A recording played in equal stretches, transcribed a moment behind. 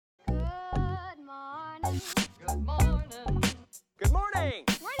Good morning. Good morning.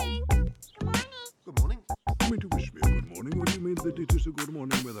 Morning. Good morning. Good morning. You mean to wish me a good morning, or do you mean that it is a good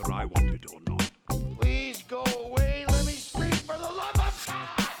morning whether I want it or not? Please go away. Let me speak for the love of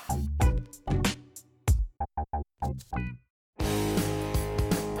God.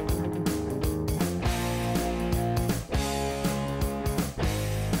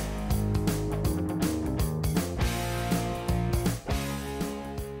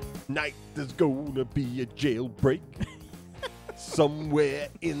 Night there's gonna be a jailbreak somewhere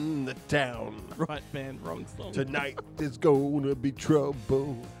in the town. Right band, wrong song. Tonight there's gonna be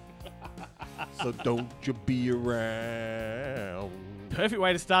trouble, so don't you be around. Perfect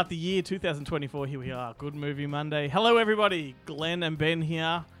way to start the year, 2024. Here we are. Good Movie Monday. Hello, everybody. Glenn and Ben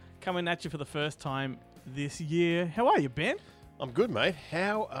here, coming at you for the first time this year. How are you, Ben? I'm good, mate.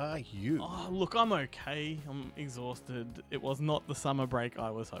 How are you? Oh, look, I'm okay. I'm exhausted. It was not the summer break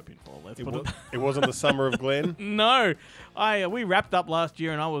I was hoping for. It wasn't the summer of Glenn. No, we wrapped up last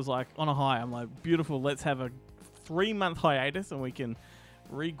year, and I was like on a high. I'm like, beautiful. Let's have a 3-month hiatus, and we can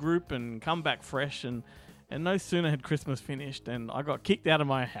regroup and come back fresh. And no sooner had Christmas finished, and I got kicked out of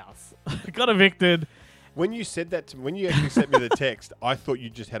my house. Got evicted. When you said that, when you actually sent me the text, I thought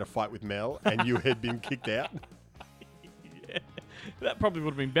you just had a fight with Mel and you had been kicked out. Yeah, that probably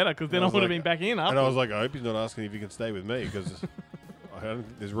would have been better because then I was would have like- been back in. And I was like, I hope he's not asking if he can stay with me because I don't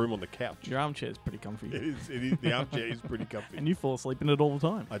think there's room on the couch. Your armchair's pretty comfy. It is. The armchair is pretty comfy. And you fall asleep in it all the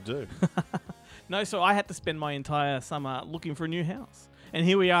time. I do. No, so I had to spend my entire summer looking for a new house. And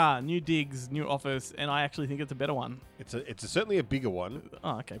here we are, new digs, new office, and I actually think it's a better one. It's certainly a bigger one.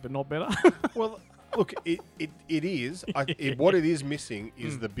 Oh, okay, but not better. Well, look, it is. What it is missing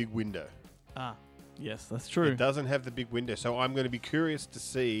is the big window. Yes, that's true. It doesn't have the big window, so I'm going to be curious to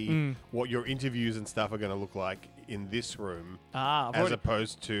see what your interviews and stuff are going to look like in this room,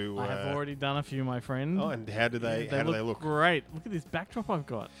 opposed to. I have already done a few, my friend. Oh, and how do they look? Great. Look at this backdrop I've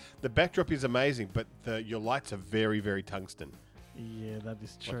got. The backdrop is amazing, but your lights are very, very tungsten. Yeah, that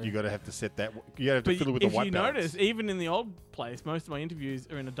is true. Like you got to have to set that. You got to have to fiddle with the white if you balance. notice, even in the old place, most of my interviews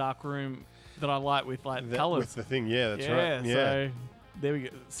are in a dark room that I light with colours. With the thing, yeah, that's yeah, right. Yeah. So there we go.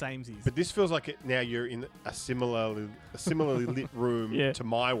 Samesies. But this feels like now you're in a similarly lit room Yeah. to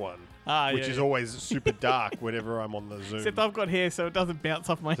my one, which is yeah. always super dark whenever I'm on the Zoom. Except I've got hair, so it doesn't bounce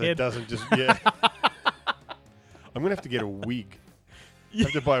off my So head. it doesn't just, yeah. I'm going to have to get a wig. I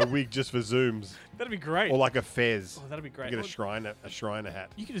have to buy a wig just for Zooms. That'd be great. Or like a fez. Oh, that'd be great. You get a Shriner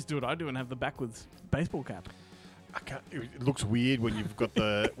hat. You could just do what I do and have the backwards baseball cap. I can't, it looks weird when you've got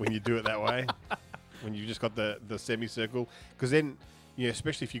when you do it that way. When you've just got the semicircle. Because then,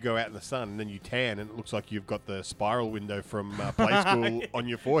 especially if you go out in the sun and then you tan and it looks like you've got the spiral window from play school on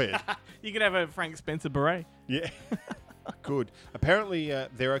your forehead. You could have a Frank Spencer beret. Yeah. Good. Apparently,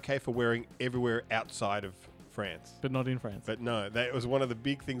 they're okay for wearing everywhere outside of France. But not in France. But no, that was one of the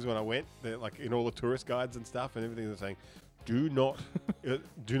big things when I went. Like in all the tourist guides and stuff and everything, they're saying, do not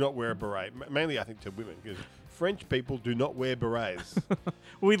wear a beret. Mainly, I think, to women, because French people do not wear berets.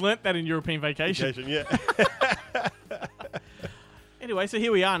 We learnt that in European Vacation. Yeah. Anyway, so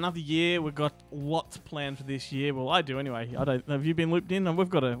here we are, another year. We've got lots planned for this year. Well, I do anyway. I don't. Have you been looped in? And we've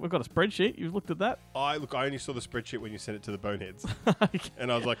got a spreadsheet. You've looked at that? I only saw the spreadsheet when you sent it to the Boneheads, Okay.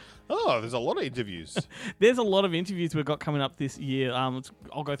 and I was like, oh, there's a lot of interviews. There's a lot of interviews we've got coming up this year.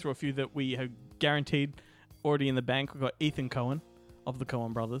 I'll go through a few that we have guaranteed already in the bank. We've got Ethan Coen of the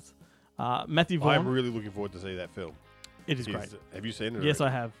Coen Brothers, Matthew Vaughn. I'm really looking forward to see that film. It is great. Have you seen it? Yes,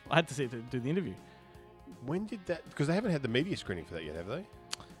 already? I have. I had to see it to do the interview. When did that? Because they haven't had the media screening for that yet, have they?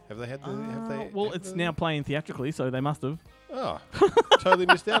 Have they had the? Well, have it's they- now playing theatrically, so they must have. Oh, totally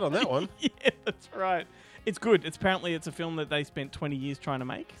missed out on that one. Yeah, that's right. It's good. Apparently it's a film that they spent 20 years trying to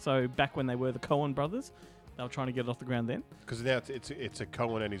make. So back when they were the Coen brothers, they were trying to get it off the ground then. Because now it's a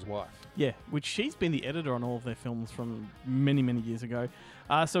Coen and his wife. Yeah, which she's been the editor on all of their films from many, many years ago.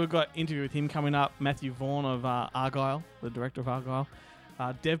 So we've got an interview with him coming up. Matthew Vaughn of Argyle, the director of Argyle.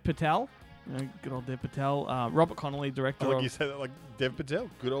 Dev Patel, good old Dev Patel. Robert Connolly, director Like of... you said that like Dev Patel.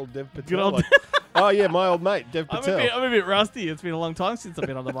 Good old Dev Patel. Good old... Like, oh, yeah, my old mate, Dev I'm Patel. a bit rusty. It's been a long time since I've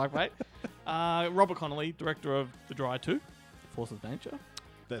been on the mic, mate. Robert Connolly, director of The Dry 2, Force of Nature.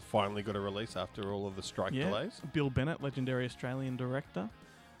 That finally got a release after all of the strike delays. Bill Bennett, legendary Australian director.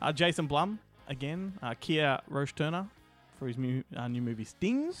 Jason Blum, again. Kia Roche-Turner for his new movie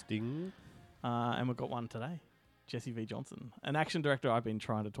Sting. And we've got one today. Jesse V. Johnson, an action director I've been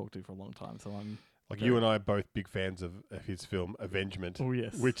trying to talk to for a long time. So I'm Like you and I are both big fans of his film Avengement. Oh,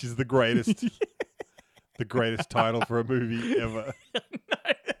 yes. Which is the greatest the greatest title for a movie ever.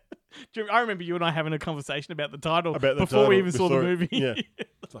 I remember you and I having a conversation about the title About the before we title, even saw the before- movie. yeah.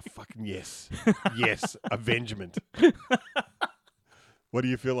 It's like, fucking yes. Yes, avengement. What do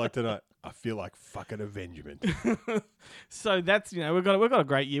you feel like tonight? I feel like fucking avengement. So that's, we've got a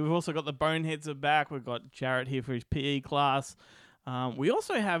great year. We've also got the Boneheads are back. We've got Jarrett here for his PE class. We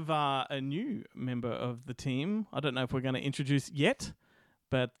also have a new member of the team. I don't know if we're going to introduce yet,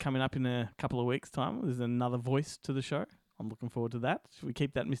 but coming up in a couple of weeks' time, there's another voice to the show. I'm looking forward to that. Should we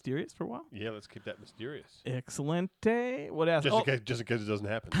keep that mysterious for a while? Yeah, let's keep that mysterious. Excellent. What else? Just in case it doesn't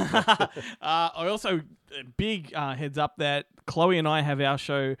happen. I also, big heads up that Chloe and I have our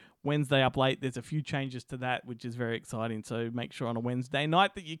show Wednesday up late. There's a few changes to that, which is very exciting. So make sure on a Wednesday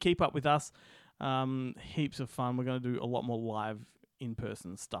night that you keep up with us. Heaps of fun. We're going to do a lot more live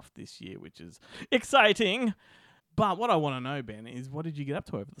in-person stuff this year, which is exciting. But what I want to know, Ben, is what did you get up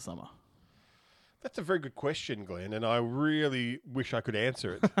to over the summer? That's a very good question, Glenn, and I really wish I could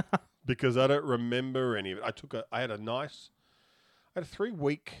answer it because I don't remember any of it. I had a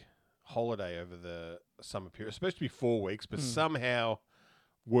 3-week holiday over the summer period. It's supposed to be 4 weeks, but somehow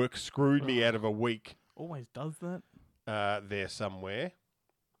work screwed me out of a week. Always does that. There somewhere.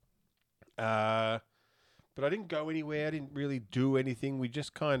 But I didn't go anywhere. I didn't really do anything. We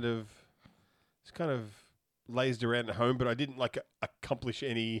just kind of lazed around at home, but I didn't accomplish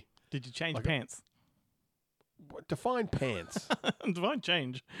any. Did you change pants? Define pants. Define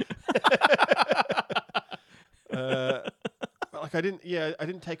change. I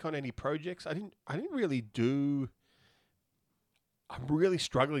didn't take on any projects. I didn't really do. I'm really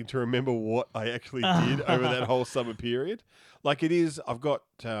struggling to remember what I actually did over that whole summer period. I've got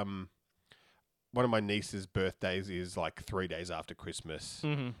one of my niece's birthdays is 3 days after Christmas,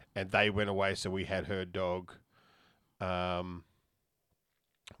 and they went away, so we had her dog.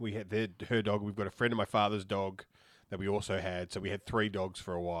 We had her dog. We've got a friend of my father's dog that we also had. So we had 3 dogs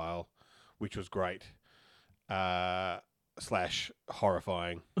for a while, which was great. /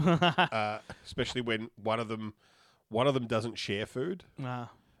 horrifying. Especially when one of them doesn't share food. That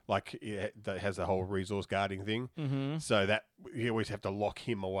has the whole resource guarding thing. Mm-hmm. So that you always have to lock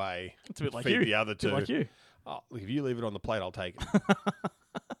him away. It's a bit like feed you. the other 2. Like you. Oh, if you leave it on the plate, I'll take it.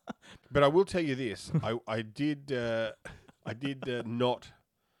 But I will tell you this: I did not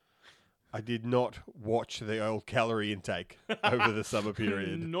watch the old calorie intake over the summer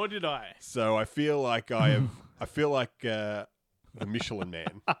period. Nor did I. So I feel like I feel like the Michelin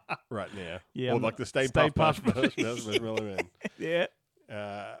Man right now. Yeah, or like the Stay Puft Marshmallow Man. Yeah.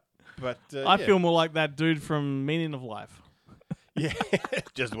 I feel more like that dude from Meaning of Life. Yeah,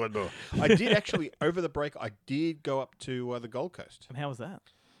 just one more. I did actually, over the break, I did go up to the Gold Coast. And how was that?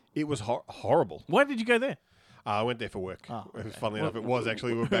 It was horrible. Why did you go there? I went there for work. Oh, okay. Funnily enough, it was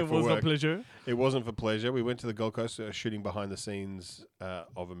actually we were back for work. It was for pleasure. It wasn't for pleasure. We went to the Gold Coast shooting behind the scenes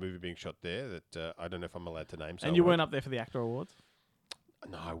of a movie being shot there that I don't know if I'm allowed to name. So and you weren't up there for the Actor Awards?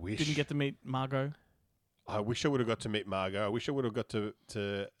 No, I wish. Didn't get to meet Margot? I wish I would have got to meet Margot. I wish I would have got to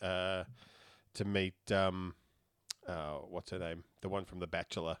meet what's her name? The one from The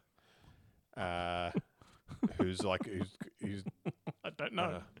Bachelor. Who's I don't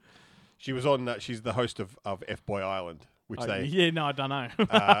know. She was on. She's the host of F Boy Island, which I don't know.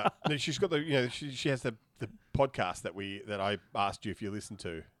 She's got she has the podcast that I asked you if you listened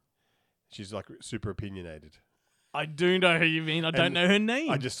to. She's super opinionated. I do know who you mean. I don't know her name.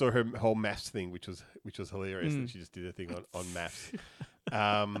 I just saw her whole maths thing, which was hilarious. That she just did a thing on maths.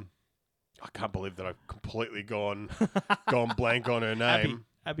 I can't believe that I've completely gone blank on her name.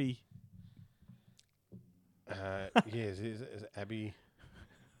 Abby. Is Abby?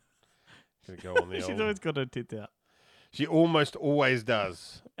 Gonna go on the She's always got her tits out. She almost always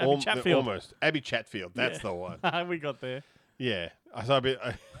does. Abby Chatfield. Almost. Abby Chatfield. That's the one. We got there. Yeah. So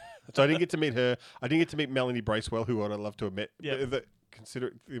I didn't get to meet her. I didn't get to meet Melanie Bracewell, who I'd love to have met. Yeah.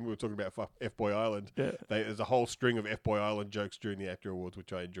 Consider we were talking about F Boy Island. Yeah. There's a whole string of F Boy Island jokes during the Actor Awards,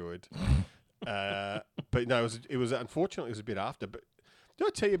 which I enjoyed. But no, it was unfortunately it was a bit after. But did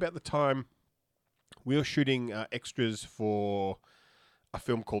I tell you about the time we were shooting extras for a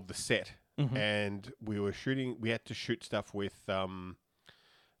film called The Set? Mm-hmm. And we had to shoot stuff with, who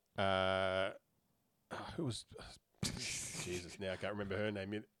was, Jesus, now I can't remember her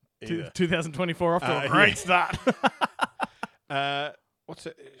name either. 2024 off to a great start. What's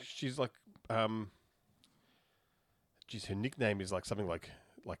it? She's her nickname is something like,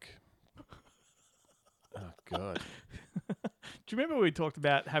 oh God. Do you remember we talked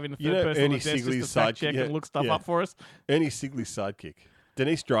about having a third person Ernie on the desk just to Sigley's fact check and look stuff up for us? Ernie Sigley's sidekick.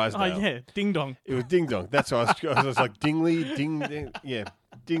 Denise Drysdale. Oh, yeah. Ding Dong. It was Ding Dong. That's what I was like, Dingley, Ding, yeah,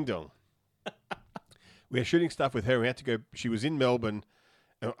 Ding Dong. We were shooting stuff with her. We had to go. She was in Melbourne.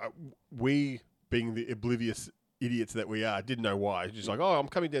 We, being the oblivious idiots that we are, didn't know why. Just like, oh, I'm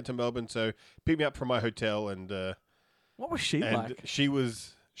coming down to Melbourne, so pick me up from my hotel, and What was she like? she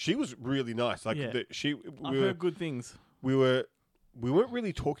was really nice. Like Yeah. I've we were heard good things. we weren't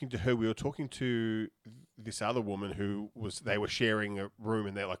really talking to her. We were talking to this other woman they were sharing a room,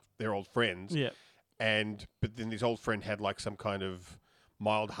 and they're old friends. Yeah. But then this old friend had like some kind of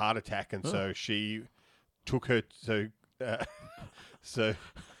mild heart attack, and Oh. so she took her so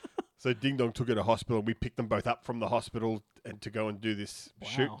Ding Dong took her to hospital, and we picked them both up from the hospital and to go and do this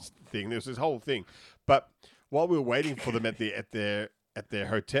shoot Wow. thing. There was this whole thing, but while we were waiting for them at their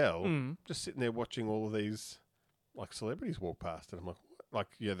hotel, just sitting there watching all of these like celebrities walk past, and I'm like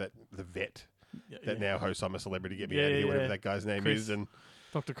the vet that now hosts I'm a Celebrity, Get Me Yeah, Out of Here, yeah, whatever yeah. that guy's name Chris. is, and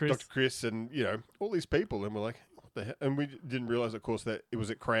Dr. Chris. Dr. Chris, and all these people, and we're like, what the hell? And we didn't realize, of course, that it was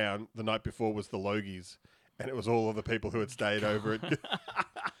at Crown. The night before was the Logies, and it was all of the people who had stayed over it.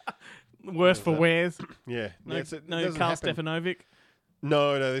 Worse for wears. Yeah, No, it no doesn't Carl happen. Stefanovic.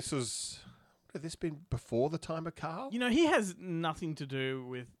 No, this was. Had this been before the time of Carl? You know, he has nothing to do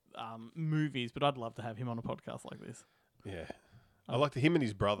with movies, but I'd love to have him on a podcast like this. Yeah, I liked him and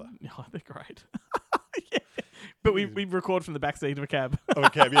his brother. Oh, they're great. Yeah. But we record from the backseat of a cab. Oh,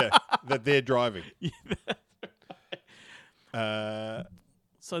 okay, yeah, that they're driving.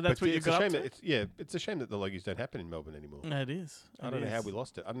 So that's But what you it's got a up shame to? that it's a shame that the Logies don't happen in Melbourne anymore. It is. I don't know how we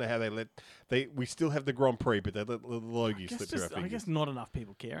lost it. I don't know how we still have the Grand Prix, but they let the Logies slip through our I fingers. guess not enough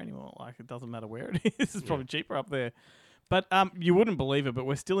people care anymore. Like, it doesn't matter where it is. It's probably cheaper up there. But you wouldn't believe it, but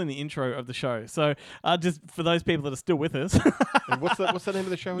we're still in the intro of the show. So just for those people that are still with us, And what's the name of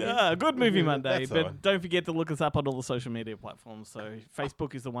the show again? Good Movie Monday. That's the But one. don't forget to look us up on all the social media platforms. So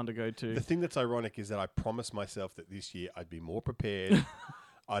Facebook is the one to go to. The thing that's ironic is that I promised myself that this year I'd be more prepared.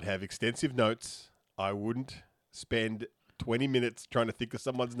 I'd have extensive notes. I wouldn't spend 20 minutes trying to think of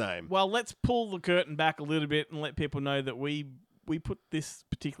someone's name. Well, let's pull the curtain back a little bit and let people know that we put this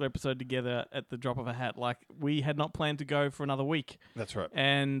particular episode together at the drop of a hat. Like, we had not planned to go for another week. That's right.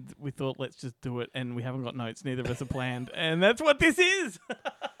 And we thought, let's just do it. And we haven't got notes. Neither of us are planned. And that's what this is.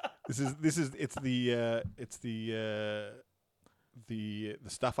 It's the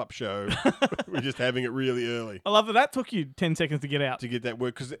stuff up show. We're just having it really early I love that took you 10 seconds to get out. to get that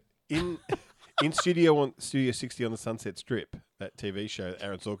word, because in Studio 60 on the Sunset Strip, that TV show,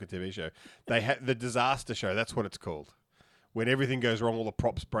 Aaron Sorkin TV show, they had the disaster show. That's what it's called. When everything goes wrong, all the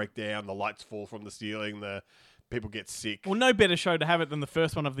props break down, the lights fall from the ceiling, the people get sick. Well, no better show to have it than the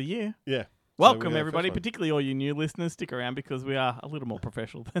first one of the year. Yeah. Welcome, So everybody, first one. particularly all you new listeners. Stick around because we are a little more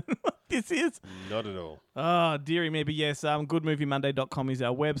professional than what this is. Not at all. Oh, dearie me. But yes, goodmoviemonday.com is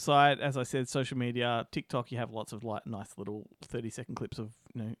our website. As I said, social media, TikTok, you have lots of nice little 30-second clips of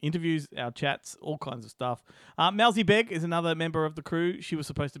interviews, our chats, all kinds of stuff. Malzy Begg is another member of the crew. She was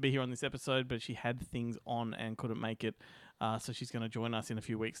supposed to be here on this episode, but she had things on and couldn't make it. So she's going to join us in a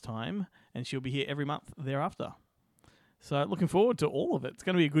few weeks' time, and she'll be here every month thereafter. So looking forward to all of it. It's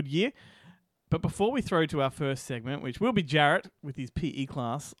going to be a good year. But before we throw to our first segment, which will be Jarrett with his PE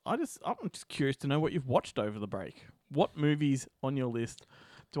class, I'm just curious to know what you've watched over the break. What movies on your list?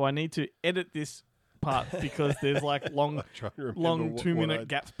 Do I need to edit this part because there's like long Trying to remember long what 2-minute I-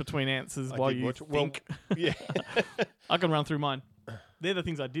 gaps between answers I while did you watch- well, think? Yeah. I can run through mine. They're the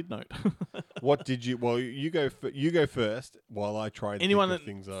things I did note. What did you? Well, you go first while I try and Anyone think that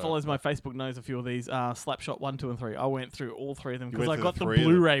of things. follows my Facebook knows a few of these. Slapshot 1, 2, and 3. I went through all three of them You because went I through got the the 3 of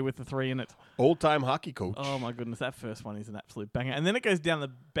them. Blu-ray with the 3 in it. all-time hockey coach. Oh my goodness, that first one is an absolute banger. And then it goes down the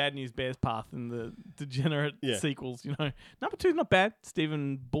Bad News Bears path and the degenerate Yeah. sequels, Number 2 is not bad.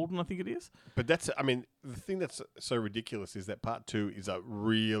 Stephen Baldwin, I think it is. But the thing that's so ridiculous is that part 2 is a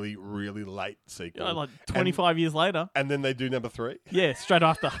really, really late sequel. Like 25 years later. And then they do number 3, Yeah, straight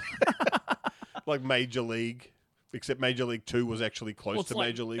after. like Major League, except Major League 2 was actually close Well, it's to like,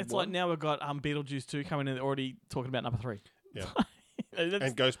 Major League It's 1. like now we've got Beetlejuice 2 coming in already talking about number 3. Yeah. That's,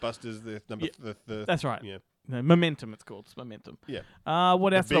 And Ghostbusters, the number the that's right. Yeah. No, Momentum, it's called. It's Momentum. Yeah.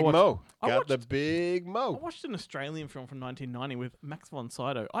 What The else did I Big watch? Mo. I Got the watched- Big I Mo. watched an Australian film from 1990 with Max von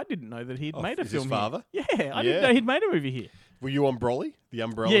Sydow. I didn't know that he'd Oh, made a is his film father? here. Yeah, I Yeah. didn't know he'd made a movie here. Were you on Broly, the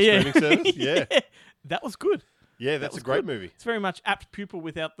Umbrella Yeah. streaming service? Yeah. That was good. Yeah, that's a was great good. movie. It's very much apt pupil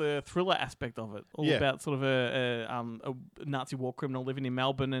without the thriller aspect of it. All Yeah. about sort of a Nazi war criminal living in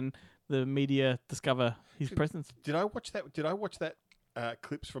Melbourne and the media discover his presence. Did I watch that?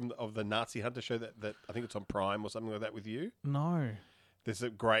 Clips of the Nazi Hunter show that I think it's on Prime or something like that with you? No. There's a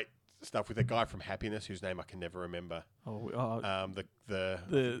great stuff with a guy from Happiness whose name I can never remember. Oh, I think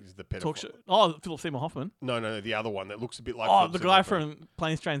he's the pedophile. talk show. Oh, Philip Seymour Hoffman. No, the other one that looks a bit like. Oh, Philip the Seymour guy Hoffman. from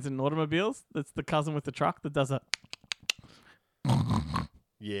Planes, Trains, and Automobiles. That's the cousin with the truck that does a.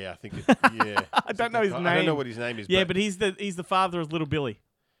 Yeah, I think. Yeah, I don't know his name. I don't know what his name is. Yeah, but he's the father of little Billy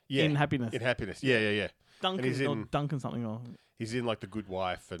yeah, in Happiness. In Happiness, yeah. Duncan he's or in- Duncan something or He's in like The Good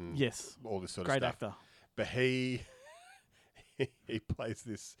Wife and yes, all this sort of great stuff. actor. But he plays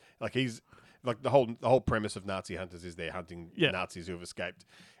this like he's like the whole premise of Nazi Hunters is they're hunting Yeah. Nazis who have escaped,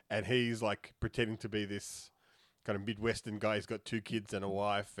 and he's like pretending to be this kind of Midwestern guy. He's got 2 kids and a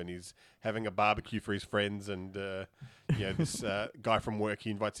wife, and he's having a barbecue for his friends. And this guy from work,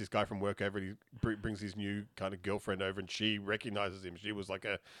 he invites this guy from work over, and he brings his new kind of girlfriend over, and she recognizes him. She was like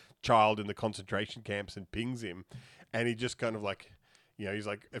a child in the concentration camps, and pings him, and he just kind of like. He's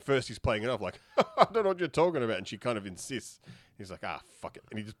like, at first he's playing it off like, I don't know what you're talking about. And she kind of insists. He's like, fuck it.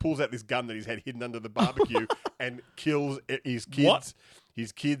 And he just pulls out this gun that he's had hidden under the barbecue and kills his kids. What?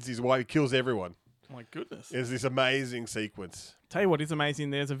 His kids, his wife, he kills everyone. My goodness. There's this amazing sequence. Tell you what is amazing.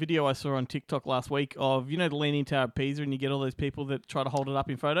 There's a video I saw on TikTok last week of, the Leaning Tower of Pisa, and you get all those people that try to hold it up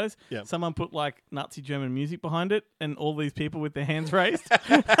in photos. Yeah. Someone put like Nazi German music behind it and all these people with their hands raised.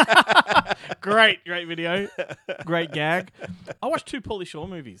 Great video. Great gag. I watched 2 Pauly Shore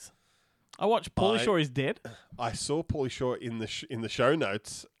movies. I watched Pauly Shore is Dead. I saw Pauly Shore in the show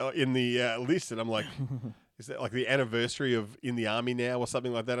notes, in the list, and I'm like, is that like the anniversary of In the Army Now or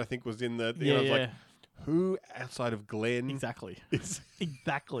something like that? I think was in the. Yeah, I was like, who outside of Glenn Exactly. is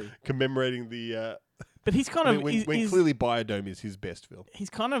Exactly. commemorating the? But he's kind I of... mean, when he's, clearly Biodome is his best film. he's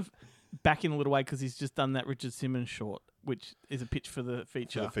kind of back in a little way because he's just done that Richard Simmons short, which is a pitch for the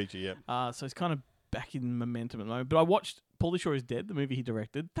feature. For the feature, yeah. So he's kind of back in momentum at the moment. But I watched Pauly Shore is Dead, the movie he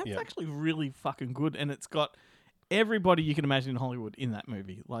directed. That's Yeah. actually really fucking good, and it's got everybody you can imagine in Hollywood in that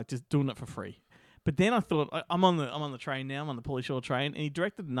movie, like just doing it for free. But then I thought, I'm on the train now. I'm on the Pauly Shore train, and he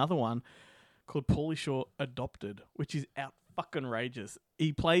directed another one called Pauly Shore Adopted, which is out fucking rageous.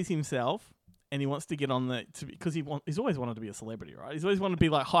 He plays himself, and he wants to get on because he's always wanted to be a celebrity, right? He's always wanted to be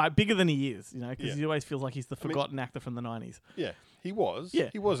like bigger than he is, because Yeah. he always feels like he's the forgotten actor from the 90s. Yeah, he was.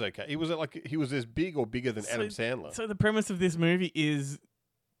 Yeah. He was okay. He was as big or bigger than Adam Sandler. So the premise of this movie is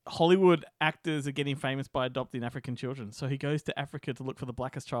Hollywood actors are getting famous by adopting African children. So he goes to Africa to look for the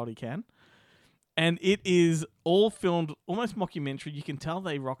blackest child he can. And it is all filmed almost mockumentary. You can tell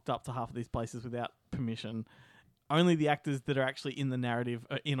they rocked up to half of these places without permission. Only the actors that are actually in the narrative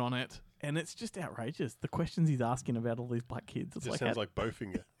are in on it. And it's just outrageous. The questions he's asking about all these black kids. It's Just like, sounds like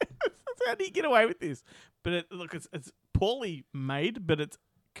Bowfinger. how do you get away with this? But it's poorly made, but it's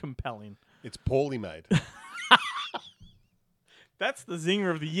compelling. It's poorly made. That's the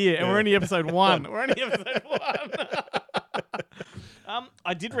zinger of the year, and we're only episode 1. We're only episode 1.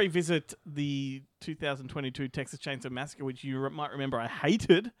 I did revisit the 2022 Texas Chainsaw Massacre, which you might remember I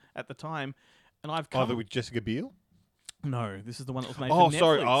hated at the time, and I've come... Oh, with Jessica Biel? No, this is the one that was made Oh, for Netflix.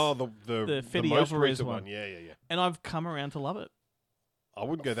 sorry. Oh, The Fede most Alvarez recent one. Yeah. And I've come around to love it. I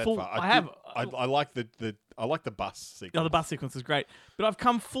wouldn't go that Full- far. I like the bus sequence. Oh, the bus sequence is great. But I've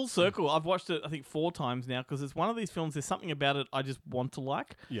come full circle. I've watched it, I think, 4 times now, because it's one of these films, there's something about it I just want to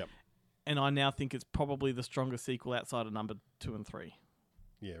like. Yep. And I now think it's probably the strongest sequel outside of number 2 and 3.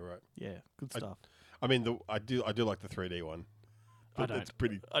 Yeah, right. Yeah, good stuff. I mean, I do like the 3D one. I But don't. it's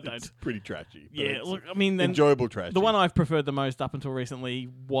pretty. I don't. It's pretty trashy. but Yeah, it's look, I mean, then enjoyable trashy. the one I've preferred the most up until recently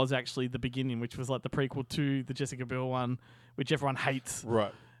was actually the beginning, which was like the prequel to the Jessica Biel one, which everyone hates.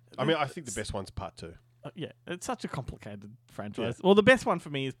 Right. I mean, I think the best one's part 2. Yeah, it's such a complicated franchise. Well, the best one for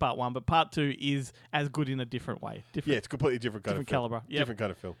me is part 1, but part 2 is as good in a different way. Yeah, Different. it's a completely different kind Different of film. caliber, yep. Different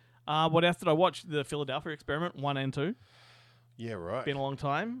kind of film. What else did I watch? The Philadelphia Experiment 1 and 2. Yeah, right. Been a long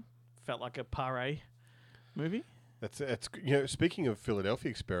time. Felt like a pare movie. That's speaking of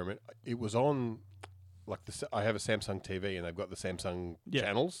Philadelphia Experiment, it was on like I have a Samsung TV and they've got the Samsung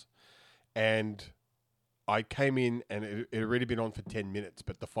channels, and I came in and it had already been on for 10 minutes,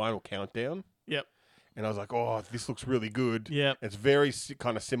 but the final countdown. Yep. And I was like, oh, this looks really good. Yep. It's very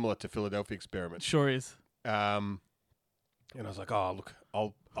kind of similar to Philadelphia Experiment. Sure is. And I was like, oh, look,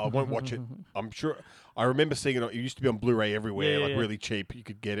 I won't watch it. I'm sure. I remember seeing it. It used to be on Blu-ray everywhere, Yeah. really cheap. You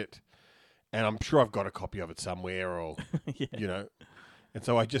could get it. And I'm sure I've got a copy of it somewhere or, Yeah. And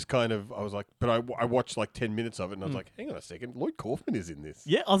so I just I was like, but I watched like 10 minutes of it and I was like, hang on a second. Lloyd Kaufman is in this.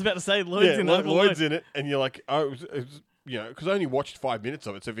 Yeah, I was about to say Lloyd's in Uncle Lloyd's Lloyd. in it. And you're like, oh, it was because I only watched 5 minutes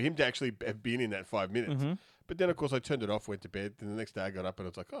of it. So for him to actually have been in that 5 minutes. Mm-hmm. But then, of course, I turned it off, went to bed. Then the next day I got up and I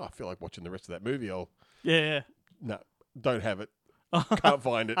was like, oh, I feel like watching the rest of that movie. Yeah. No, don't have it. Can't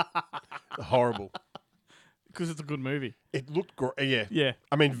find it. Horrible. Because it's a good movie. It looked great. Yeah. Yeah.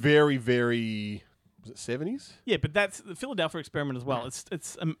 I mean, very, very. Was it 70s? Yeah, but that's the Philadelphia Experiment as well. It's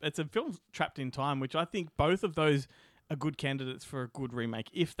a film trapped in time, which I think both of those are good candidates for a good remake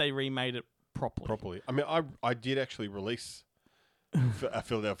if they remade it properly. I mean, I did actually release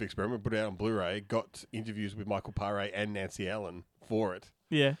Philadelphia Experiment, put it out on Blu-ray. Got interviews with Michael Paré and Nancy Allen for it,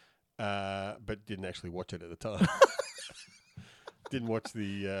 Yeah. but didn't actually watch it at the time. Didn't watch the.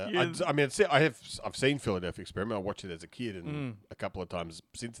 Yeah. I mean, I've seen Philadelphia Experiment. I watched it as a kid and a couple of times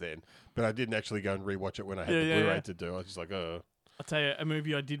since then, but I didn't actually go and rewatch it when I had the Blu-ray to do. I was just like, oh. I'll tell you a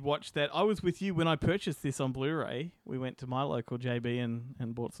movie I did watch that I was with you when I purchased this on Blu-ray. We went to my local JB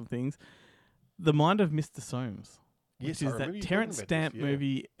and bought some things. The Mind of Mr. Soames, which Yes, I is remember that you Terrence talking about Stamp this, yeah.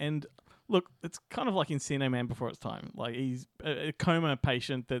 movie. And look, it's kind of like Encino Man before its time. Like he's a coma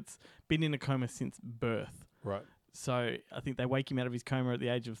patient that's been in a coma since birth. Right. So I think they wake him out of his coma at the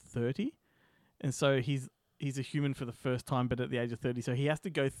age of 30. And so he's a human for the first time, but at the age of 30. So he has to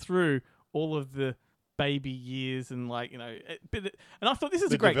go through all of the baby years and and I thought this is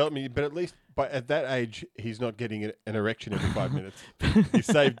The a great... development, but at least at that age, he's not getting an erection every 5 minutes. He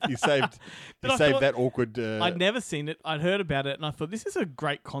saved But I thought- that awkward. I'd never seen it. I'd heard about it, and I thought, this is a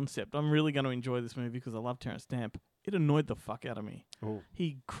great concept. I'm really going to enjoy this movie because I love Terrence Stamp. It annoyed the fuck out of me. Oh.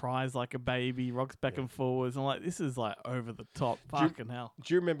 He cries like a baby, rocks back and forwards. I'm like, this is like over the top. you- Fucking hell.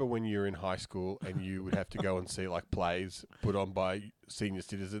 Do you remember when you were in high school and you would have to go and see like plays put on by senior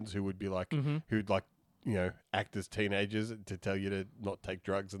citizens who would be like, who'd like, act as teenagers to tell you to not take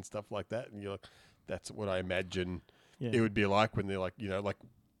drugs and stuff like that? And you're like, that's what I imagine Yeah. it would be like when they're like, like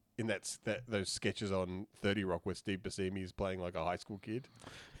in those sketches on 30 Rock where Steve Buscemi is playing like a high school kid.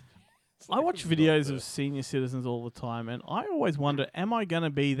 I watch videos of senior citizens all the time, and I always wonder, am I going to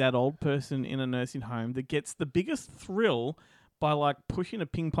be that old person in a nursing home that gets the biggest thrill by like pushing a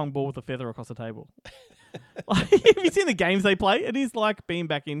ping pong ball with a feather across the table? Like, have you seen the games they play? It is like being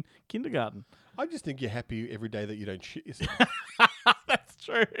back in kindergarten. I just think you're happy every day that you don't shit yourself. That's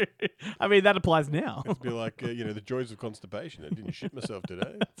true. I mean, that applies now. It'd be like, the joys of constipation. I didn't shit myself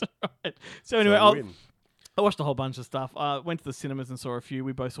today. Right. So anyway, So I win. I watched a whole bunch of stuff. I went to the cinemas and saw a few.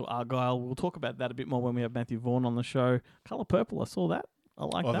 We both saw Argyle. We'll talk about that a bit more when we have Matthew Vaughn on the show. Colour Purple, I saw that. I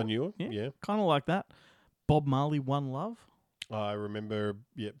like Oh, that. the new one? Yeah. Kind of like that. Bob Marley, One Love. I remember,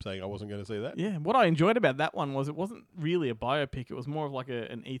 saying I wasn't going to see that. Yeah, what I enjoyed about that one was it wasn't really a biopic. It was more of like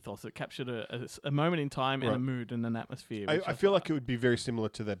an ethos. It captured a moment in time and a Right. mood and an atmosphere. I which feel like it would be very similar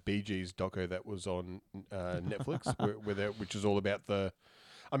to that Bee Gees doco that was on Netflix, which is all about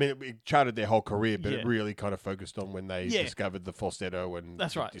it charted their whole career, but Yeah. it really kind of focused on when they Yeah. discovered the falsetto and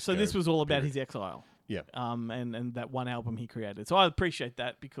That's right. disco So this was all about period. his exile. Yeah. And that one album he created. So I appreciate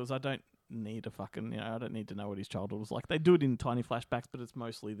that because I don't need a fucking, I don't need to know what his childhood was like. They do it in tiny flashbacks, but it's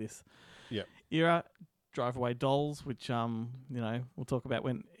mostly this Yeah. era. Drive Away Dolls, which we'll talk about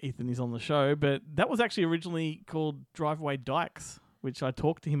when Ethan is on the show. But that was actually originally called Drive Away Dykes, which I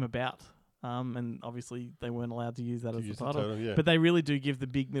talked to him about. And obviously they weren't allowed to use that as the use the title. title, yeah. But they really do give the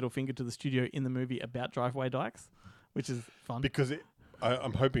big middle finger to the studio in the movie about Drive Away Dykes, which is fun. Because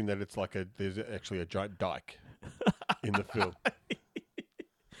I'm hoping that it's like there's actually a giant dike in the film,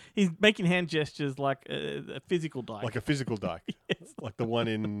 He's making hand gestures like a physical dyke. like a physical dike, like the one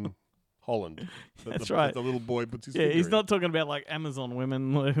in Holland. That's the, right. The little boy puts his Yeah, finger he's in. not talking about like Amazon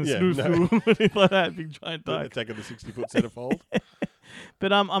women, like Yeah, snoof, no. anything like that, big giant The dyke. attack of the 60-foot centerfold.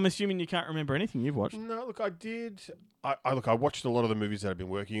 But I'm assuming you can't remember anything you've watched. No, look, I did. I watched a lot of the movies that I've been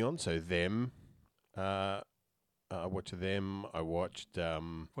working on. So them, I watched them. I watched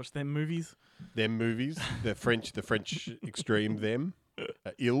Watch them movies. them movies. the French extreme them,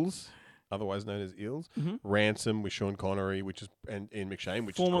 Ills, otherwise known as Ills. Mm-hmm. Ransom with Sean Connery, which is and Ian McShane,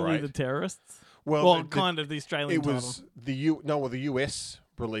 which Formerly is the great. Terrorists. Well, Well, kind of the Australian It title. was the US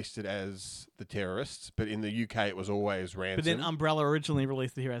released it as the Terrorists, but in the UK it was always Ransom. But then Umbrella originally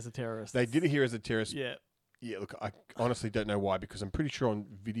released it here as the Terrorists. they did it here as a terrorist. Yeah, Yeah, look, I honestly don't know why, because I'm pretty sure on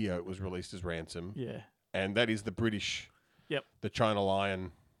video it was released as Ransom, yeah. and that is the British, Yep. the China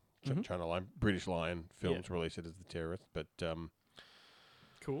Lion, Mhm. China Lion, British Lion films released it as the Terrorist. But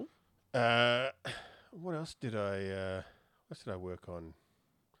Cool. what else did I work on?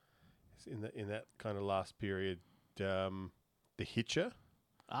 In that kind of last period, The Hitcher,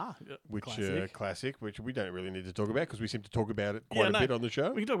 which classic. classic, which we don't really need to talk about because we seem to talk about it Yeah, quite no. a bit on the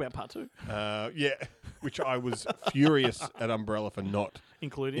show. We can talk about part 2, Yeah, which I was furious at Umbrella for not.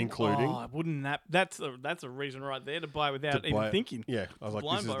 including. Including. Oh, wouldn't that's a reason right there to buy without to even buy it. thinking. Yeah, I was like,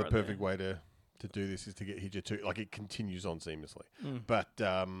 blind this is buy the right perfect there. way to do this is to get Hitcher 2. Like, it continues on seamlessly. Mm. But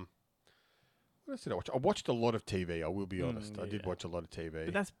what else did I watch? I watched a lot of TV, I will be honest. I did yeah. watch a lot of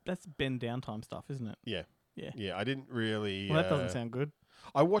TV. But that's Ben Downtime stuff, isn't it? yeah. Yeah. Yeah, I didn't really... Well, that doesn't sound good.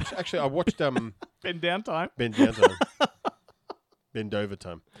 I watched Ben Downtime. Ben Down Time. Bend over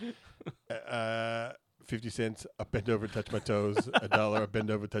time. 50 cents, I bend over, touch my toes. $1, I bend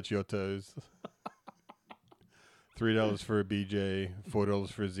over, touch your toes. $3 for a BJ, $4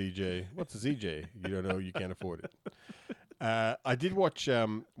 for a ZJ. What's a ZJ? You don't know. You can't afford it. I did watch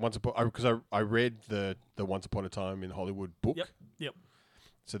Once Upon because I read the Once Upon a Time in Hollywood book. Yep.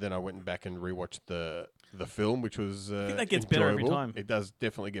 So then I went back and rewatched the film, which was I think that gets better every time. It does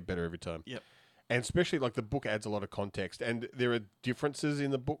definitely get better every time. Yep. And especially like the book adds a lot of context, and there are differences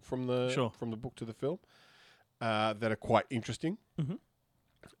in the book from the book to the film that are quite interesting. Mm-hmm.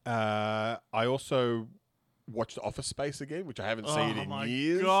 I also watched Office Space again, which I haven't seen in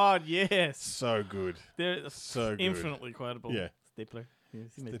years. Oh my god, yes, so good. They're so good. Infinitely quotable. Yeah. Stapler.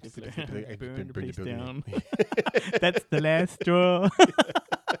 Stapler. Burn the place building down. That's the last straw.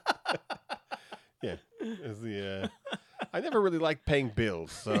 Yeah. I never really liked paying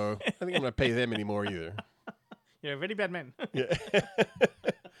bills, so I think I'm going to pay them anymore either. You're a very bad man. Yeah.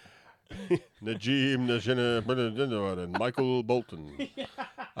 Najim Najina and Michael Bolton.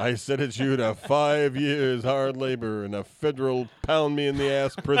 I sentenced you to 5 years hard labor in a federal pound me in the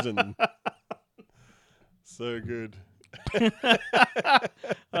ass prison. So good.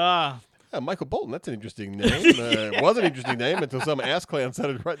 Michael Bolton, that's an interesting name. It was an interesting name until some ass clown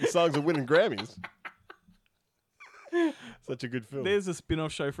started writing songs and winning Grammys. Such a good film. There's a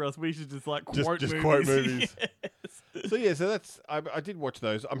spin-off show for us. We should just quote movies. Quote movies. Yes. So that's I did watch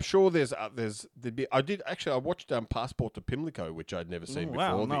those. I'm sure I watched Passport to Pimlico, which I'd never seen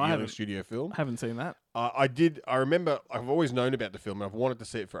before. The Ealing Studio film. I haven't seen that. I remember. I've always known about the film, and I've wanted to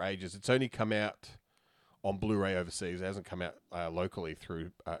see it for ages. It's only come out on Blu-ray overseas. It hasn't come out locally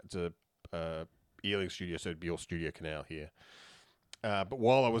through it's a Ealing Studio, so it'd be all Studio Canal here. But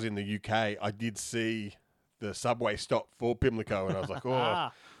while I was in the UK, I did see the subway stop for Pimlico, and I was like, oh,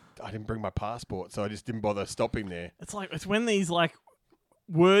 I didn't bring my passport, so I just didn't bother stopping there. It's when these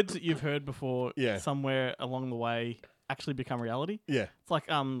words that you've heard before somewhere along the way actually become reality. Yeah. It's like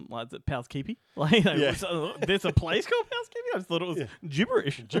Powell's Keepy. There's a place called Powell's Keepy? I just thought it was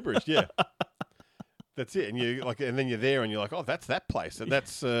gibberish. Gibberish, yeah. That's it. And you and then you're there and you're like, oh, that's that place. And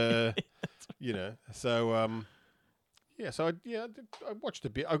that's so So I watched a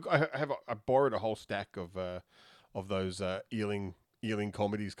bit. I borrowed a whole stack of those Ealing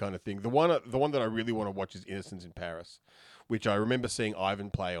comedies kind of thing. The one that I really want to watch is Innocence in Paris, which I remember seeing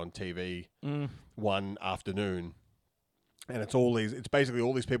Ivan play on TV one afternoon, and it's basically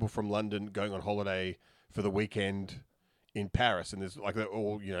all these people from London going on holiday for the weekend in Paris, and there's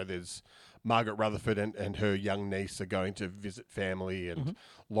there's Margaret Rutherford and her young niece are going to visit family, and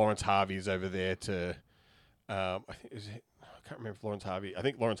Lawrence Harvey's over there to. I can't remember if Lawrence Harvey. I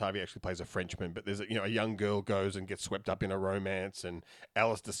think Lawrence Harvey actually plays a Frenchman, but there's a young girl goes and gets swept up in a romance, and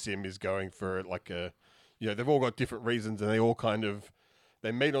Alistair Sim is going for they've all got different reasons, and they all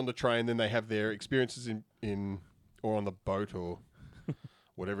they meet on the train, then they have their experiences in or on the boat or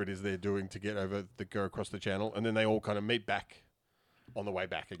whatever it is they're doing to go across the channel, and then they all kind of meet back on the way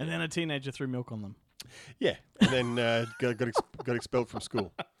back again. And then a teenager threw milk on them. Yeah, and then got expelled from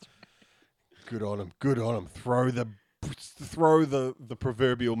school. Good on him. Good on him. Throw the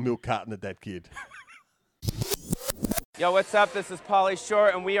proverbial milk carton at that kid. Yo, what's up? This is Pauly Shore,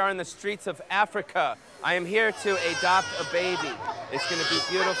 and we are in the streets of Africa. I am here to adopt a baby. It's going to be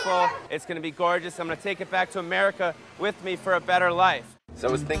beautiful. It's going to be gorgeous. I'm going to take it back to America with me for a better life. So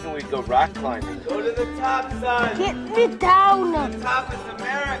I was thinking we'd go rock climbing. Go to the top, son. Get me down. The top is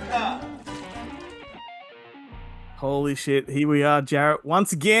America. Holy shit, here we are, Jarrett.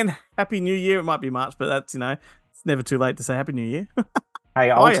 Once again, Happy New Year. It might be March, but that's, it's never too late to say Happy New Year. Hey,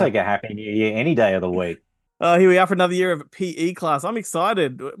 I'll take a Happy New Year any day of the week. Here we are for another year of PE class. I'm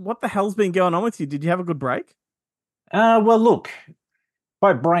excited. What the hell's been going on with you? Did you have a good break? Well, look,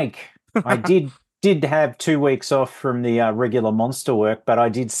 by break, I did have 2 weeks off from the regular Monster work, but I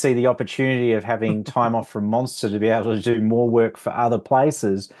did see the opportunity of having time off from Monster to be able to do more work for other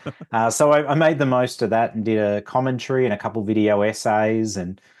places. So I made the most of that and did a commentary and a couple video essays.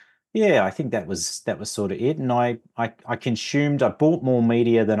 And yeah, I think that was sort of it. And I bought more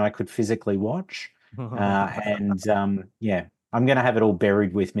media than I could physically watch. I'm going to have it all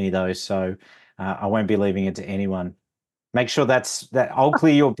buried with me though. So I won't be leaving it to anyone. Make sure that I'll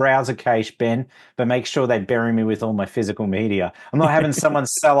clear your browser cache, Ben, but make sure they bury me with all my physical media. I'm not having someone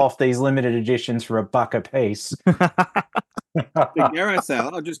sell off these limited editions for $1 a piece. The Garrow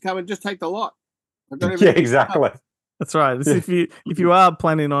sale. I'll just come and just take the lot. Yeah, exactly. That's right. If you are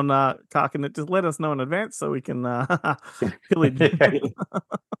planning on carking it, just let us know in advance so we can pillage.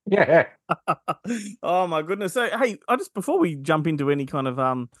 Yeah. Oh my goodness. So hey, before we jump into any kind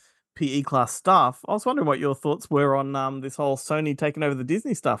of PE class stuff, I was wondering what your thoughts were on this whole Sony taking over the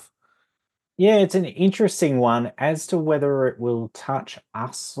Disney stuff. Yeah, it's an interesting one. As to whether it will touch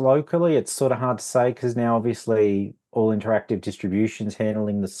us locally, it's sort of hard to say because now obviously all interactive distribution's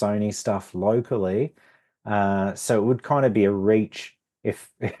handling the Sony stuff locally. So it would kind of be a reach if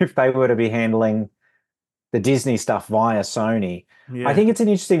if they were to be handling the Disney stuff via Sony. I Yeah. think it's an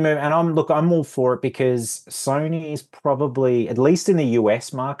interesting move, and I'm all for it because Sony is probably, at least in the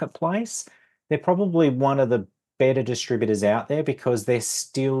US marketplace, they're probably one of the better distributors out there because they're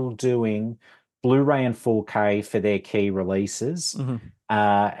still doing Blu-ray and 4K for their key releases.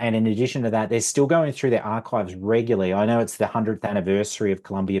 And in addition to that, they're still going through their archives regularly. I know it's the 100th anniversary of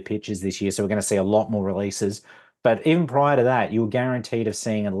Columbia Pictures this year, so we're going to see a lot more releases. But even prior to that, you were guaranteed of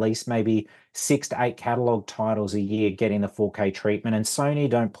seeing at least maybe 6 to 8 catalog titles a year getting the 4K treatment. And Sony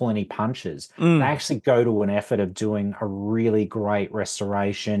don't pull any punches. They actually go to an effort of doing a really great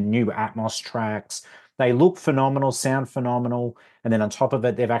restoration, new Atmos tracks. They look phenomenal, sound phenomenal. And then on top of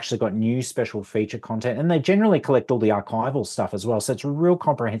it, they've actually got new special feature content. And they generally collect all the archival stuff as well. So it's a real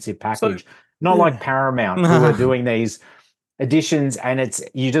comprehensive package. Not like Paramount, who are doing these editions, and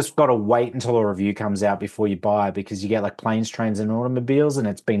you just got to wait until a review comes out before you buy it because you get like Planes, Trains, and Automobiles, and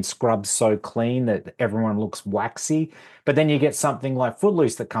it's been scrubbed so clean that everyone looks waxy. But then you get something like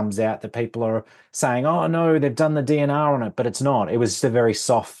Footloose that comes out that people are saying, "Oh no, they've done the DNR on it," but it's not. It was just a very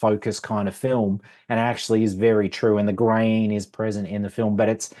soft focus kind of film, and it actually is very true. And the grain is present in the film, but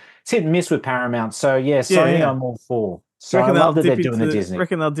it's hit and miss with Paramount. So yeah, Sony, yeah. I'm all for. So I love that they're doing the Disney.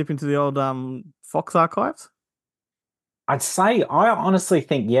 Reckon they'll dip into the old Fox archives? I'd say I honestly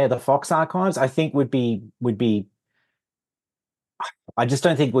think the Fox archives I think would be I just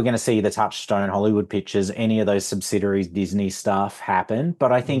don't think we're going to see the Touchstone, Hollywood Pictures, any of those subsidiaries Disney stuff happen.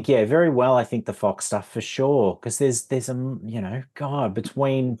 But I think very well I think the Fox stuff for sure because there's a God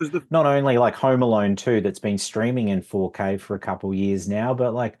between not only like Home Alone 2 that's been streaming in 4K for a couple years now,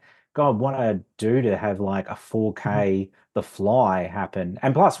 but like God, what I'd do to have like a 4K The Fly happen.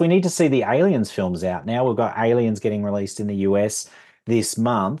 And plus, we need to see the Aliens films out now. We've got Aliens getting released in the US this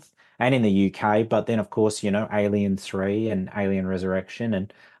month and in the UK. But then, of course, Alien 3 and Alien Resurrection.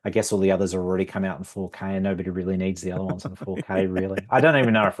 And I guess all the others have already come out in 4K and nobody really needs the other ones in 4K, really. I don't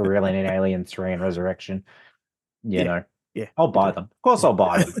even know if we really need Alien 3 and Resurrection. Yeah. I'll buy them. Of course I'll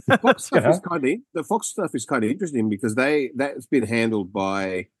buy them. The Fox stuff is kind of interesting because that's been handled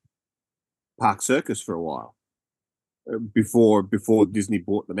by Park Circus for a while before Disney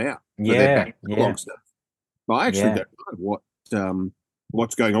bought them out. So catalog stuff. But I actually don't know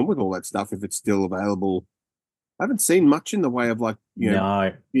what's going on with all that stuff if it's still available. I haven't seen much in the way of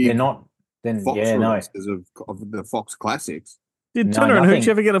no, they're not. Then Fox releases of the Fox classics. Did Turner and Hooch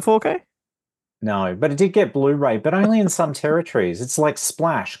ever get a 4K? No, but it did get Blu-ray, but only in some territories. It's like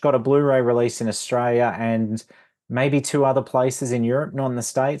Splash got a Blu-ray release in Australia and maybe 2 other places in Europe, not in the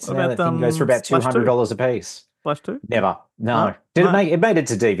States. Now that thing goes for about $200 a piece. Splash 2? Never. No. It made it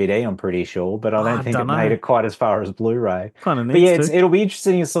to DVD, I'm pretty sure, but I don't think it made it quite as far as Blu-ray. Kind of needs to. It'll be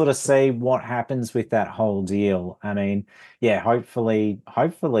interesting to sort of see what happens with that whole deal. I mean, hopefully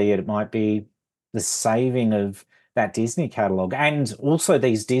it might be the saving of that Disney catalog and also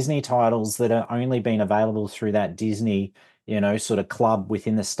these Disney titles that are only been available through that Disney, sort of club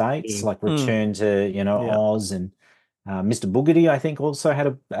within the States, like Return to, Oz and Mr. Boogedy, I think, also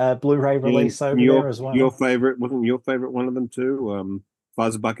had a Blu-ray release over there as well. Wasn't your favorite one of them too?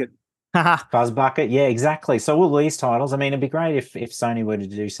 Fuzz Bucket. Fuzz Bucket, yeah, exactly. So all these titles, I mean, it'd be great if Sony were to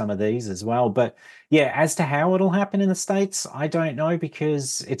do some of these as well. But yeah, as to how it'll happen in the States, I don't know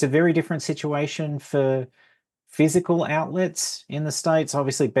because it's a very different situation for physical outlets in the States.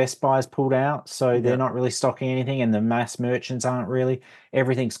 Obviously, Best Buy's pulled out, so they're not really stocking anything, and the mass merchants aren't really.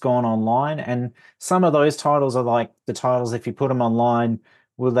 Everything's gone online, and some of those titles are like the titles, if you put them online,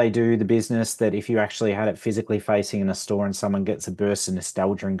 will they do the business that if you actually had it physically facing in a store and someone gets a burst of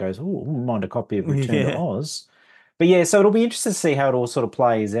nostalgia and goes, oh, mind a copy of Return to Oz? But yeah, so it'll be interesting to see how it all sort of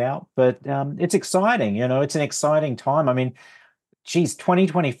plays out. But it's exciting, it's an exciting time. I mean, geez,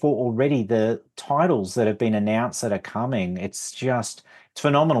 2024 already, the titles that have been announced that are coming, it's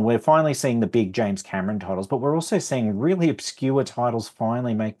phenomenal. We're finally seeing the big James Cameron titles, but we're also seeing really obscure titles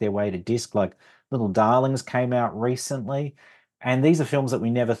finally make their way to disc, like Little Darlings came out recently. And these are films that we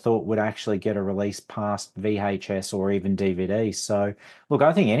never thought would actually get a release past VHS or even DVD. So, look,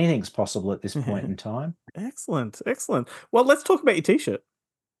 I think anything's possible at this point in time. Excellent. Well, let's talk about your T-shirt.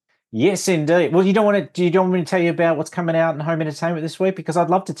 Yes, indeed. Well, do you don't want me to tell you about what's coming out in home entertainment this week? Because I'd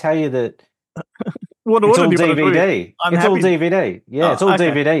love to tell you that it's all DVD. It's all DVD. Yeah, it's all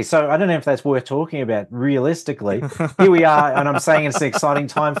DVD. So I don't know if that's worth talking about realistically. Here we are, and I'm saying it's an exciting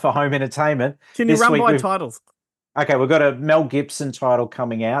time for home entertainment. Can you run by titles? Okay, we've got a Mel Gibson title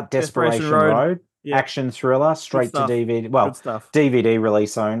coming out, Desperation Road. Yeah. Action thriller, straight to stuff. DVD. Well, Good stuff. DVD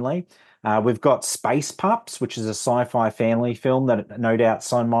release only. We've got Space Pups, which is a sci-fi family film that no doubt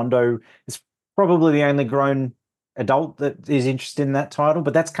Mondo is probably the only grown adult that is interested in that title,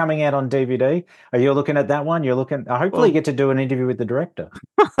 but that's coming out on DVD. Are you looking at that one? You're looking. Hopefully, you get to do an interview with the director.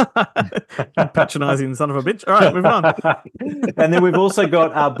 Patronising son of a bitch. All right, moving on. And then we've also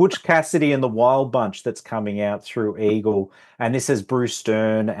got Butch Cassidy and the Wild Bunch that's coming out through Eagle, and this is Bruce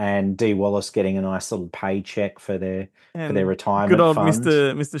Stern and Dee Wallace getting a nice little paycheck for their retirement. Good old funds.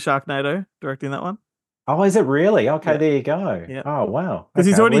 Mr. Sharknado directing that one. Oh, is it really? Okay, Yeah. there you go. Yeah. Oh, wow. Because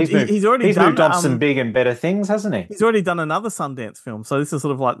he's already he's done moved on to some big and better things, hasn't he? He's already done another Sundance film, so this is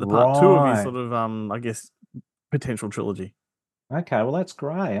sort of like the part 2 of his Right. sort of I guess potential trilogy. Okay, well, that's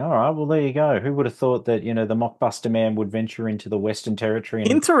great. All right, well, there you go. Who would have thought that, the Mockbuster Man would venture into the Western Territory?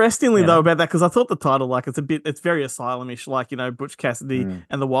 And, Interestingly, you though, know. about that, because I thought the title, like, it's very Asylum-ish, like, Butch Cassidy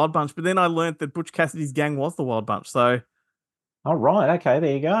and the Wild Bunch, but then I learnt that Butch Cassidy's gang was the Wild Bunch, so... Oh, right. Okay,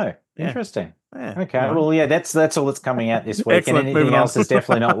 there you go. Yeah. Interesting. Yeah, Okay, all right. well, yeah, that's all that's coming out this week, Excellent, and moving anything on. else is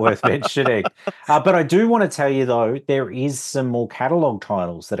definitely not worth mentioning. But I do want to tell you, though, there is some more catalog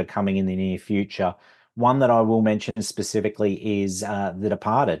titles that are coming in the near future. One that I will mention specifically is The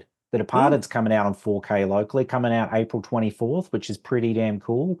Departed. The Departed's coming out on 4K locally, coming out April 24th, which is pretty damn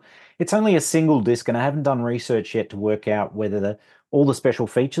cool. It's only a single disc, and I haven't done research yet to work out whether all the special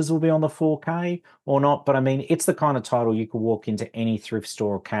features will be on the 4K or not. But I mean, it's the kind of title you could walk into any thrift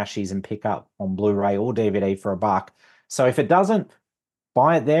store or cashies and pick up on Blu-ray or DVD for $1. So if it doesn't,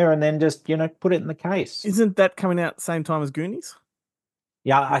 buy it there and then just, put it in the case. Isn't that coming out same time as Goonies?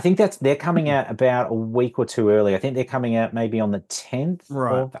 Yeah, I think they're coming out about a week or two early. I think they're coming out maybe on the 10th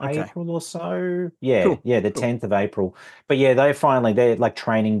of okay. April or so. Yeah, Cool, the 10th of April. But yeah, they're like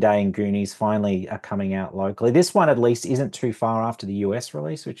Training Day and Goonies finally are coming out locally. This one at least isn't too far after the US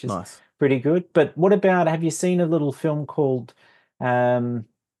release, which is Nice. pretty good. But what about, have you seen a little film called Night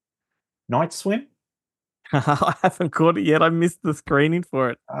Swim? I haven't caught it yet. I missed the screening for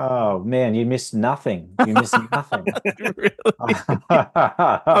it. Oh man, you missed nothing. You missed nothing. Really?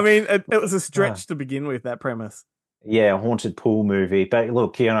 I mean, it was a stretch to begin with, that premise. Yeah, a haunted pool movie. But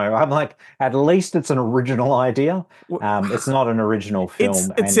look, I'm like, at least it's an original idea. It's not an original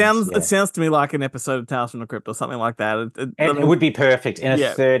film. It sounds to me like an episode of Tales from the Crypt or something like that. It would be perfect in a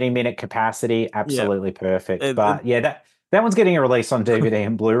 30-minute capacity. Absolutely perfect. That one's getting a release on DVD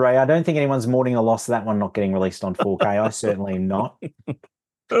and Blu-ray. I don't think anyone's mourning the loss of that one not getting released on 4K. I certainly am not.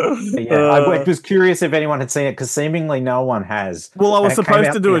 I was curious if anyone had seen it because seemingly no one has. Well, I was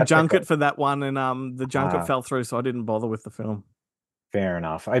supposed to do a junket for that one, and the junket fell through, so I didn't bother with the film. Fair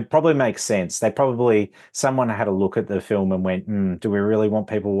enough. It probably makes sense. Someone had a look at the film and went, do we really want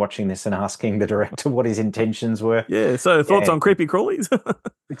people watching this, and asking the director what his intentions were? Yeah, so thoughts on Creepy Crawlies?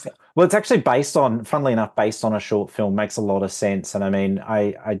 Well, it's actually funnily enough, based on a short film. Makes a lot of sense. And I mean,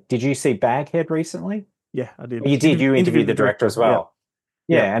 I did you see Baghead recently? Yeah, I did. You did. You interviewed the director as well.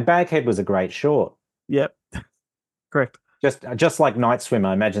 Yeah, and Baghead was a great short. Yep, correct. Just like Night Swim,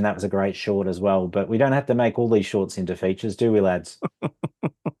 I imagine that was a great short as well. But we don't have to make all these shorts into features, do we, lads?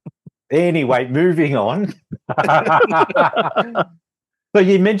 Anyway, moving on. So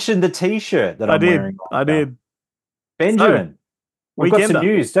you mentioned the T-shirt that I'm wearing. I did. Benjamin, we've got some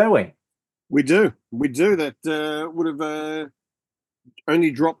news, don't we? We do. That would have only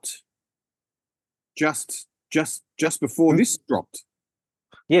dropped just before this dropped.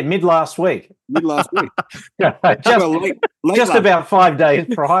 Yeah, mid last week. Just just about 5 days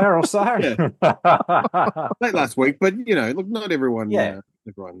prior or so. Late last week, but look, not everyone. I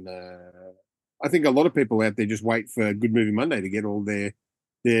think a lot of people out there just wait for Good Movie Monday to get all their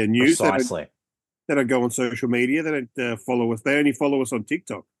news. Precisely. They don't go on social media. They don't follow us. They only follow us on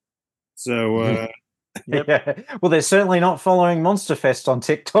TikTok. So. Yeah. Well, they're certainly not following Monster Fest on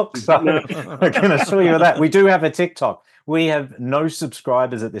TikTok, so I can assure you of that. We do have a TikTok. We have no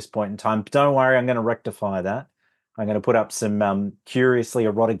subscribers at this point in time. Don't worry, I'm going to rectify that. I'm going to put up some curiously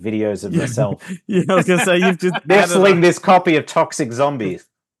erotic videos of myself. Yeah, I was going to say, you've just nestling this copy of Toxic Zombies.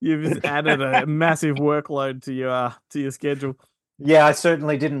 You've just added a massive workload to your schedule. Yeah, I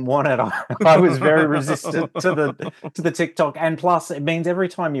certainly didn't want it. I was very resistant to the TikTok. And plus, it means every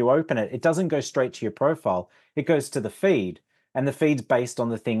time you open it, it doesn't go straight to your profile. It goes to the feed. And the feed's based on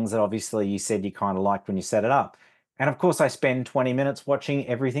the things that obviously you said you kind of liked when you set it up. And of course, I spend 20 minutes watching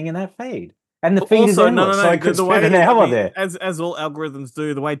everything in that feed. And the feed is endless, so I could spend an hour there. As all algorithms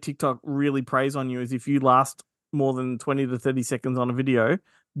do, the way TikTok really preys on you is if you last more than 20 to 30 seconds on a video,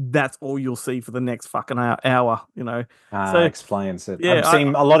 that's all you'll see for the next fucking hour. So So explains it. yeah, I've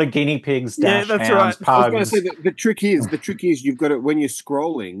seen a lot of guinea pigs, Yeah, dash that's hounds, right. I was going to pugs. say the trick is you've got to, when you're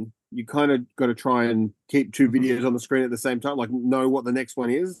scrolling, you kind of got to try and keep two videos on the screen at the same time, like know what the next one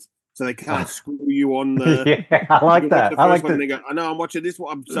is, so they can't screw you on the. Yeah, I like you watch that. the I first like one that. and they go, I know I'm watching this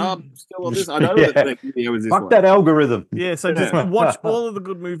one. I'm still on this. I know Yeah. that the next video is this Fuck one. that algorithm. Yeah, so just watch all of the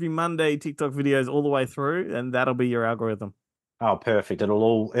Good Movie Monday TikTok videos all the way through, and that'll be your algorithm. Oh, perfect. It'll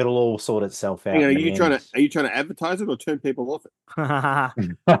all sort itself out. Hang on, in are the you trying end. to advertise it or turn people off it?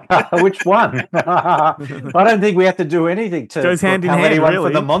 Which one? I don't think we have to do anything to Goes hand in propel hand, anyone really.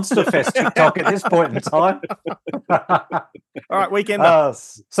 for the Monster Fest TikTok at this point in time. All right, weekend.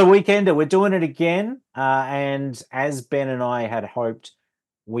 So Weekender, we're doing it again. And as Ben and I had hoped,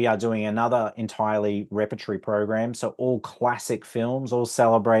 we are doing another entirely repertory program. So all classic films, all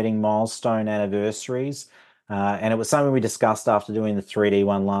celebrating milestone anniversaries. And it was something we discussed after doing the 3D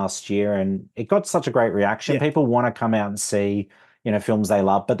one last year, and it got such a great reaction. Yeah. People want to come out and see, films they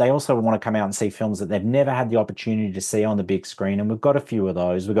love, but they also want to come out and see films that they've never had the opportunity to see on the big screen. And we've got a few of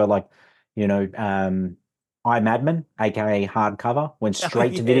those. We've got I, Madman, aka Hardcover, went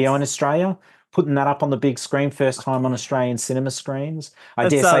straight to video in Australia, putting that up on the big screen, first time on Australian cinema screens. I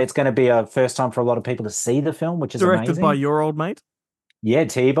dare say it's going to be a first time for a lot of people to see the film, which is directed amazing. by your old mate. Yeah,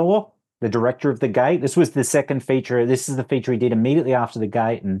 Tibor, the director of The Gate. This was the second feature. This is the feature he did immediately after The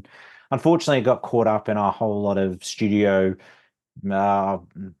Gate, and unfortunately it got caught up in a whole lot of studio.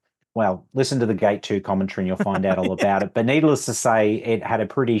 Listen to the Gate 2 commentary and you'll find out all about it. But needless to say, it had a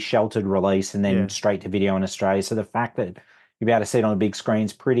pretty sheltered release and then straight to video in Australia. So the fact that you'll be able to see it on the big screen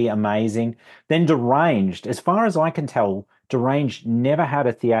is pretty amazing. Then Deranged, as far as I can tell, Deranged never had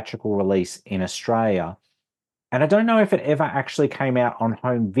a theatrical release in Australia. And I don't know if it ever actually came out on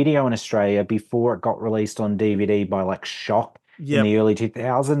home video in Australia before it got released on DVD by Shock in the early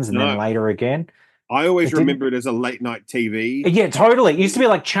 2000s and then later again. I always remember it as a late night TV. Yeah, totally. It used to be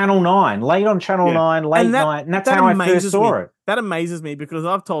like Channel 9, late on Channel 9, late night. And that's how I first saw it. That amazes me because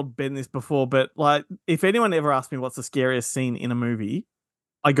I've told Ben this before, but if anyone ever asks me what's the scariest scene in a movie,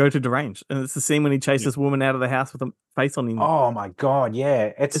 I go to Deranged. And it's the scene when he chases this woman out of the house with a face on him. Oh my God,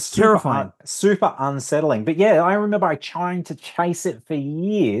 yeah. It's terrifying. Super unsettling. But yeah, I remember trying to chase it for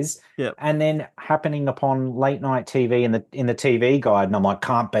years and then happening upon late night TV in the TV guide. And I'm like,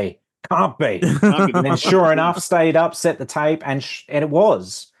 can't be. And then sure enough, stayed up, set the tape, and it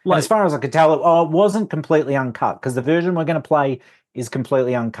was. And as far as I could tell, it wasn't completely uncut because the version we're going to play is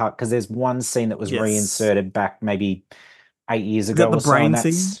completely uncut because there's one scene that was reinserted back maybe 8 years ago. Is that the brain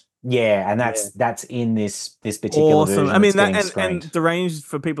scene? Yeah, and that's in this particular version. I mean, and Deranged,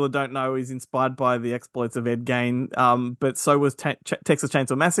 for people that don't know, is inspired by the exploits of Ed Gein, but so was Texas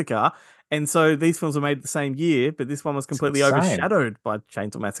Chainsaw Massacre. And so these films were made the same year, but this one was completely overshadowed by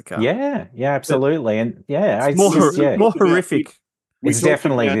Chainsaw Massacre. Yeah, absolutely. And it's more horrific. It's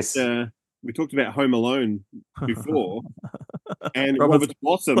definitely this. We talked about Home Alone before, and Robert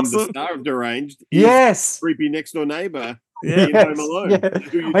Blossom, the star of Deranged, is creepy next door neighbor in Home Alone. Yeah.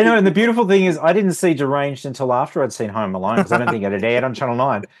 I know, and the beautiful thing is I didn't see Deranged until after I'd seen Home Alone because I don't think it had aired on Channel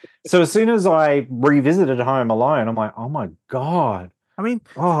 9. So as soon as I revisited Home Alone, I'm like, oh my God. I mean,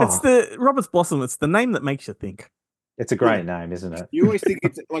 it's the Robert Blossom. It's the name that makes you think. It's a great name, isn't it? You always think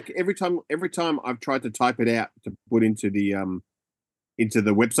it's like every time I've tried to type it out to put into the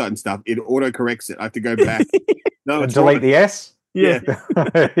website and stuff, it auto corrects it. I have to go back. No, and delete the S. Yeah,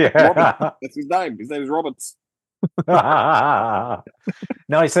 yeah. That's his name. His name is Roberts. No,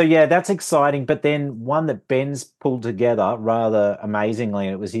 so yeah, that's exciting. But then one that Ben's pulled together rather amazingly,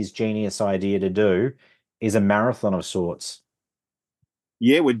 and it was his genius idea to do, is a marathon of sorts.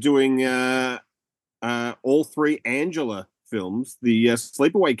 Yeah, we're doing all three Angela films, the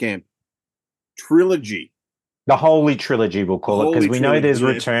Sleepaway Camp trilogy. The Holy Trilogy, we'll call it, because we know there's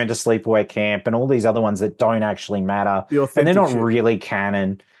Return to Sleepaway Camp and all these other ones that don't actually matter, and they're not really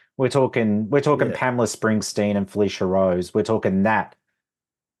canon. We're talking Pamela Springsteen and Felicia Rose. We're talking that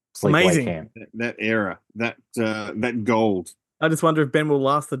Sleepaway Camp. That era, that gold. I just wonder if Ben will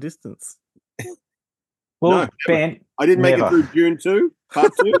last the distance. Well, no, Ben, I didn't make it through Dune 2,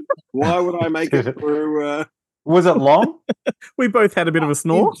 Part 2. Why would I make it through? Was it long? We both had a bit of a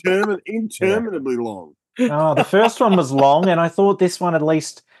snore. Interminably long. Oh, the first one was long, and I thought this one at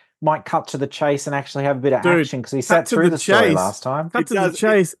least might cut to the chase and actually have a bit of action because he sat through the story last time. Cut to the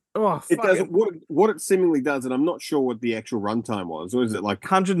chase. It does what it seemingly does, and I'm not sure what the actual runtime was. Or is it like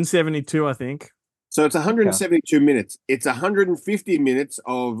 172? I think. So it's 172 minutes. It's 150 minutes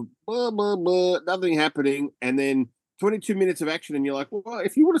of blah, blah, blah, nothing happening, and then 22 minutes of action, and you're like, well,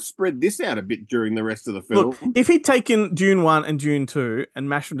 if you would have spread this out a bit during the rest of the film, Look, if he'd taken Dune 1 and Dune 2 and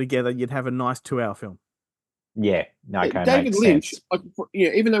mashed them together, you'd have a nice 2-hour film. Yeah, no, okay, David makes Lynch, sense. like,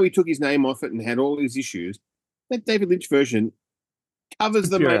 even though he took his name off it and had all his issues, that David Lynch version covers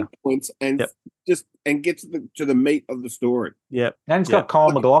the main points and gets to the meat of the story. Yep. And it's got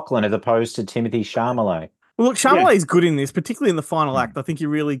Kyle MacLachlan as opposed to Timothy Chalamet. Well, look, Chalamet's good in this, particularly in the final act. I think he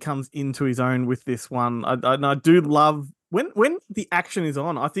really comes into his own with this one. I do love when the action is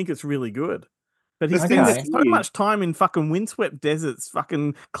on. I think it's really good. But he spends so much time in fucking windswept deserts,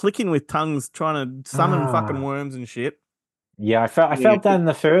 fucking clicking with tongues, trying to summon fucking worms and shit. Yeah, I felt that in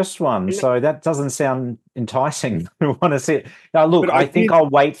the first one, so that doesn't sound enticing. I want to see it. Now, look, I think I'll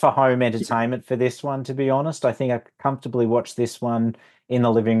wait for home entertainment for this one, to be honest. I think I could comfortably watch this one in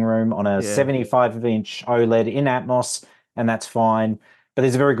the living room on a 75-inch OLED in Atmos, and that's fine. But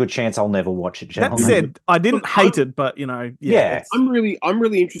there's a very good chance I'll never watch it, gentlemen. That said, I didn't hate it, but, I'm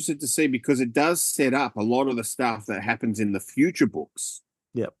really interested to see, because it does set up a lot of the stuff that happens in the future books.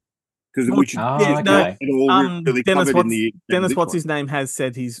 Yep. Because we should Dennis, what's his name, has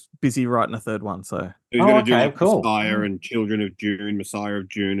said he's busy writing a third one. So he's going to do like Messiah and Children of June, Messiah of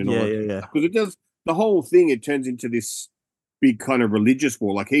June, and all that. Because it does the whole thing. It turns into this big kind of religious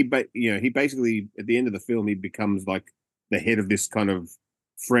war. Like he basically at the end of the film he becomes like the head of this kind of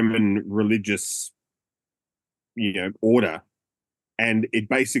Fremen religious, order, and it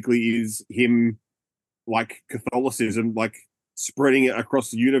basically is him, like Catholicism, like spreading it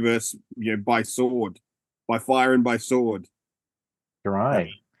across the universe, by sword, by fire and by sword. Right.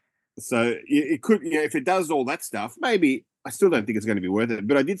 So it could, if it does all that stuff, maybe. I still don't think it's going to be worth it.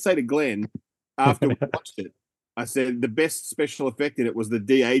 But I did say to Glenn after we watched it, I said the best special effect in it was the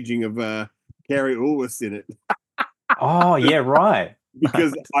de-aging of Carrie Ulwis in it. Oh yeah, right.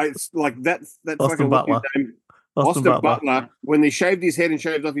 Because I like that Austin Butler. Austin Butler, when they shaved his head and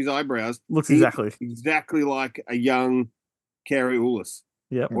shaved off his eyebrows, looks exactly like a young Carrie Ulwis.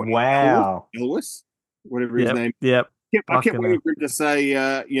 Yep. Wow. Ulwis, whatever his name. Yep. I kept waiting for him to say,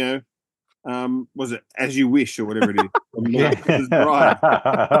 was it As You Wish or whatever it is?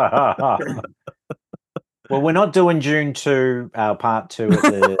 Well, we're not doing June 2, part 2 at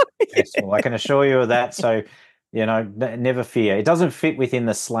the festival. I can assure you of that. So, never fear. It doesn't fit within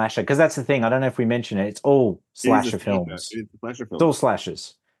the slasher, because that's the thing. I don't know if we mentioned it. It's all slasher films. It's a slasher film. It's all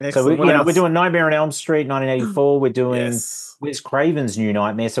slashers. Excellent. So we're doing Nightmare on Elm Street, 1984. We're doing Wes Craven's New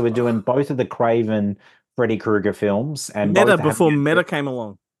Nightmare. So we're doing both of the Craven Freddy Krueger films, and Meta before Meta came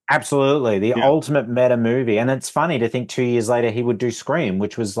along. Absolutely, the ultimate meta movie. And it's funny to think 2 years later he would do Scream,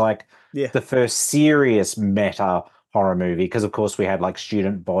 which was like the first serious meta horror movie, because of course we had like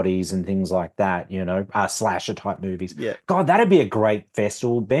Student Bodies and things like that, slasher type movies. Yeah. God, that'd be a great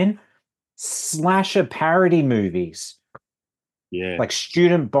festival, Ben. Slasher parody movies. Yeah. Like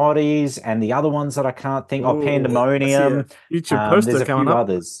Student Bodies and the other ones that I can't think of, Pandemonium. YouTube poster there's a coming few up.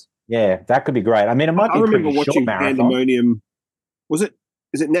 others. Yeah, that could be great. I mean, it might be remember pretty watching short marathon. Pandemonium. Is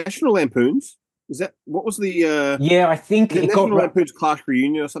it National Lampoons? Is that what was the? Yeah, I think it National got Lampoon's Class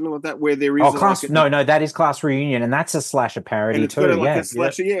Reunion or something like that, where there is. Class. No, that is Class Reunion, and that's a slasher parody too. A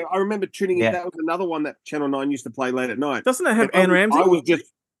slasher. Yeah, I remember tuning in. That was another one that Channel 9 used to play late at night. Doesn't it have Anne Ramsey? I was just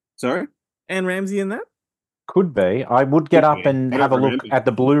sorry. Anne Ramsey in that? Could be. I would get up and have a look at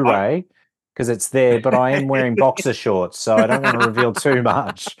the Blu-ray because it's there, but I am wearing boxer shorts, so I don't want to reveal too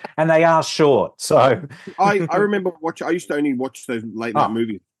much. And they are short, so I remember watching. I used to only watch those late night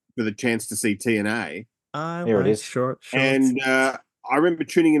movies for the chance to see TNA. There it is. Shorts. And I remember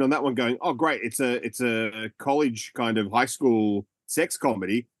tuning in on that one, going, "Oh, great! It's a college kind of high school sex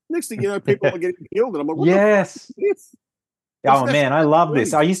comedy." Next thing you know, people are getting killed, and I'm like, "What yes." the fuck is this?" Oh man, I love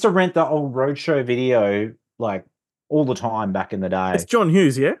this. I used to rent the old Roadshow video like all the time back in the day. It's John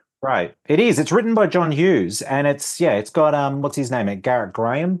Hughes, yeah? Right. It is. It's written by John Hughes, and it's got what's his name? Garrett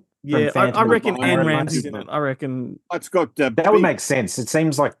Graham. Yeah, I reckon Anne Ramsey's in it. I reckon it's got that would make sense. It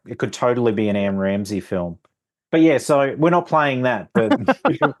seems like it could totally be an Anne Ramsey film. But yeah, so we're not playing that. But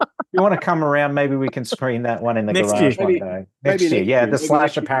if you want to come around, maybe we can screen that one in the garage one day. Next year, yeah, the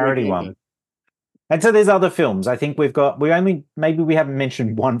slasher parody one. And so there's other films. I think we haven't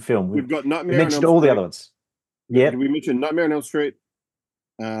mentioned one film. We've got Nightmare. We mentioned all the other ones. Yeah. We mentioned Nightmare on Elm Street,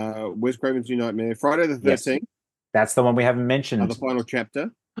 Wes Craven's New Nightmare, Friday the 13th. Yes. That's the one we haven't mentioned. The final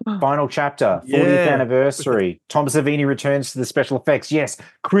chapter. Final chapter, 40th anniversary. Tom Savini returns to the special effects. Yes,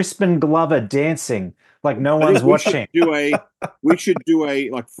 Crispin Glover dancing like no one's watching. We should do a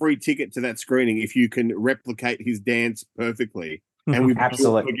like free ticket to that screening if you can replicate his dance perfectly. And we put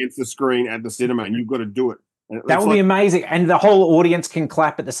it against the screen at the cinema, and you've got to do it. And That it's would be like- amazing. And the whole audience can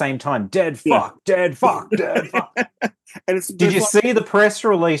clap at the same time. Dead fuck, dead fuck, dead fuck. And it's Did you it's like- see the press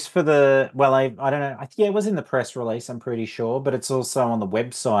release for the? Well, I don't know. Yeah, it was in the press release. I'm pretty sure, but it's also on the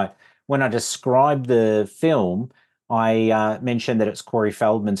website. When I described the film, I mentioned that it's Corey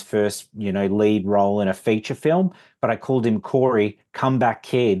Feldman's first, lead role in a feature film. But I called him Corey Comeback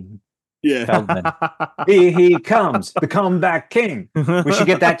Kid Yeah. Feldman. Here he comes, the comeback king. We should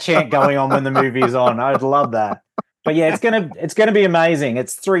get that chant going on when the movie is on. I'd love that. But yeah, it's gonna be amazing.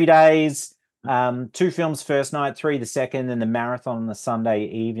 It's 3 days. 2 films first night, 3 the second, and the marathon on the Sunday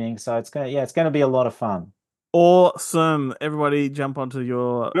evening. So it's gonna be a lot of fun. Awesome. Everybody jump onto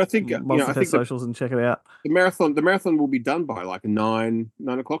your But I think, Monster I Fest think socials and check it out. the marathon will be done by like 9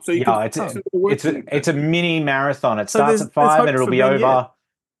 o'clock. So you Yeah, can it's a mini marathon. It So starts there's at 5 hope and it'll for be Ben over. yet.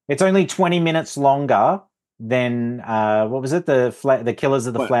 It's only 20 minutes longer than what was it? The Killers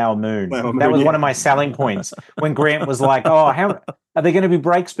of the Flower Moon. Flower That Moon, was yeah. one of my selling points when Grant was like, "Oh, how are there going to be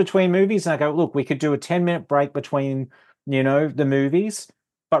breaks between movies?" And I go, "Look, we could do a 10-minute break between, the movies."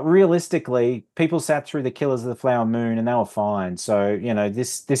 But realistically, people sat through the Killers of the Flower Moon and they were fine. So,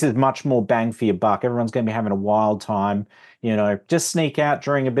 this is much more bang for your buck. Everyone's going to be having a wild time. Just sneak out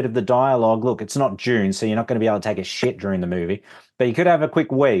during a bit of the dialogue. Look, it's not June, so you're not going to be able to take a shit during the movie. But you could have a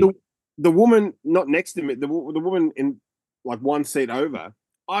quick wee. The woman not next to me, the woman in like one seat over,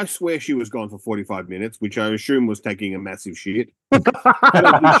 I swear she was gone for 45 minutes, which I assume was taking a massive shit. I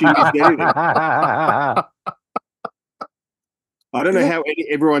don't think she missed anything. I don't know how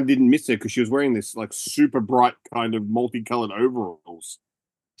everyone didn't miss her because she was wearing this like super bright kind of multicolored overalls.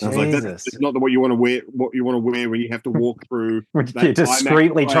 And I was like, Jesus. that's not what you want to wear. What you want to wear when you have to walk through. You're that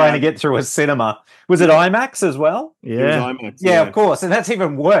discreetly IMAX trying to get through a cinema. Was it IMAX as well? It was Yeah. IMAX, Yeah, of course. And that's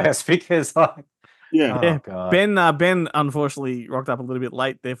even worse because, Yeah. oh, God. Ben unfortunately rocked up a little bit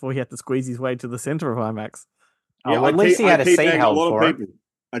late, therefore he had to squeeze his way to the center of IMAX. Oh, well, at least he had a seat held for it. people.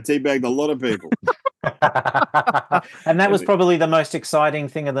 I teabagged a lot of people. And that was probably the most exciting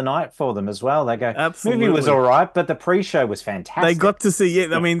thing of the night for them as well. They go, Absolutely. movie was all right, but the pre-show was fantastic. They got to see,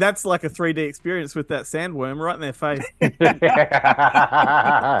 I mean, that's like a 3D experience with that sandworm right in their face.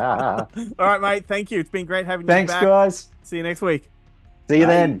 All right, mate. Thank you. It's been great having you Thanks, back. guys. See you next week. See you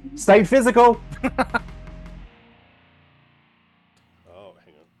then. Stay physical. Oh,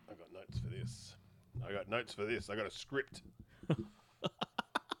 hang on. I got notes for this. I got a script.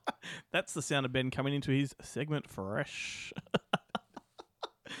 That's the sound of Ben coming into his segment fresh.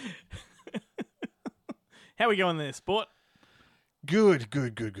 How we going there, sport? Good.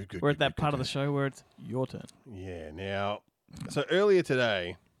 We're at that part of the show where it's your turn. Yeah. Now, so earlier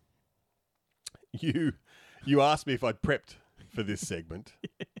today, you asked me if I'd prepped for this segment,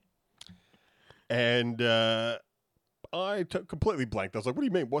 and I completely blanked. I was like, "What do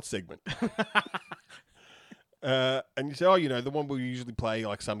you mean? What segment?" And you say, "Oh, the one we usually play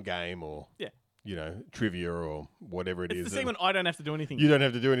like some game or trivia or whatever it It's is." the segment I don't have to do anything. You don't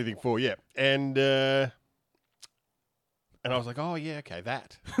have to do anything for, yeah. And I was like, "Oh yeah, okay,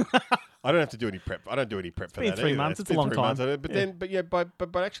 that." I don't have to do any prep. I don't do any prep for been that. 3 either. months. It's a been long 3 time. months. But Yeah. then,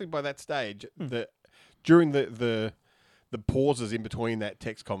 but actually, by that stage, during the pauses in between that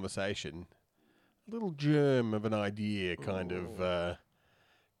text conversation, a little germ of an idea kind of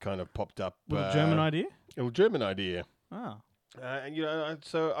popped up. Little German idea? A little German idea. Oh. And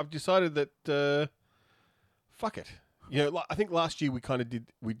so I've decided that fuck it. I think last year we kind of did.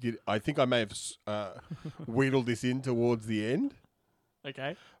 I think I may have wheedled this in towards the end.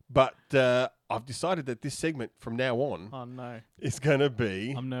 Okay. But I've decided that this segment from now on Oh, no. is going to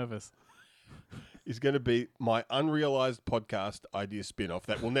be I'm nervous. my unrealized podcast idea spin-off.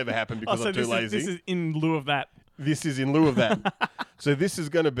 That will never happen because I'm too this lazy. This is in lieu of that. This is in lieu of that. So this is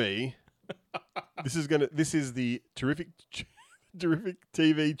going to be. This is the terrific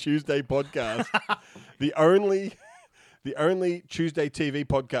TV Tuesday podcast. the only Tuesday TV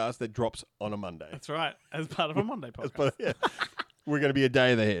podcast that drops on a Monday. That's right. As part of a Monday podcast. But yeah, we're going to be a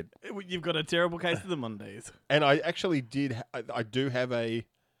day ahead. You've got a terrible case of the Mondays. And I actually did. I do have a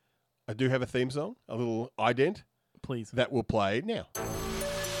theme song, a little ident. Please. That will play now.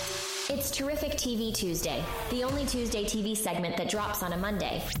 It's Terrific TV Tuesday, the only Tuesday TV segment that drops on a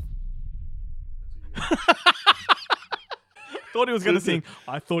Monday. Thought he was going to sing.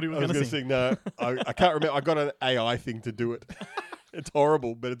 I thought he was I was going going to to sing. sing. No, I can't remember. I got an AI thing to do it. It's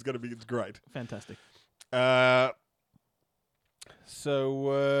horrible, but it's great. Fantastic.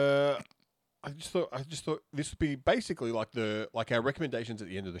 So I just thought this would be basically like our recommendations at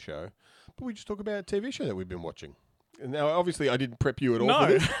the end of the show, but we just talk about a TV show that we've been watching. And now, obviously, I didn't prep you at all No.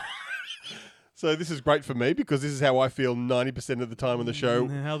 for this. So this is great for me because this is how I feel 90% of the time on the show.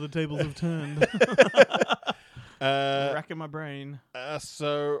 How the tables have turned. Racking my brain.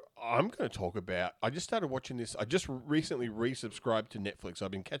 So I'm going to talk about. I just started watching this. I just recently resubscribed to Netflix.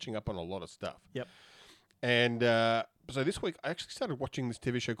 I've been catching up on a lot of stuff. Yep. And so this week I actually started watching this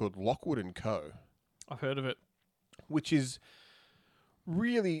TV show called Lockwood and Co., I've heard of it. which is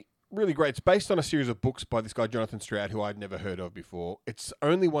really, really great. It's based on a series of books by this guy Jonathan Stroud, who I'd never heard of before. It's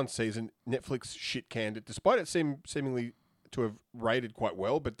only one season. Netflix shit canned it, despite it seemingly to have rated quite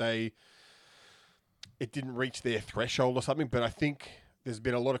well, but it didn't reach their threshold or something. But I think there's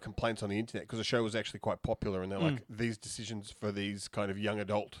been a lot of complaints on the internet because the show was actually quite popular, and they're like, these decisions for these kind of young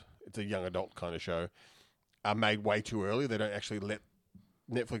adult, it's a young adult kind of show, are made way too early. They don't actually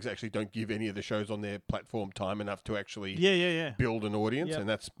Netflix actually don't give any of the shows on their platform time enough to actually build an audience, Yep. and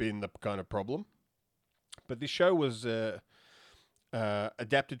that's been the kind of problem. But this show was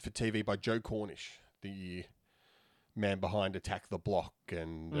adapted for TV by Joe Cornish, the man behind Attack the Block,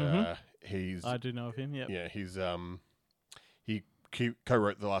 and he's I do know of him. Yep. yeah he's he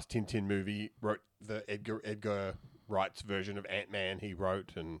co-wrote the last Tintin movie, wrote the Edgar Wright's version of Ant-Man. He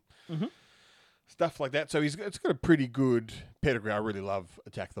wrote and. Stuff like that. So it's got a pretty good pedigree. I really love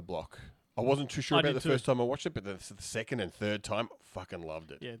Attack the Block. I wasn't too sure I about did the too. first time I watched it, but the second and third time, I fucking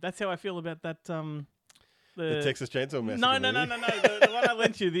loved it. Yeah, that's how I feel about that. The Texas Chainsaw Massacre. No. movie. The one I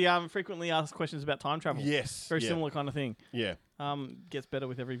lent you, the frequently asked questions about time travel. Yes. Very yeah. similar kind of thing. Yeah. Gets better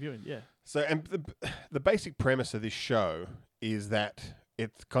with every viewing. Yeah. So, and the basic premise of this show is that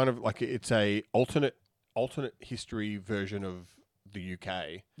it's kind of like it's a alternate history version of the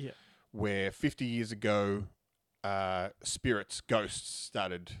UK. Yeah. Where 50 years ago, ghosts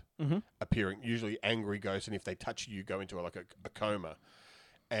started appearing, usually angry ghosts, and if they touch you, go into a coma.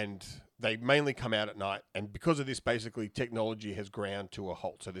 And they mainly come out at night, and because of this, basically, technology has ground to a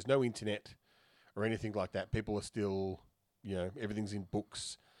halt. So there's no internet or anything like that. People are still, everything's in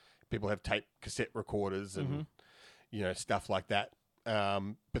books. People have cassette recorders and, stuff like that.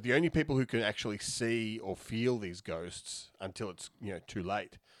 But the only people who can actually see or feel these ghosts until it's, too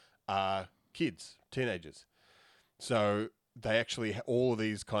late are kids, teenagers. So they actually, all of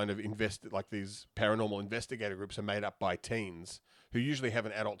these kind of these paranormal investigator groups are made up by teens who usually have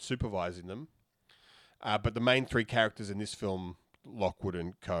an adult supervising them. But the main three characters in this film, Lockwood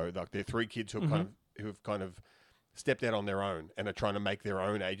and Co., they're three kids who have kind of stepped out on their own and are trying to make their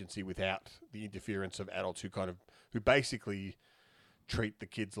own agency without the interference of adults who basically treat the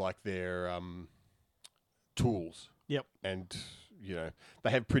kids like they're tools. Yep. And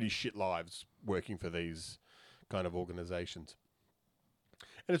they have pretty shit lives working for these kind of organizations.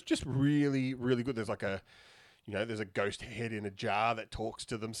 And it's just really, really good. There's there's a ghost head in a jar that talks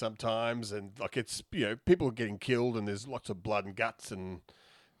to them sometimes, and it's people are getting killed, and there's lots of blood and guts and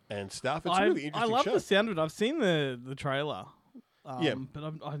stuff. It's a really interesting I love show. the sound of it. I've seen the trailer. Yeah.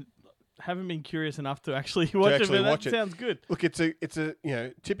 But I haven't been curious enough to actually watch it. But that sounds good. Look, it's a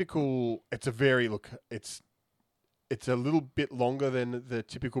typical. It's a very It's a little bit longer than the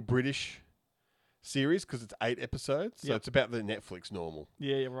typical British series because it's 8 episodes. So Yep. it's about the Netflix normal.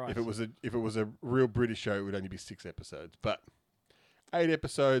 Yeah, you're right. If it was a real British show, it would only be 6 episodes. But 8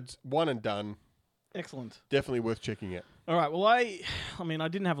 episodes, one and done. Excellent. Definitely worth checking out. All right. Well, I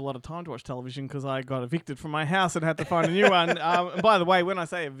didn't have a lot of time to watch television because I got evicted from my house and had to find a new one. And by the way, when I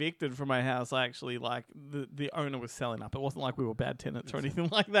say evicted from my house, I actually the owner was selling up. It wasn't like we were bad tenants or anything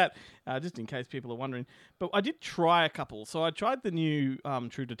like that. Just in case people are wondering. But I did try a couple. So I tried the new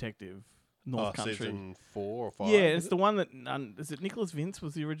True Detective North Country. Season 4 or 5. Yeah, it's the one that is it Nicholas Vince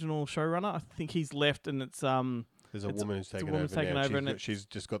was the original showrunner. I think he's left, and it's There's a woman who's taken over now. She's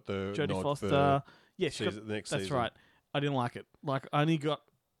just got the Jodie nod Foster. for Yeah, she got, the next that's season. right. I didn't like it. Like I only got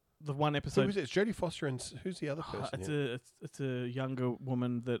the one Who episode. is it? It's Jodie Foster and who's the other person? It's a younger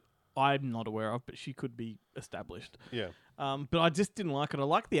woman that I'm not aware of, but she could be established. Yeah. But I just didn't like it. I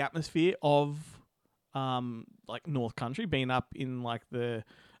like the atmosphere of like North Country, being up in like the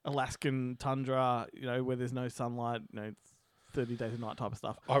Alaskan tundra, where there's no sunlight, 30 days a night type of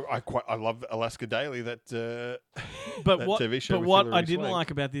stuff. I love Alaska Daily, that But that what, TV show. but with what Hilary I didn't Swank.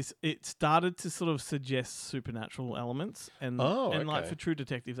 like about this, it started to sort of suggest supernatural elements, and like okay. for True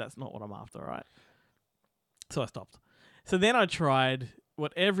Detective, that's not what I'm after, right? So I stopped. So then I tried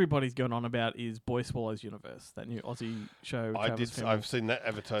what everybody's going on about is Boy Swallows Universe, that new Aussie show. I've seen that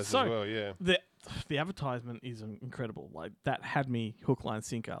advertised So, as well. Yeah. The advertisement is incredible. Like that had me hook, line,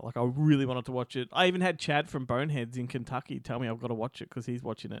 sinker. Like I really wanted to watch it. I even had Chad from Boneheads in Kentucky tell me I've got to watch it because he's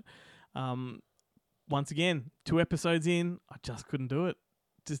watching it. Once again, 2 episodes in, I just couldn't do it.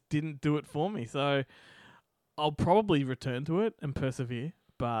 Just didn't do it for me. So I'll probably return to it and persevere,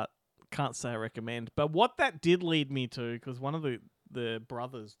 but can't say I recommend. But what that did lead me to, because one of the the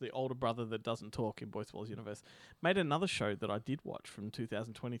brothers, the older brother that doesn't talk in Boy Swallows Universe, made another show that I did watch from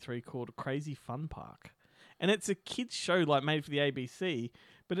 2023 called Crazy Fun Park. And it's a kids show like made for the ABC,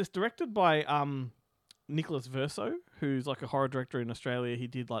 but it's directed by Nicholas Verso, who's like a horror director in Australia. He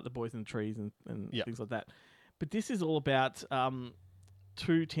did like The Boys in the Trees and things like that. But this is all about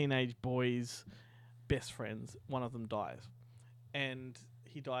two teenage boys, best friends. One of them dies. And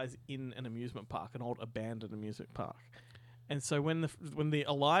he dies in an amusement park, an old abandoned amusement park. And so when the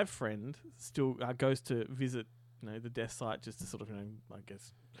alive friend still goes to visit, the death site just to sort of, I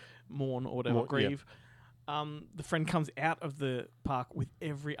guess, mourn or whatever, grieve, the friend comes out of the park with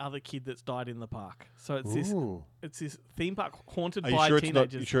every other kid that's died in the park. So it's this theme park haunted by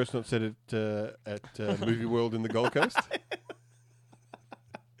teenagers. You sure it's not set at Movie World in the Gold Coast?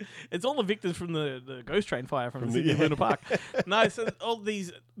 It's all the victims from the ghost train fire from Sydney Luna Park. No, so all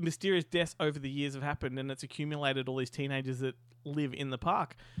these mysterious deaths over the years have happened, and it's accumulated all these teenagers that live in the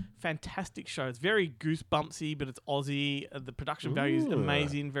park. Fantastic show. It's very goosebumpsy, but it's Aussie. The production value is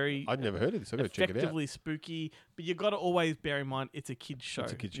amazing. I'd never heard of this. I've got to check it out. Effectively spooky, but you've got to always bear in mind it's a kid's show.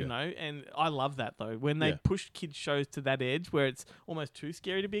 It's a kid's show. And I love that though when they push kids shows to that edge where it's almost too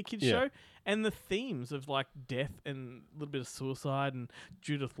scary to be a kid's show. And the themes of like death and a little bit of suicide, and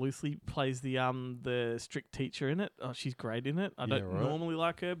Judith Loosely plays the strict teacher in it. Oh, she's great in it. I don't normally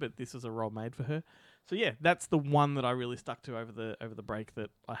like her, but this is a role made for her. So yeah, that's the one that I really stuck to over the break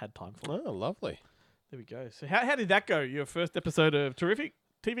that I had time for. Oh, lovely. There we go. So how did that go? Your first episode of Terrific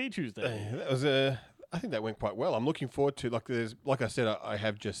TV Tuesday. That was I think that went quite well. I'm looking forward to like I said, I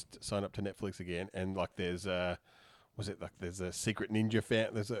have just signed up to Netflix again, and like there's there's a secret ninja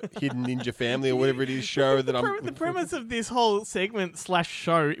there's a hidden ninja family or whatever it is show that the premise of this whole segment /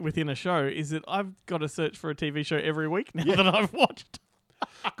 show within a show is that I've got to search for a TV show every week now that I've watched.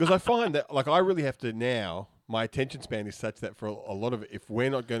 Because I find that like I really have to now. My attention span is such that for a lot of it, if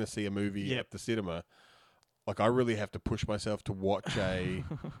we're not going to see a movie at the cinema, like I really have to push myself to watch a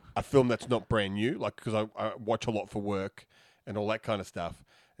film that's not brand new. Like because I watch a lot for work and all that kind of stuff,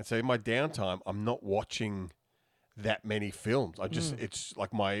 and so in my downtime, I'm not watching that many films. I just it's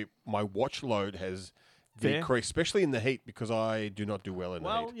like my watch load has decreased, especially in the heat, because I do not do well in the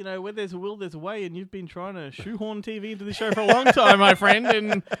heat. Well, where there's a will, there's a way, and you've been trying to shoehorn TV into the show for a long time, my friend,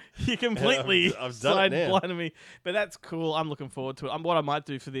 and you completely I've done it now. blinded me. But that's cool. I'm looking forward to it. What I might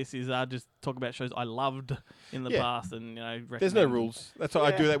do for this is just talk about shows I loved in the past, and there's no rules. That's why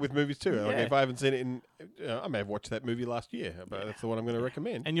I do that with movies too. Like if I haven't seen it in, I may have watched that movie last year, but that's the one I'm going to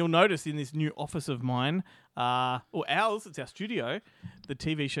recommend. And you'll notice in this new office of mine, or ours, it's our studio, the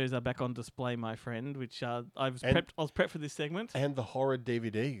TV shows are back on display, my friend, which I was prepped for this segment. And the horror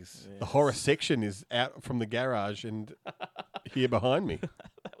DVDs. Yes. The horror section is out from the garage and here behind me.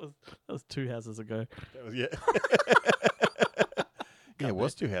 That was 2 houses ago. That was, it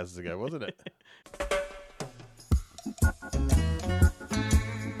was 2 houses ago, wasn't it?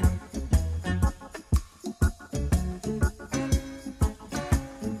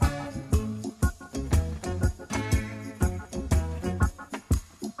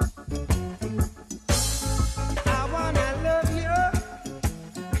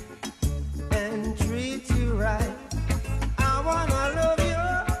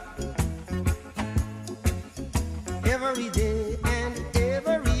 Every day and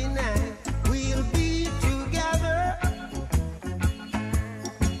every night we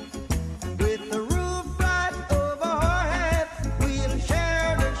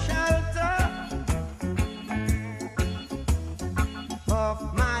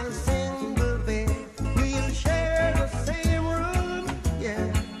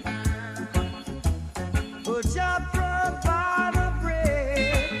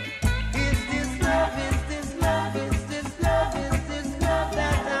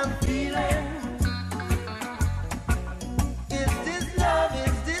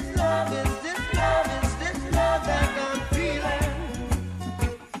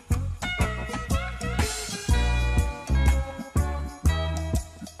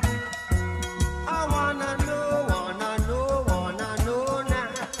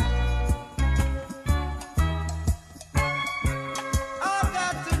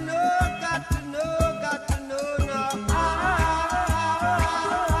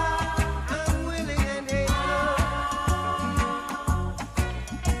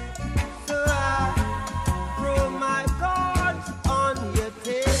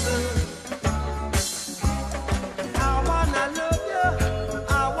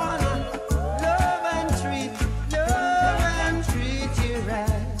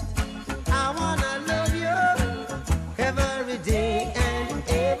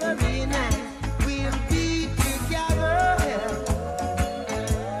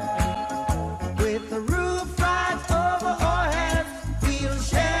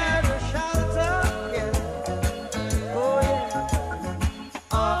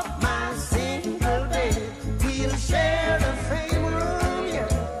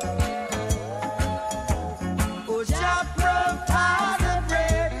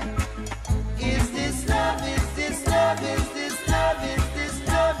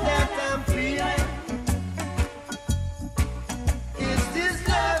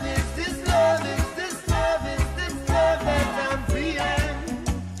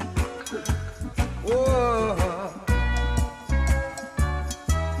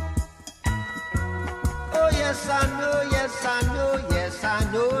yes, I know, yes, I know, yes,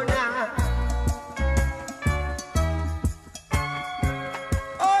 I know now.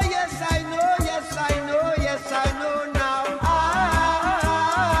 Oh, yes, I know, yes, I know, yes, I know now.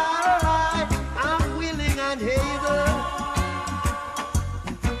 I'm willing and able.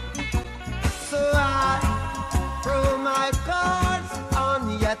 So I throw my cards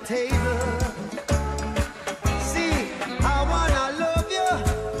on your table. See, I wanna love you.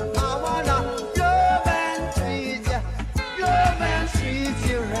 I wanna love and treat you. Love and treat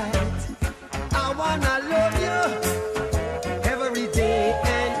you right. I wanna love you every day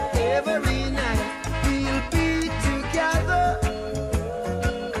and every night. We'll be together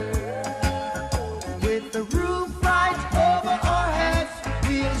with the roof right over our heads.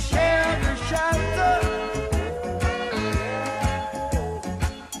 We'll share the shelter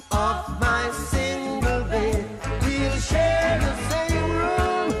of my single bed. We'll share the same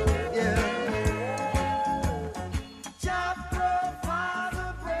room, yeah. Jah provide the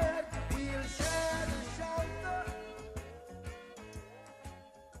bread. We'll share the shelter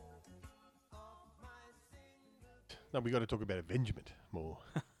of my single. No, we got to talk about avengement more.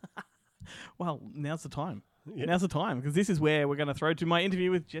 Well, now's the time. Yeah. Now's the time, because this is where we're going to throw to my interview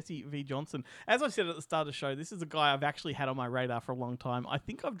with Jesse V. Johnson. As I said at the start of the show, this is a guy I've actually had on my radar for a long time. I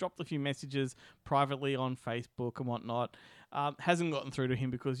think I've dropped a few messages privately on Facebook and whatnot. Hasn't gotten through to him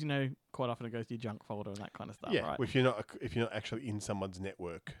because, quite often it goes to your junk folder and that kind of stuff, Yeah, right? if you're not actually in someone's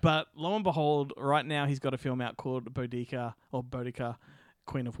network. But lo and behold, right now he's got a film out called Boudica,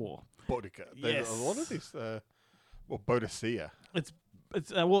 Queen of War. Boudica. Yes. A lot of this, Boadicea.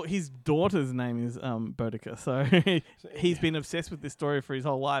 Well, his daughter's name is Boudica, so he's been obsessed with this story for his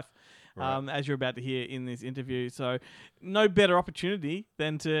whole life, Right. as you're about to hear in this interview. So no better opportunity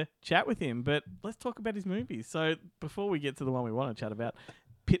than to chat with him. But let's talk about his movies. So before we get to the one we want to chat about,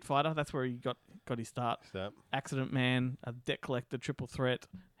 Pit Fighter, that's where he got his start. Yep. Accident Man, A Debt Collector, Triple Threat,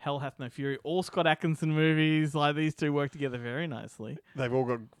 Hell Hath No Fury, all Scott Adkins movies. Like, these two work together very nicely. They've all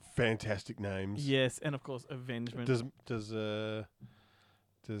got fantastic names. Yes, and of course, Avengement. Now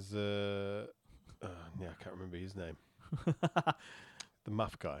I can't remember his name. The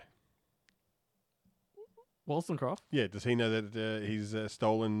Muff guy. Wollstonecroft. Yeah, does he know that he's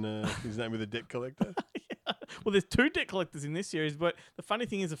stolen his name with a debt collector? Yeah. Well, there's two debt collectors in this series, but the funny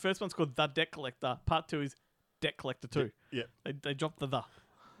thing is the first one's called The Debt Collector. Part 2 is Debt Collector 2. Yeah. They dropped the. But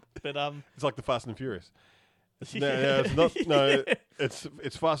It's like the Fast and Furious. No, it's not. No,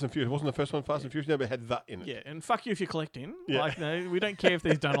 it's Fast and Furious. Wasn't the first one Fast and Furious? No, but it had that in it. yeah, and fuck you if you're collecting. Yeah. Like, no, we don't care if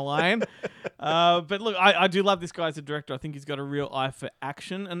these don't align. But look, I do love this guy as a director. I think he's got a real eye for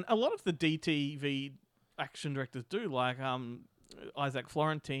action, and a lot of the DTV action directors do, like Isaac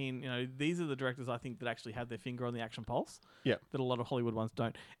Florentine. These are the directors I think that actually have their finger on the action pulse. Yeah. That a lot of Hollywood ones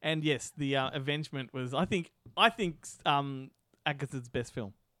don't. And yes, the Avengement was, I think Agas's best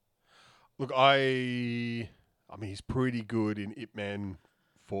film. Look, I mean, he's pretty good in Ip Man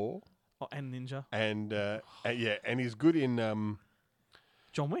 4. Oh, and Ninja. And he's good in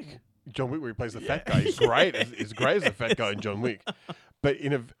John Wick. John Wick, where he plays the fat guy. He's great. He's great as a fat guy in John Wick. But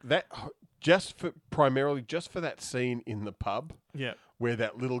primarily for that scene in the pub, Yeah. where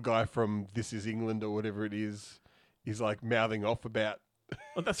that little guy from This Is England or whatever it is like mouthing off about.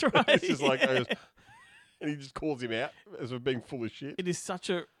 Oh, that's right. It's just like, Yeah. and he just calls him out as of being full of shit. It is such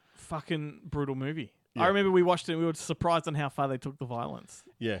a fucking brutal movie. Yeah. I remember we watched it and we were surprised on how far they took the violence.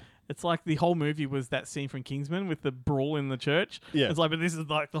 Yeah. It's like the whole movie was that scene from Kingsman with the brawl in the church. Yeah. It's like, but this is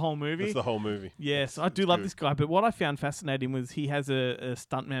like the whole movie. That's the whole movie. Yes, I do love this guy. But what I found fascinating was he has a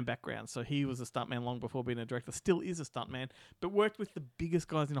stuntman background. So he was a stuntman long before being a director. Still is a stuntman, but worked with the biggest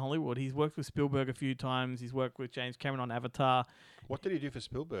guys in Hollywood. He's worked with Spielberg a few times. He's worked with James Cameron on Avatar. What did he do for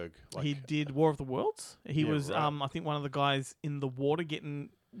Spielberg? He did War of the Worlds. He Yeah, was, right. I think, one of the guys in the water getting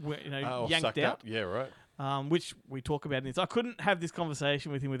yanked sucked out. up. Yeah, right. Which we talk about in this. I couldn't have this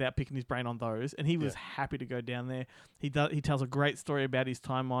conversation with him without picking his brain on those, and he was happy to go down there. He tells a great story about his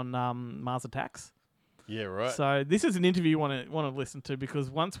time on Mars Attacks. Yeah, right. So this is an interview you want to listen to, because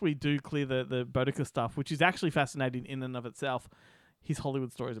once we do clear the Boudica stuff, which is actually fascinating in and of itself, his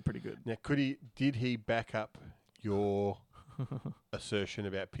Hollywood stories are pretty good. Now, did he back up your assertion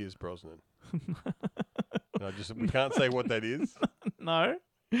about Pierce Brosnan? We can't say what that is. No,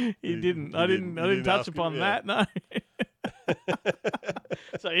 he didn't. I didn't touch upon that. No.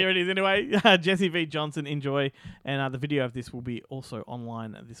 So here it is. Anyway, Jesse V. Johnson, enjoy, and the video of this will be also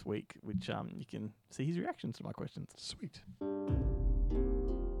online this week, which you can see his reactions to my questions. Sweet.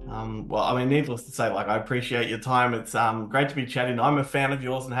 Well, I mean, needless to say, I appreciate your time. It's great to be chatting. I'm a fan of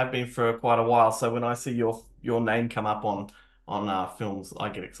yours and have been for quite a while. So when I see your name come up on on films, I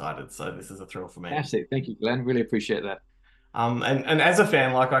get excited. So this is a thrill for me. Fantastic. Thank you, Glenn. Really appreciate that. And as a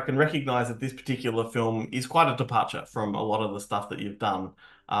fan, like I can recognize that this particular film is quite a departure from a lot of the stuff that you've done.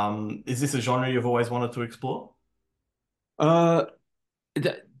 Is this a genre you've always wanted to explore? Uh,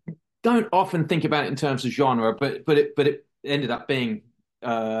 don't often think about it in terms of genre, but it ended up being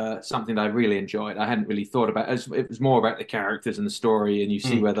something that I really enjoyed. I hadn't really thought about it. It was more about the characters and the story, and you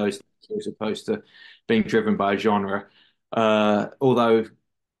see where those things are opposed to being driven by a genre. Although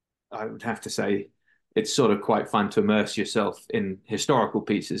I would have to say it's sort of quite fun to immerse yourself in historical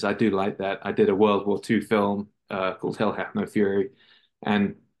pieces. I do like that. I did a World War II film called Hell Hath No Fury,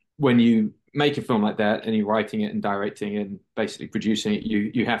 and when you make a film like that and you're writing it and directing it and basically producing it,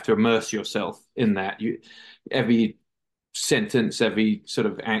 you have to immerse yourself in that. Every sentence, every sort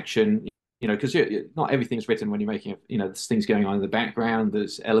of action, because not everything's written when you're making there's things going on in the background,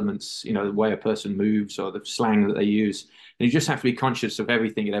 there's elements, the way a person moves or the slang that they use, and you just have to be conscious of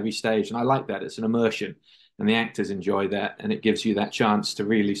everything at every stage. And I like that. It's an immersion, and the actors enjoy that, and it gives you that chance to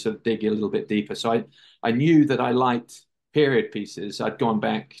really sort of dig a little bit deeper. So I knew that I liked period pieces. I'd gone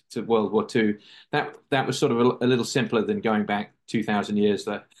back to World War II. That was sort of a little simpler than going back 2,000 years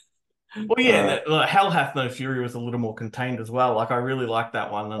there. Well, yeah, Hell Hath No Fury was a little more contained as well. Like I really liked that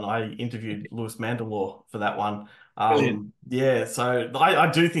one, and I interviewed Louis Mandylor for that one. Yeah, so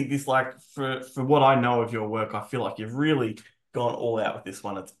I do think this, like for what I know of your work, I feel like you've really gone all out with this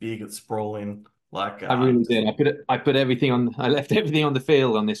one. It's big, it's sprawling. Like I really did. I put everything on. I left everything on the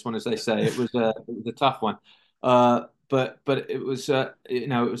field on this one, as they say. It was a tough one, but it was it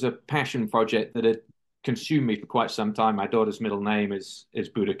was a passion project that had consumed me for quite some time. My daughter's middle name is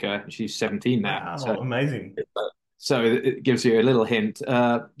Boudica, and she's 17 now. Wow, so amazing. So it gives you a little hint.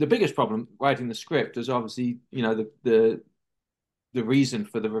 The biggest problem writing the script is obviously, the reason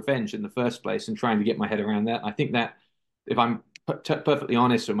for the revenge in the first place, and trying to get my head around that. I think that, if I'm perfectly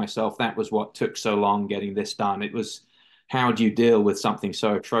honest with myself, that was what took so long getting this done. It was, how do you deal with something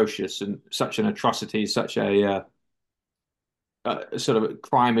so atrocious and such an atrocity, such a sort of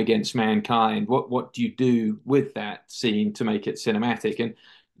crime against mankind? What do you do with that scene to make it cinematic? And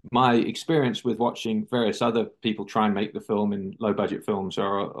my experience with watching various other people try and make the film in low budget films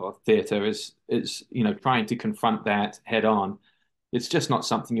or theatre is trying to confront that head on. It's just not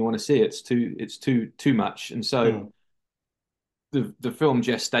something you want to see. It's too much. And so the film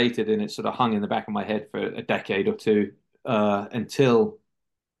gestated, and it sort of hung in the back of my head for a decade or two until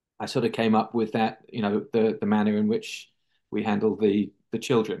I sort of came up with that, the manner in which we handle the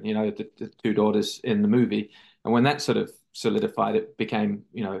children, the two daughters in the movie. And when that sort of solidified, it became,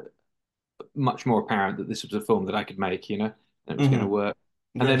 much more apparent that this was a film that I could make, and it was going to work.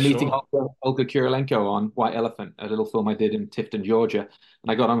 And then meeting Olga Kurylenko on White Elephant, a little film I did in Tifton, Georgia, and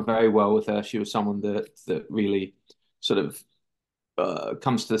I got on very well with her. She was someone that really sort of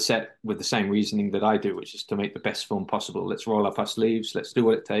comes to the set with the same reasoning that I do, which is to make the best film possible. Let's roll up our sleeves, let's do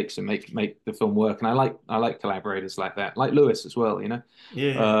what it takes, and make the film work. And I like collaborators like that, like Lewis as well.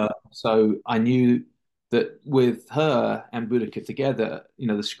 So I knew that with her and Boudica together,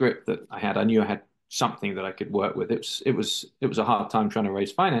 the script that I had, I knew I had something that I could work with. It was a hard time trying to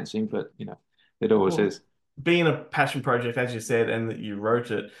raise financing, but it always is. Being a passion project, as you said, and that you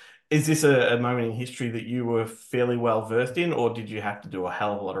wrote it, is this a moment in history that you were fairly well versed in, or did you have to do a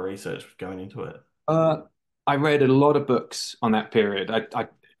hell of a lot of research going into it? I read a lot of books on that period. I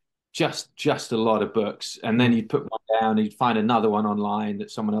just a lot of books, and then you'd put one down, you'd find another one online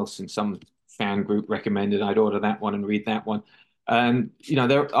that someone else in some fan group recommended. I'd order that one and read that one. And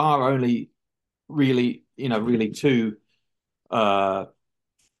there are only really two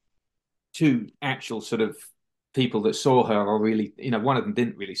actual sort of people that saw her, or really, one of them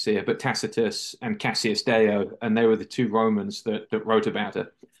didn't really see her, but Tacitus and Cassius Dio, and they were the two Romans that wrote about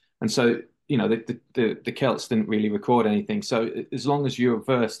her. And so the Celts didn't really record anything. So as long as you're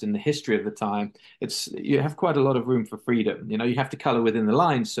versed in the history of the time, you have quite a lot of room for freedom. You have to color within the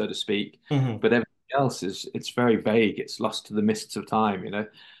lines, so to speak, but everything else it's very vague. It's lost to the mists of time.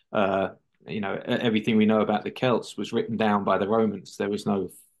 Everything we know about the Celts was written down by the Romans. There was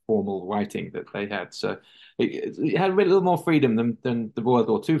no formal writing that they had. So it had a little more freedom than the World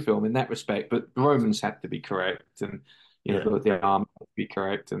War II film in that respect, but the Romans had to be correct, and the army had to be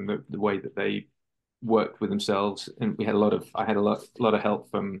correct, and the way that they worked with themselves. And I had a lot of help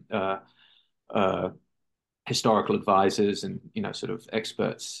from historical advisors and sort of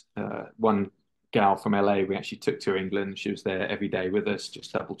experts. One gal from LA we actually took to England. She was there every day with us,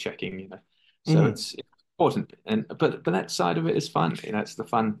 just double checking. So it's important. And but that side of it is fun. It's the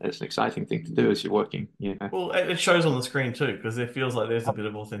fun. It's an exciting thing to do as you're working. Well, it shows on the screen too, because it feels like there's a bit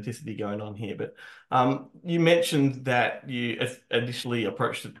of authenticity going on here. But you mentioned that you initially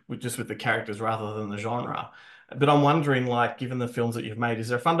approached it just with the characters rather than the genre. But I'm wondering, like, given the films that you've made, is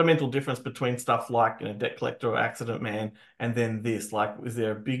there a fundamental difference between stuff like, Debt Collector or Accident Man and then this? Like, is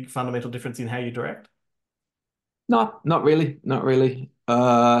there a big fundamental difference in how you direct? No, not really. Not really.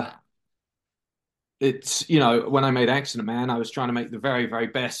 It's, when I made Accident Man, I was trying to make the very, very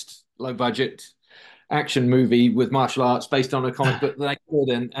best low budget action movie with martial arts based on a comic book that I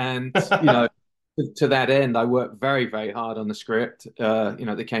could. And to that end, I worked very, very hard on the script,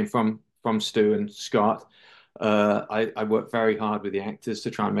 that came from Stu and Scott. I worked very hard with the actors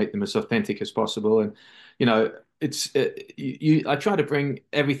to try and make them as authentic as possible. And, I try to bring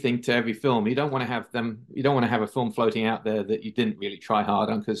everything to every film. You don't want to have a film floating out there that you didn't really try hard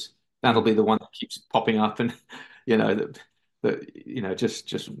on, because that'll be the one that keeps popping up. And,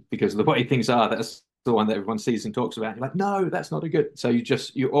 just because of the way things are, that's the one that everyone sees and talks about. You're like, no, that's not a good. So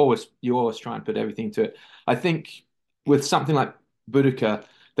you always try and put everything to it. I think with something like Boudica,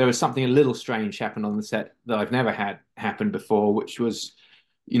 there was something a little strange happened on the set that I've never had happen before, which was,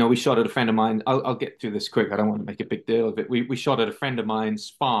 we shot at a friend of mine. I'll get through this quick. I don't want to make a big deal of it. We shot at a friend of mine's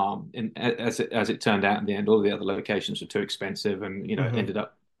farm, and as it turned out in the end, all the other locations were too expensive, and it ended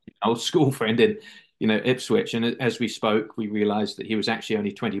up an old school friend in Ipswich. And as we spoke, we realized that he was actually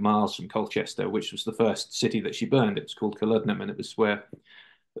only 20 miles from Colchester, which was the first city that she burned. It was called Cullodenham, and it was where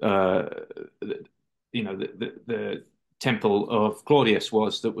the temple of Claudius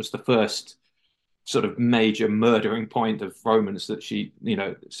was. That was the first sort of major murdering point of Romans that she,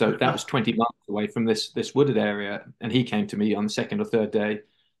 so that was 20 miles away from this wooded area. And he came to me on the second or third day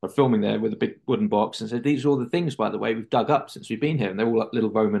of filming there with a big wooden box and said, "These are all the things, by the way, we've dug up since we've been here." And they're all like little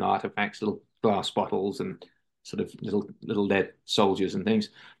Roman artifacts, little glass bottles and sort of little lead soldiers and things.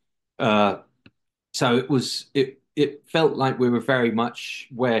 So it felt like we were very much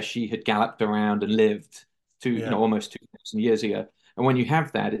where she had galloped around and lived almost 2,000 years ago. And when you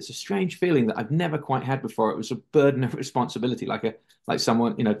have that, it's a strange feeling that I've never quite had before. It was a burden of responsibility, like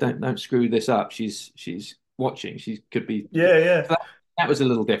someone, don't screw this up. She's watching. She could be. Yeah. That was a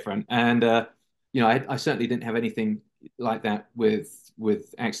little different. And I certainly didn't have anything like that with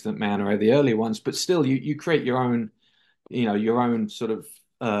Accident Man or the earlier ones. But still, you create your own, your own sort of.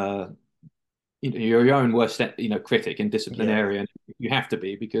 You're your own worst, critic and disciplinarian. Yeah. You have to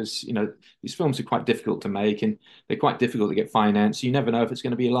be, because these films are quite difficult to make and they're quite difficult to get financed. You never know if it's going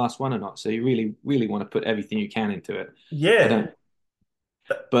to be your last one or not. So you really, really want to put everything you can into it. Yeah.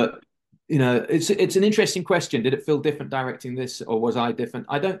 But it's an interesting question. Did it feel different directing this, or was I different?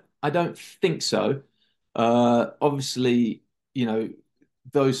 I don't think so. Obviously,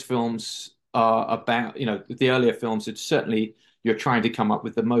 those films are about the earlier films. It's certainly. You're trying to come up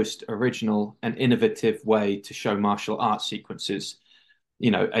with the most original and innovative way to show martial arts sequences,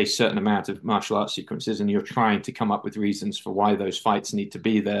 a certain amount of martial arts sequences, and you're trying to come up with reasons for why those fights need to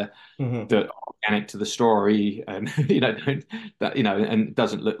be there, that are organic to the story, and and it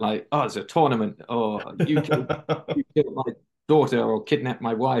doesn't look like, oh, it's a tournament, or you killed my daughter or kidnapped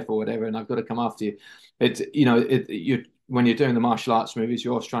my wife or whatever, and I've got to come after you. It's when you're doing the martial arts movies,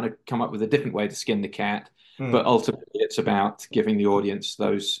 you're always trying to come up with a different way to skin the cat. But ultimately, it's about giving the audience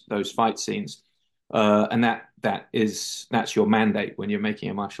those fight scenes, and that's your mandate when you're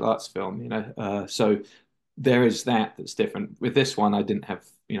making a martial arts film. So there is that's different. With this one, I didn't have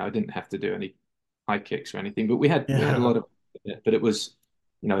to do any high kicks or anything, but we had a lot of it. But it was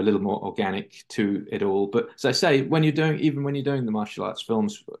a little more organic to it all. But as I say, when you're doing the martial arts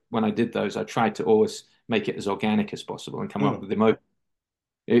films, when I did those, I tried to always make it as organic as possible and come up with emotion,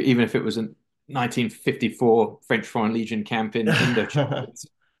 even if it wasn't 1954 French Foreign Legion camp in Indochina.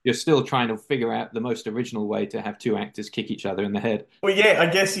 You're still trying to figure out the most original way to have two actors kick each other in the head. Well, yeah, I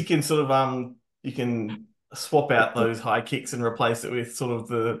guess you can sort of you can swap out those high kicks and replace it with sort of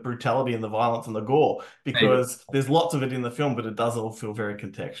the brutality and the violence and the gore, because there's lots of it in the film, but it does all feel very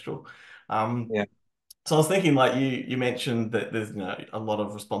contextual. So I was thinking, like you mentioned that there's a lot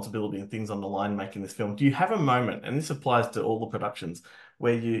of responsibility and things on the line making this film. Do you have a moment, and this applies to all the productions,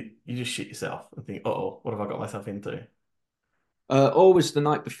 where you just shit yourself and think, "Uh-oh, what have I got myself into?" Always the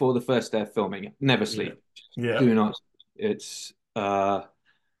night before the first day of filming. Never sleep. Yeah. Do not. It's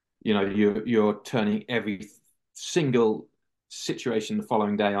you're turning every single situation the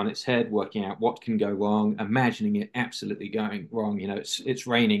following day on its head, working out what can go wrong, imagining it absolutely going wrong. It's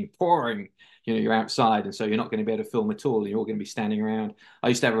raining, pouring. You're outside, and so you're not going to be able to film at all. You're all going to be standing around. I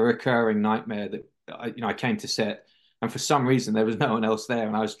used to have a recurring nightmare that I came to set And for some reason, there was no one else there.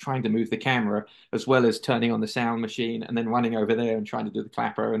 And I was trying to move the camera as well as turning on the sound machine and then running over there and trying to do the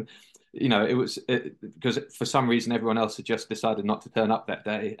clapper. And, because for some reason, everyone else had just decided not to turn up that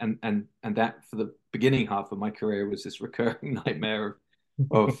day. And that for the beginning half of my career was this recurring nightmare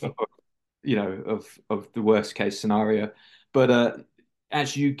of of the worst case scenario. But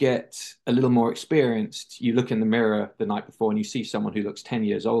as you get a little more experienced, you look in the mirror the night before and you see someone who looks 10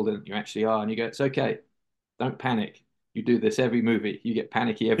 years older than you actually are. And you go, it's okay. Don't panic. You do this every movie. You get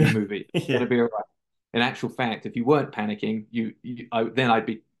panicky every movie. It's going to be all right. In actual fact, if you weren't panicking, then I'd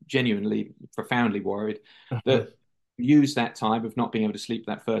be genuinely, profoundly worried that use that time of not being able to sleep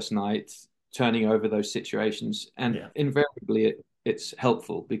that first night, turning over those situations. And invariably, it's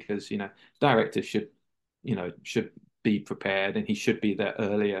helpful because, directors should be prepared, and he should be there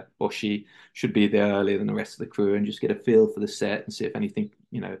earlier, or she should be there earlier than the rest of the crew, and just get a feel for the set and see if anything,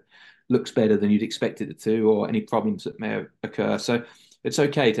 looks better than you'd expected it to, or any problems that may occur. So it's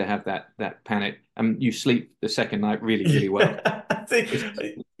okay to have that panic, and you sleep the second night really, really well.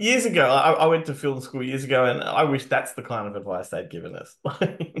 Years ago, I went to film school years ago, and I wish that's the kind of advice they'd given us.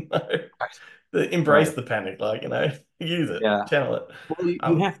 Embrace the panic, use it, channel it. Well,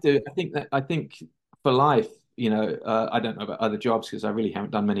 you have to. I think for life, I don't know about other jobs because I really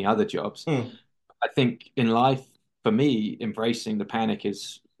haven't done many other jobs. I think in life, for me, embracing the panic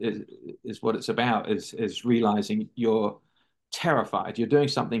is what it's about. Is realizing you're terrified. You're doing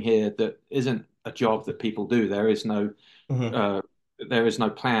something here that isn't a job that people do. There is no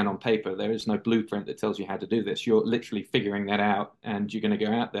plan on paper. There is no blueprint that tells you how to do this. You're literally figuring that out, and you're going to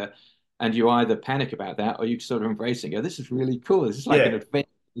go out there, and you either panic about that or you sort of embrace it and go, this is really cool. This is like an adventure.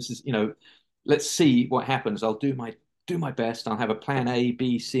 This is, let's see what happens. I'll do my best. I'll have a plan A,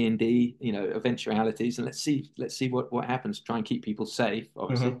 B, C, and D, eventualities, and let's see what happens. Try and keep people safe,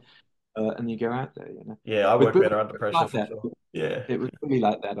 obviously. And you go out there, Yeah, I work better under pressure. For sure. Yeah, it was really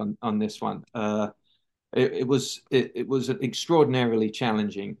like that on this one. It was an extraordinarily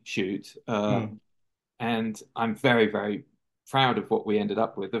challenging shoot, and I'm very, very proud of what we ended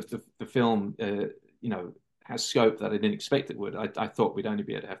up with. The film, has scope that I didn't expect it would. I thought we'd only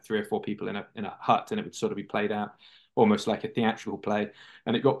be able to have 3 or 4 people in a hut, and it would sort of be played out almost like a theatrical play.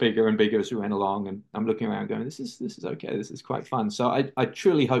 And it got bigger and bigger as we went along. And I'm looking around going, this is okay. This is quite fun. So I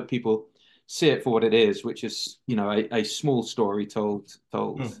truly hope people see it for what it is, which is, a small story told,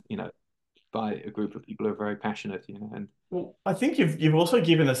 by a group of people who are very passionate, and well, I think you've also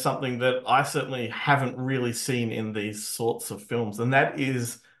given us something that I certainly haven't really seen in these sorts of films, and that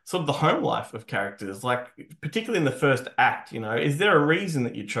is sort of the home life of characters, like particularly in the first act. Is there a reason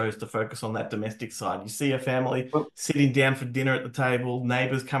that you chose to focus on that domestic side? You see a family sitting down for dinner at the table,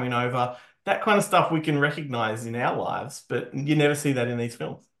 neighbors coming over, that kind of stuff we can recognize in our lives, but you never see that in these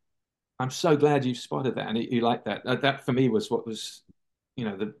films. I'm so glad you spotted that, and you like that. That for me was what was,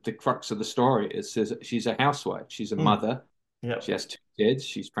 the crux of the story is she's a housewife. She's a mother. Yep. She has 2 kids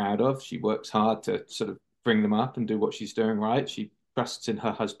she's proud of. She works hard to sort of bring them up and do what she's doing right. She trusts in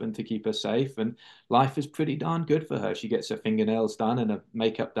her husband to keep her safe, and life is pretty darn good for her. She gets her fingernails done and her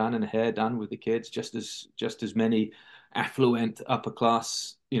makeup done and her hair done with the kids, just as many affluent upper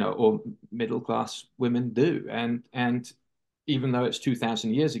class, or middle class women do. And even though it's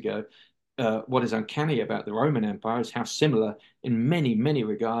 2,000 years ago, what is uncanny about the Roman Empire is how similar in many, many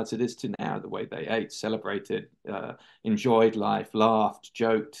regards it is to now. The way they ate, celebrated, enjoyed life, laughed,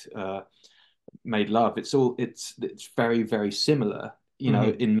 joked, made love. It's very, very similar, in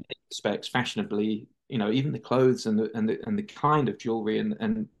many respects, fashionably, even the clothes and the kind of jewelry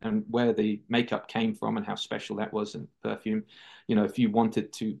and where the makeup came from and how special that was, and perfume. If you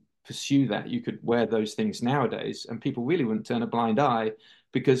wanted to pursue that, you could wear those things nowadays and people really wouldn't turn a blind eye,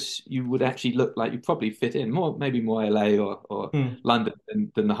 because you would actually look like you probably fit in maybe more LA or London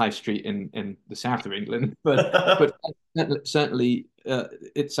than the high street in the south of England. But certainly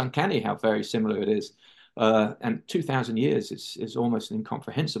it's uncanny how very similar it is. And 2,000 years is almost an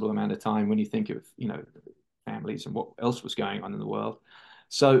incomprehensible amount of time when you think of, families and what else was going on in the world.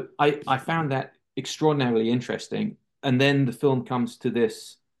 So I found that extraordinarily interesting. And then the film comes to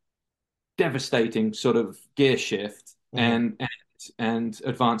this devastating sort of gear shift and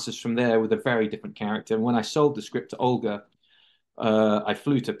advances from there with a very different character. And when I sold the script to Olga, I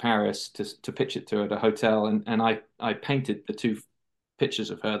flew to Paris to pitch it to her at a hotel, and I painted the 2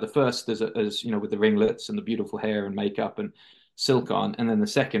 pictures of her. The first as with the ringlets and the beautiful hair and makeup and silk on, and then the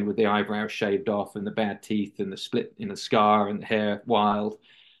second with the eyebrows shaved off and the bad teeth and the split in the scar and the hair wild.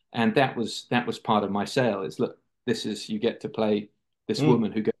 And that was part of my sale. Is look, this is, you get to play this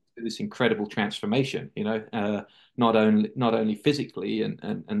woman who goes to this incredible transformation, not only physically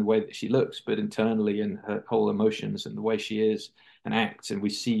and the way that she looks, but internally and her whole emotions and the way she is and acts. And we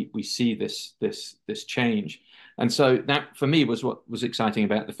see this change. And so that for me was what was exciting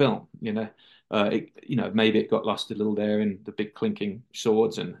about the film. Maybe it got lost a little there in the big clinking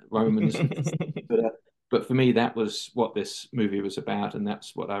swords and Romans, but for me that was what this movie was about, and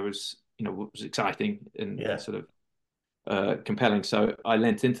that's what what was exciting and sort of compelling. So I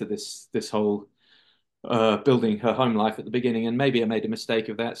lent into this whole building her home life at the beginning, and maybe I made a mistake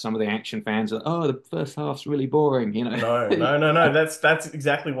of that. Some of the action fans are, oh, the first half's really boring, No. That's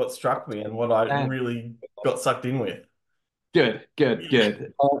exactly what struck me and what I really got sucked in with. Good.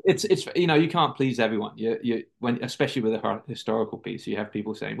 It's you can't please everyone. When especially with a historical piece, you have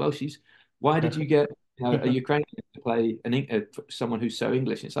people saying, well, why did you get a Ukrainian to play someone who's so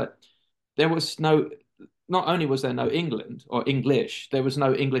English? It's like there was not only was there no England or English, there was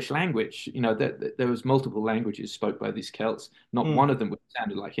no English language. There was multiple languages spoke by these Celts. Not one of them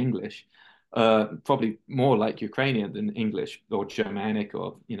sounded like English. Probably more like Ukrainian than English or Germanic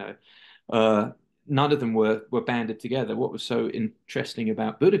or none of them were banded together. What was so interesting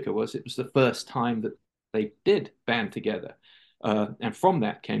about Boudica was it was the first time that they did band together. And from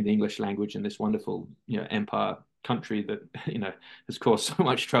that came the English language and this wonderful, empire country that, has caused so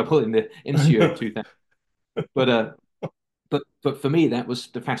much trouble in the ensuing 2000. But for me, that was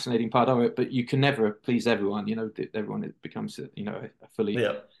the fascinating part of it. But you can never please everyone. Everyone becomes a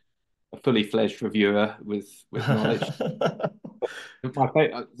fully fledged reviewer with knowledge.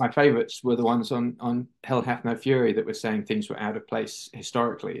 My favorites were the ones on Hell Hath No Fury that were saying things were out of place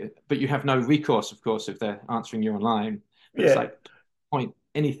historically. But you have no recourse, of course, if they're answering you online. It's like point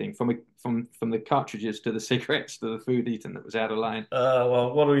anything from the cartridges to the cigarettes to the food eaten that was out of line.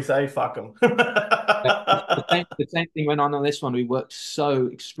 Well, what do we say? Fuck them. The same thing went on this one. We worked so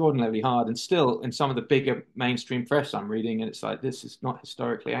extraordinarily hard, and still in some of the bigger mainstream press I'm reading, and it's like, this is not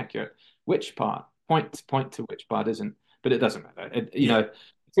historically accurate. Which part? Point to which part isn't, but it doesn't matter. The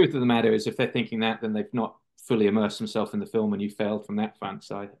truth of the matter is if they're thinking that, then they've not fully immersed themselves in the film and you failed from that front.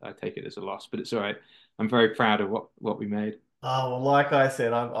 So I take it as a loss, but it's all right. I'm very proud of what we made. Oh, well, like I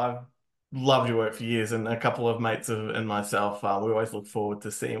said, I've loved your work for years, and a couple of mates and myself, we always look forward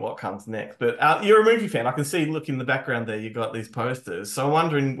to seeing what comes next. But you're a movie fan. I can see, look in the background there, you got these posters. So I'm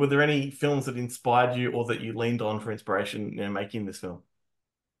wondering, were there any films that inspired you or that you leaned on for inspiration, making this film?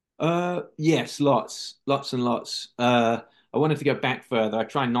 Yes, lots and lots. I wanted to go back further. I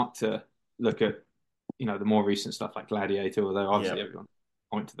try not to look at, the more recent stuff like Gladiator, although obviously everyone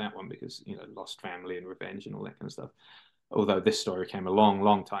point to that one because, lost family and revenge and all that kind of stuff. Although this story came a long,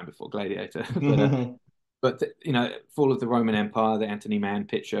 long time before Gladiator. But Fall of the Roman Empire, the Anthony Mann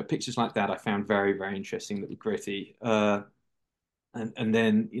pictures like that I found very, very interesting, that were gritty. And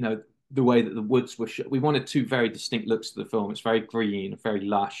then, the way that the woods were shot. We wanted two very distinct looks to the film. It's very green, very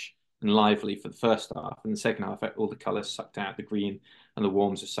lush and lively for the first half. And the second half, all the colours sucked out, the green and the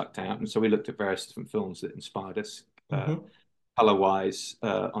warms are sucked out. And so we looked at various different films that inspired us. Color-wise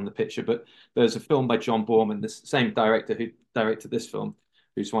on the picture, but there's a film by John Boorman, the same director who directed this film,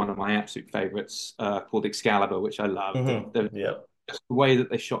 who's one of my absolute favorites, called Excalibur, which I love. Just the way that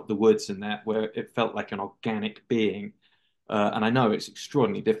they shot the woods in that, where it felt like an organic being. And I know it's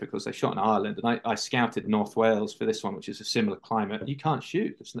extraordinarly difficult. They shot in Ireland, and I scouted North Wales for this one, which is a similar climate. You can't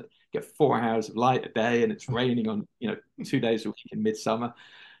shoot. You get 4 hours of light a day, and it's raining on 2 days a week in midsummer.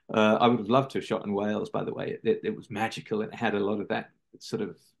 I would have loved to have shot in Wales, by the way. It was magical, and it had a lot of that sort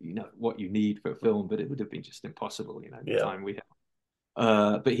of, what you need for a film, but it would have been just impossible, the time we had.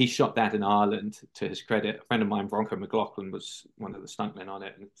 But he shot that in Ireland, to his credit. A friend of mine, Bronco McLaughlin, was one of the stuntmen on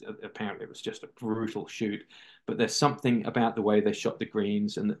it, and apparently it was just a brutal shoot. But there's something about the way they shot the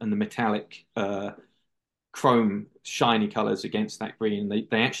greens and the metallic chrome shiny colors against that green.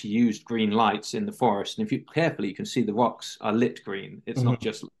 They actually used green lights in the forest, and if you carefully, you can see the rocks are lit green. It's not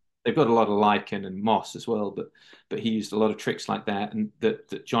just, they've got a lot of lichen and moss as well, but he used a lot of tricks like that, and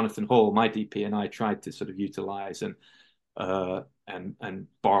that Jonathan Hall, my DP, and I tried to sort of utilize and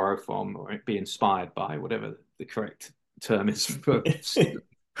borrow from, or be inspired by, whatever the correct term is for.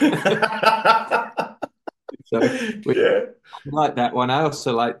 So I like that one. I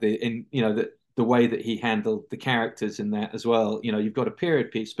also like the way that he handled the characters in that as well. You've got a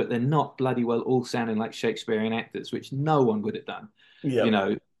period piece, but they're not bloody well all sounding like Shakespearean actors, which no one would have done.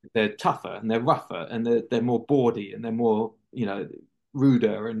 They're tougher and they're rougher and they're more bawdy and they're more,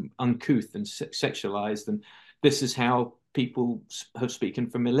 ruder and uncouth and sexualized. And this is how people have spoken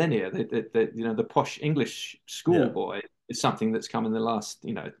for millennia. The posh English schoolboy is something that's come in the last,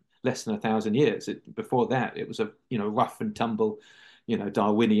 less than 1,000 years. Before that, it was a rough and tumble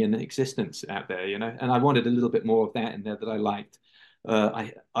Darwinian existence out there, and I wanted a little bit more of that in there that I liked.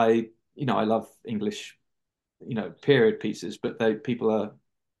 I love English, period pieces, but people are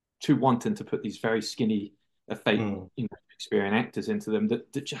too wanton to put these very skinny, fake, Shakespearean actors into them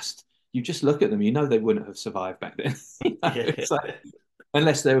that just you just look at them, they wouldn't have survived back then. It's like,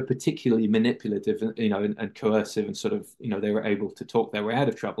 unless they were particularly manipulative, and coercive, and sort of, they were able to talk their way out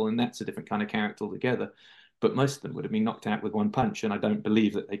of trouble, and that's a different kind of character altogether. But most of them would have been knocked out with one punch, and I don't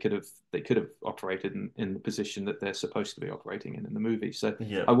believe that they could have operated in the position that they're supposed to be operating in the movie. So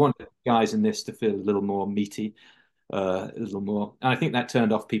I wanted guys in this to feel a little more meaty, a little more, and I think that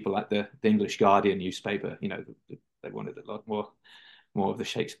turned off people like the English Guardian newspaper. They wanted a lot more of the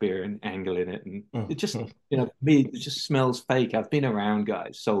Shakespearean angle in it, and it just, me, it just smells fake. I've been around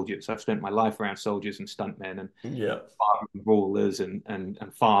soldiers. I've spent my life around soldiers and stuntmen and farm rulers and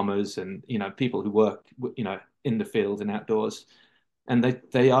farmers and people who work in the field and outdoors, and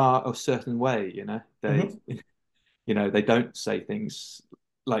they are a certain way. They they don't say things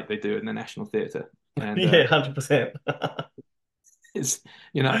like they do in the National Theatre. And 100%. It's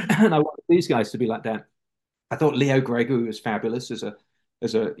and I want these guys to be like that. I thought Leo Gregory was fabulous as a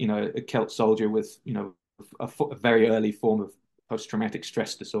a Celt soldier with a very early form of post-traumatic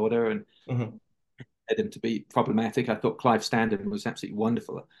stress disorder, and led him to be problematic. I thought Clive Standen was absolutely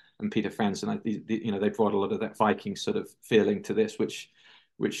wonderful, and Peter Franzen. They brought a lot of that Viking sort of feeling to this, which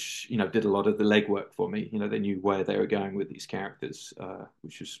did a lot of the legwork for me. They knew where they were going with these characters,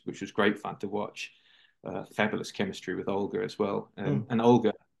 which was great fun to watch. Fabulous chemistry with Olga as well, and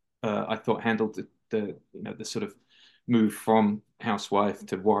Olga, I thought handled the sort of move from housewife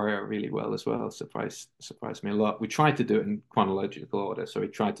to warrior really well as well. Surprised me a lot. We tried to do it in chronological order, so we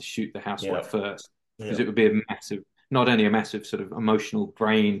tried to shoot the housewife first, because it would be not only a massive sort of emotional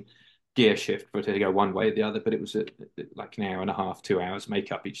brain gear shift for it to go one way or the other, but it was like an hour and a half, 2 hours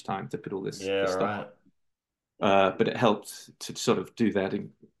makeup each time to put all this stuff. But it helped to sort of do that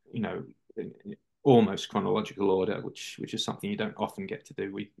in almost chronological order, which is something you don't often get to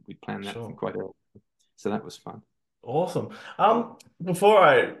do. We planned that from quite early, so that was fun. Awesome. Before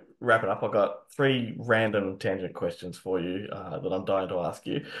I wrap it up, I've got 3 random tangent questions for you that I'm dying to ask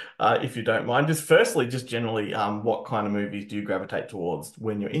you, if you don't mind. Just firstly, just generally, what kind of movies do you gravitate towards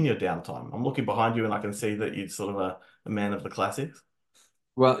when you're in your downtime? I'm looking behind you and I can see that you're sort of a man of the classics.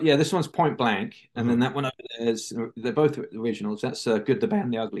 Well, yeah, this one's Point Blank, and then that one over there they're both originals. That's Good, the Bad,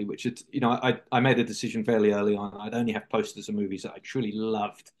 and the Ugly, which I made a decision fairly early on. I'd only have posters of movies that I truly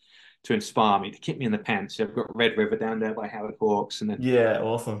loved to inspire me, to keep me in the pants. So I've got Red River down there by Howard Hawks, and then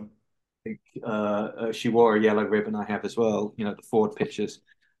awesome. I think She Wore a Yellow Ribbon I have as well. The Ford pictures.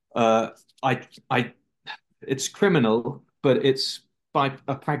 It's criminal, but it's by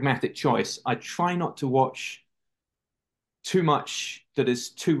a pragmatic choice. I try not to watch too much that is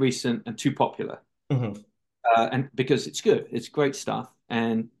too recent and too popular, and because it's good, it's great stuff,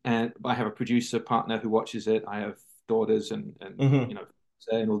 and I have a producer partner who watches it. I have daughters and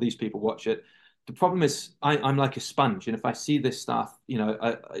all these people watch it. The problem is I'm like a sponge, and if I see this stuff,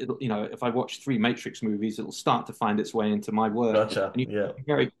 if I watch 3 Matrix movies, it'll start to find its way into my work. Gotcha. And you be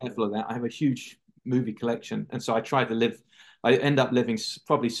very careful of that. I have a huge movie collection, and so I end up living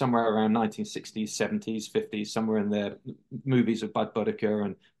probably somewhere around 1960s, 70s, 50s, somewhere in there. Movies of Bud Boddicker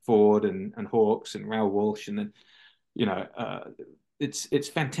and Ford and Hawks and Raoul Walsh, and then it's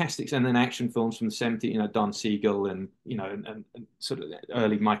fantastic. And then action films from the 70s, Don Siegel and and sort of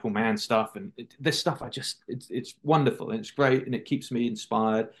early Michael Mann stuff, and this stuff it's wonderful and it's great and it keeps me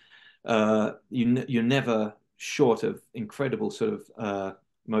inspired. You're never short of incredible sort of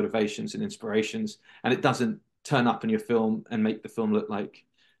motivations and inspirations, and it doesn't turn up in your film and make the film look like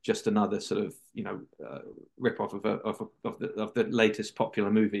just another sort of rip off of the latest popular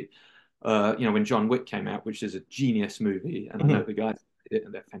movie. When John Wick came out, which is a genius movie, and I know the guys did it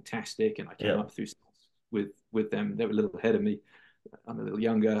and they're fantastic, and I came up through with them. They were a little ahead of me. I'm a little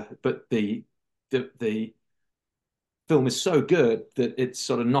younger, but the film is so good that it's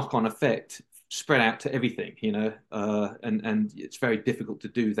sort of knock-on effect spread out to everything, and it's very difficult to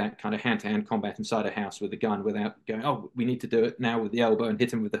do that kind of hand-to-hand combat inside a house with a gun without going, oh, we need to do it now with the elbow and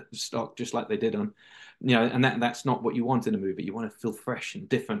hit him with the stock just like they did on, and that's not what you want in a movie. You want to feel fresh and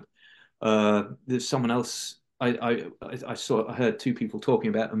different. There's someone else. I heard 2 people talking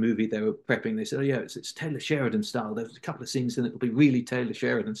about a movie they were prepping. They said, oh yeah, it's Taylor Sheridan style. There's a couple of scenes in it will be really Taylor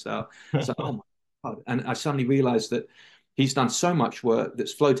Sheridan style. So, oh my God. And I suddenly realized that he's done so much work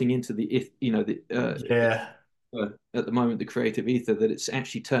that's floating into at the moment, the creative ether, that it's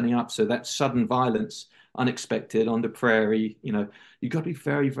actually turning up. So that sudden violence unexpected on the prairie. You've got to be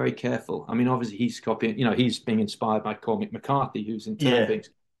very, very careful. I mean, obviously he's copying, he's being inspired by Cormac McCarthy, who's in turn being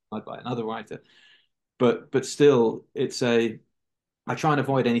inspired by another writer. But still, I try and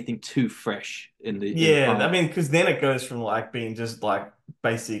avoid anything too fresh in the I mean, because then it goes from like being just like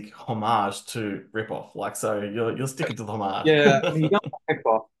basic homage to rip-off. Like, so you're sticking to the homage. Yeah, I mean, you don't want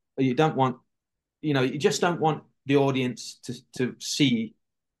rip-off. You don't want, you just don't want the audience to see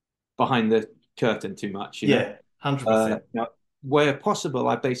behind the curtain too much. 100%. Where possible,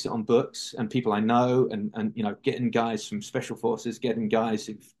 I base it on books and people I know, and getting guys from special forces, getting guys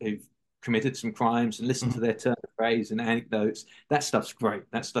who've committed some crimes and listen to their turn of phrase and anecdotes. That stuff's great.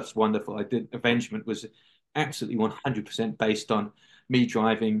 That stuff's wonderful. Avengement was absolutely 100% based on me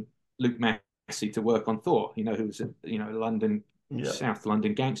driving Luke Massey to work on Thor, who was a London, South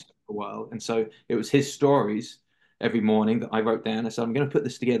London gangster for a while. And so it was his stories every morning that I wrote down. I said, I'm going to put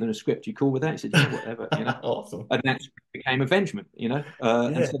this together in a script. You cool with that? He said, yeah, whatever. Awesome. And that became Avengement, And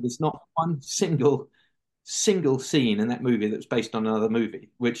so there's not one single scene in that movie that was based on another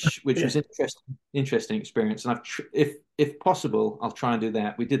movie, which was interesting experience. And if possible, I'll try and do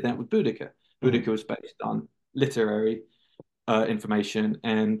that. We did that with Boudica. Boudica was based on literary information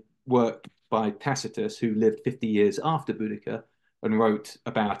and work by Tacitus, who lived 50 years after Boudica and wrote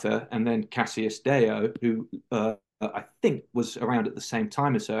about her. And then Cassius Dio, who I think was around at the same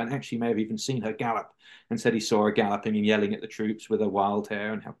time as her and actually may have even seen her gallop and said he saw her galloping and yelling at the troops with her wild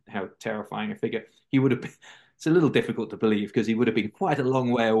hair and how terrifying a figure. He would have been, it's a little difficult to believe because he would have been quite a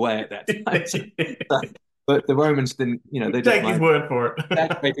long way away at that time. But the Romans didn't, they take his word for it.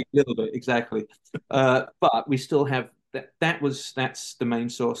 A little bit, exactly. But we still have that's the main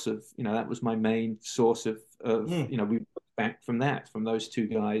source of, that was my main source of we look back from those two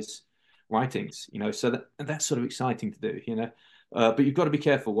guys' writings, so that's sort of exciting to do, but you've got to be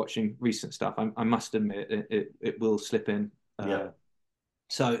careful watching recent stuff. I must admit it will slip in.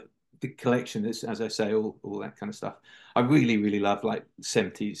 So the collection is, as I say, all that kind of stuff. I really, really love like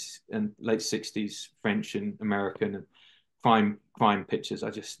 70s and late 60s French and American and crime pictures. I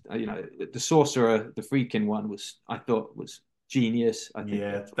just, the Sorcerer, the Friedkin one I thought was genius. I think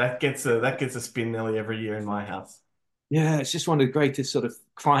that gets a spin nearly every year in my house. Yeah, it's just one of the greatest sort of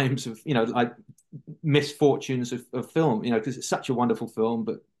crimes of, like misfortunes of film, because it's such a wonderful film,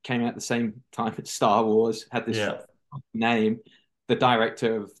 but came out at the same time as Star Wars, had this name, the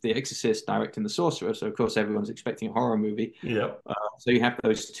director of The Exorcist directing The Sorcerer. So, of course, everyone's expecting a horror movie. Yeah. So you have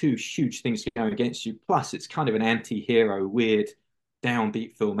those two huge things going against you. Plus, it's kind of an anti-hero, weird,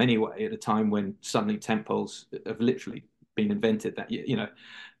 downbeat film anyway, at a time when suddenly temples have literally been invented that year,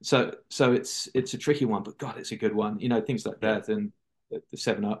 So it's a tricky one, but God, it's a good one. Things like that, and the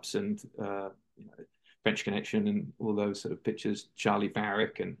Seven Ups, and French Connection, and all those sort of pictures. Charlie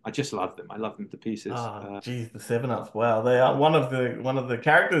Varick, and I just love them. I love them to pieces. Geez, the Seven Ups! Wow, they are one of the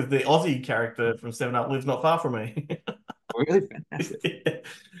characters. The Aussie character from Seven Up lives not far from me. Really fantastic.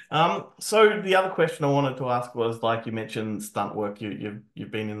 So the other question I wanted to ask was, like you mentioned, stunt work.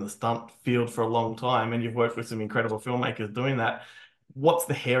 You've been in the stunt field for a long time, and you've worked with some incredible filmmakers doing that. What's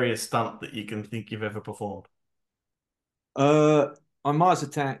the hairiest stunt that you can think you've ever performed? On Mars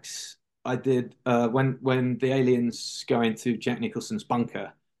Attacks, I did when the aliens go into Jack Nicholson's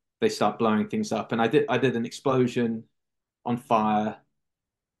bunker, they start blowing things up, and I did an explosion on fire,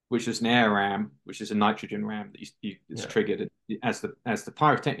 which was an air ram, which is a nitrogen ram that is triggered as the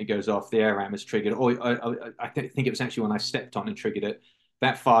pyrotechnic goes off. The air ram is triggered. I think it was actually when I stepped on and triggered it.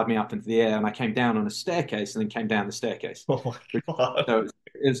 That fired me up into the air, and I came down on a staircase and then came down the staircase. Oh my God. So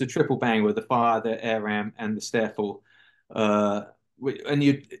it was a triple bang with the fire, the air ram, and the stairfall.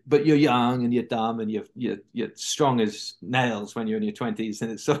 But you're young and you're dumb and you're strong as nails when you're in your 20s,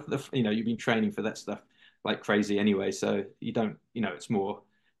 and it's sort of, you've been training for that stuff like crazy anyway. So you don't, it's more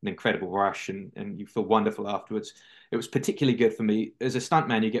an incredible rush, and you feel wonderful afterwards. It was particularly good for me as a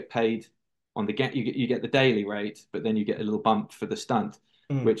stuntman. You get paid on you get the daily rate, but then you get a little bump for the stunt.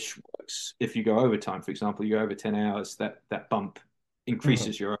 Which works if you go overtime. For example, you go over 10 hours, that bump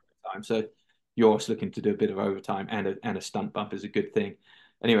increases your overtime. So you're also looking to do a bit of overtime, and a stunt bump is a good thing.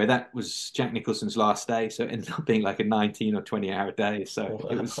 Anyway, that was Jack Nicholson's last day, so it ended up being like a 19 or 20-hour day. So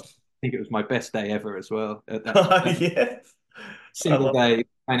I think it was my best day ever as well. Single day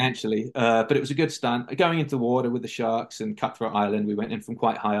financially, but it was a good stunt. Going into the water with the sharks and Cutthroat Island, we went in from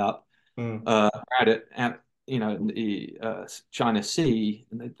quite high up. The China Sea,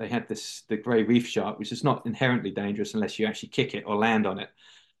 and they had the grey reef shark, which is not inherently dangerous unless you actually kick it or land on it.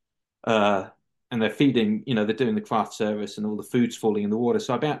 And they're feeding, they're doing the craft service, and all the food's falling in the water.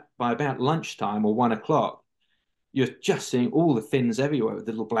 So by about lunchtime or 1 o'clock, you're just seeing all the fins everywhere with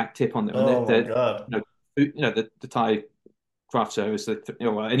the little black tip on them. Oh my God. the Thai craft service,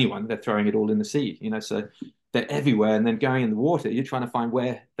 or anyone, they're throwing it all in the sea, so they're everywhere. And then going in the water, you're trying to find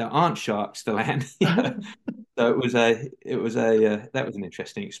where there aren't sharks to land. So that was an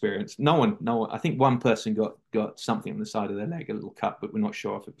interesting experience. No one, I think one person got something on the side of their leg, a little cut, but we're not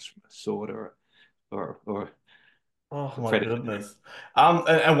sure if it was from a sword or Oh my goodness!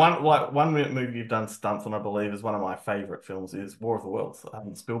 And one movie you've done stunts on, I believe, is one of my favorite films, is War of the Worlds,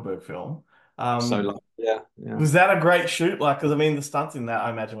 Spielberg film. Yeah. Was that a great shoot? Like, because I mean, the stunts in that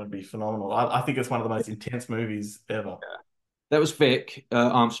I imagine would be phenomenal. I think it's one of the most intense movies ever. Yeah. That was Vic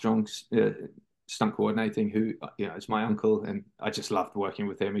Armstrong's stunt coordinating, who is my uncle, and I just loved working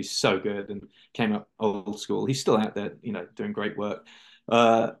with him. He's so good and came up old school. He's still out there, doing great work.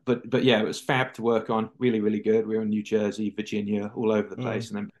 But yeah, it was fab to work on. Really, really good. We were in New Jersey, Virginia, all over the place,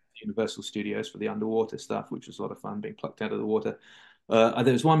 and then Universal Studios for the underwater stuff, which was a lot of fun, being plucked out of the water.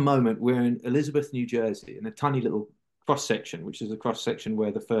 There was one moment we're in Elizabeth, New Jersey, in a tiny little cross section, which is a cross section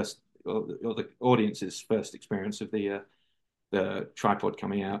where the audience's first experience of the tripod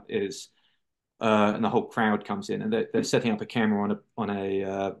coming out is, and the whole crowd comes in, and they're setting up a camera on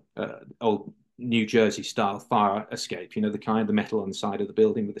a old New Jersey style fire escape, the metal on the side of the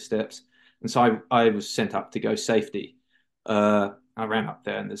building with the steps. And so I was sent up to go safety. I ran up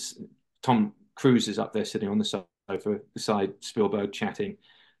there, and there's Tom Cruise is up there sitting on the sofa beside Spielberg chatting,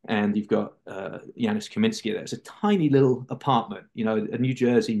 and you've got Janusz Kaminski there. It's a tiny little apartment, a New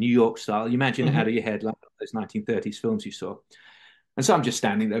Jersey, New York style. You imagine it out of your head, like those 1930s films you saw. And so I'm just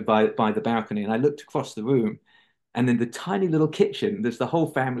standing there by the balcony, and I looked across the room, and in the tiny little kitchen, there's the whole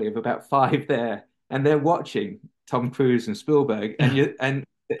family of about 5 there, and they're watching Tom Cruise and Spielberg, and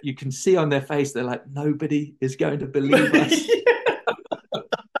you can see on their face, they're like, nobody is going to believe us.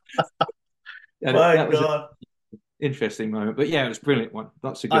 And that was an interesting moment. But yeah, it was a brilliant one.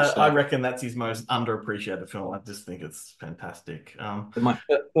 Lots of good stuff. I reckon that's his most underappreciated film. I just think it's fantastic. My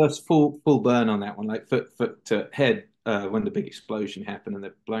first full burn on that one, like foot to head, when the big explosion happened and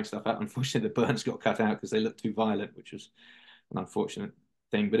they're blowing stuff out. Unfortunately, the burns got cut out because they looked too violent, which was an unfortunate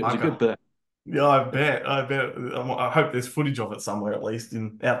thing. But it was a good burn. Yeah, I bet. I hope there's footage of it somewhere, at least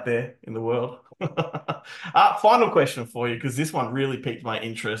out there in the world. Final question for you, because this one really piqued my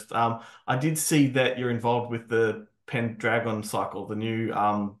interest. I did see that you're involved with the Pendragon Cycle, the new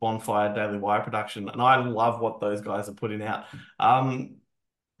Bonfire Daily Wire production, and I love what those guys are putting out.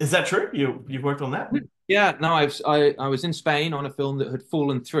 Is that true? You've worked on that? Yeah, no, I was in Spain on a film that had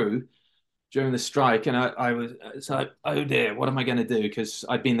fallen through during the strike, and I was like, oh dear, what am I going to do? Because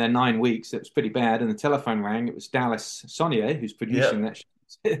I'd been there 9 weeks. It was pretty bad, and the telephone rang. It was Dallas Sonnier, who's producing that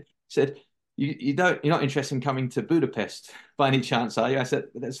show. Said, you're not interested in coming to Budapest by any chance, are you? I said,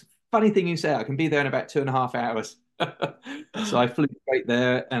 that's a funny thing you say. I can be there in about 2.5 hours. So I flew straight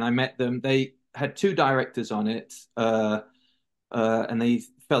there, and I met them. They had 2 directors on it, and they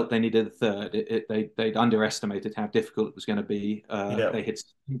felt they needed a third. They'd underestimated how difficult it was going to be. They had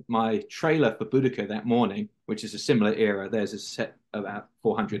seen my trailer for Boudica that morning, which is a similar era. Theirs is set about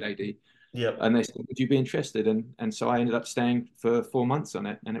 400 AD. Yep. And they said, would you be interested? And so I ended up staying for 4 months on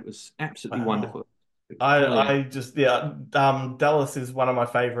it, and it was absolutely wonderful. Dallas is one of my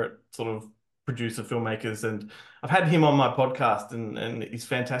favorite sort of producer filmmakers, and I've had him on my podcast, and he's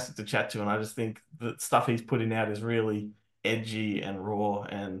fantastic to chat to, and I just think the stuff he's putting out is really edgy and raw,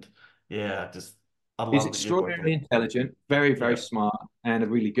 and I love. He's extraordinarily intelligent, very, very smart, and a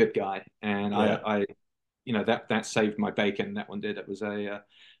really good guy. And I that saved my bacon. That one did. It was a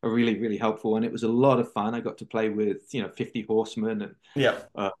really, really helpful, and it was a lot of fun. I got to play with 50 horsemen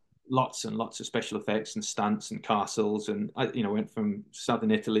and lots and lots of special effects and stunts and castles, and I went from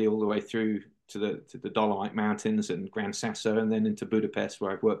southern Italy all the way through to the Dolomite Mountains and Gran Sasso, and then into Budapest,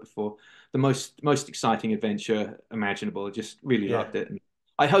 where I've worked before. The most exciting adventure imaginable. I just really loved it, and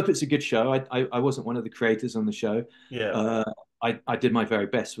I hope it's a good show. I wasn't one of the creators on the show. I did my very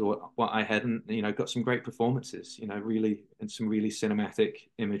best with what I had, and got some great performances. Really, and some really cinematic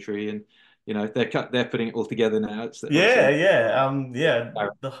imagery, and they're putting it all together now. The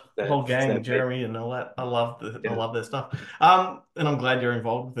whole gang, Jeremy and all that. I love their stuff. And I'm glad you're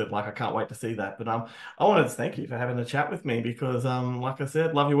involved with it. Like, I can't wait to see that. But I wanted to thank you for having a chat with me, because like I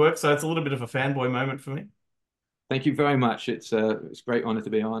said, love your work. So it's a little bit of a fanboy moment for me. Thank you very much. It's a great honor to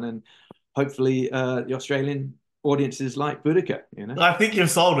be on, and hopefully the Australian audiences like Boudica. I think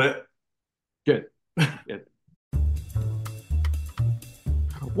you've sold it. Good. Good.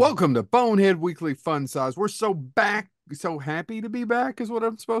 Welcome to Bonehead Weekly Fun Size. We're so happy to be back is what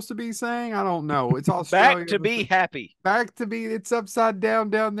I'm supposed to be saying. I don't know. It's Australia. Back to be happy. It's upside down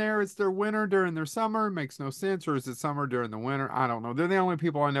there. It's their winter during their summer. It makes no sense. Or is it summer during the winter? I don't know. They're the only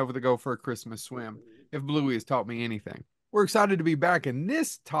people I know that go for a Christmas swim. if Bluey has taught me anything. We're excited to be back, and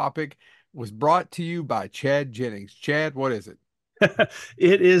this topic was brought to you by Chad Jennings. Chad, what is it?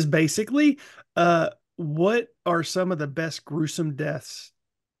 It is basically what are some of the best gruesome deaths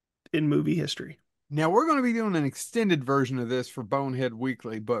in movie history? Now, we're going to be doing an extended version of this for Bonehead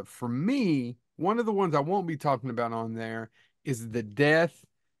Weekly, but for me, one of the ones I won't be talking about on there is the death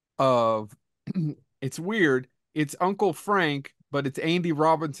of, it's weird, it's Uncle Frank, but it's Andy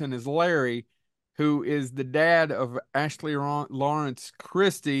Robinson as Larry, who is the dad of Ashley Lawrence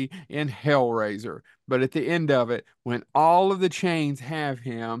Christie in Hellraiser. But at the end of it, when all of the chains have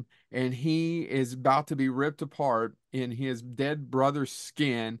him and he is about to be ripped apart in his dead brother's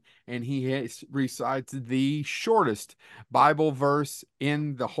skin, and he recites the shortest Bible verse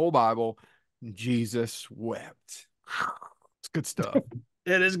in the whole Bible, Jesus wept. It's good stuff.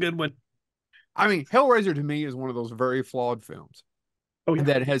 It is a good one. I mean, Hellraiser to me is one of those very flawed films. Oh, yeah.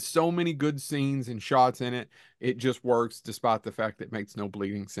 That has so many good scenes and shots in it. It just works despite the fact that it makes no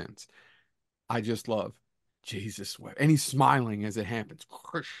bleeding sense. I just love Jesus wept. And he's smiling as it happens.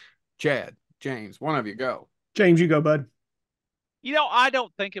 Chad, James, one of you go. James, you go, bud. You know, I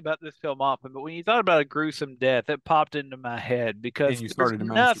don't think about this film often, but when you thought about a gruesome death, it popped into my head because And you there's started to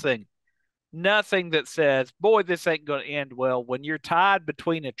mention nothing that says, boy, this ain't going to end well when you're tied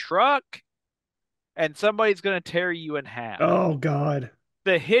between a truck and somebody's going to tear you in half. Oh, God.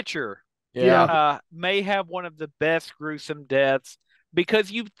 The Hitcher may have one of the best gruesome deaths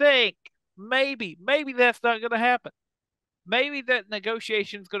because you think maybe that's not going to happen. Maybe that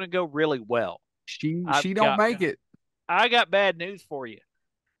negotiation is going to go really well. She don't make it. I got bad news for you.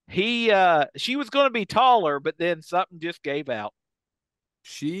 She was going to be taller, but then something just gave out.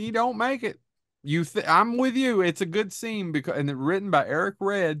 She don't make it. I'm with you. It's a good scene and written by Eric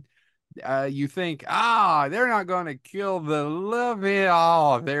Red. You think, they're not going to kill the love it.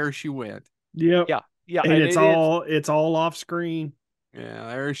 Oh, there she went. Yep. Yeah. And it's all off screen. Yeah,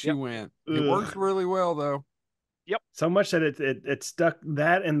 there she went. It works really well though. Yep. So much that it stuck.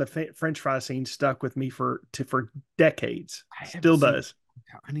 That and the French fry scene stuck with me for decades. Still does.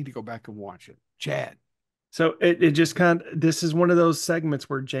 I need to go back and watch it. Chad. So it just this is one of those segments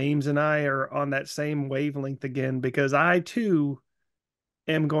where James and I are on that same wavelength again, because I too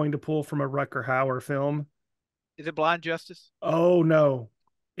am going to pull from a Rutger Hauer film. Is it Blind Justice? Oh no,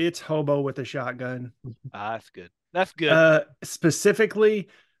 it's Hobo with a Shotgun. That's good. That's good. Specifically,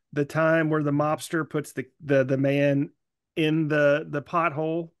 the time where the mobster puts the man in the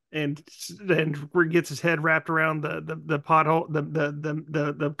pothole and gets his head wrapped around the pothole,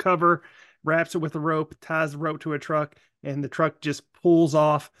 the cover, wraps it with a rope, ties the rope to a truck, and the truck just pulls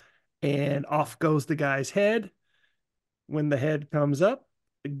off, and off goes the guy's head. When the head comes up,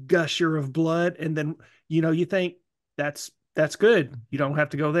 a gusher of blood, and then you think that's good. You don't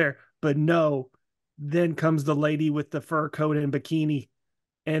have to go there, but no. Then comes the lady with the fur coat and bikini,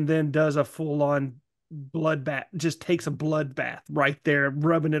 and then does a full-on blood bath. Just takes a blood bath right there,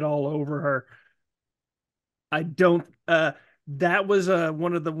 rubbing it all over her. I don't. That was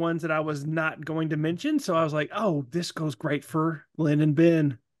one of the ones that I was not going to mention. So I was like, oh, this goes great for Lynn and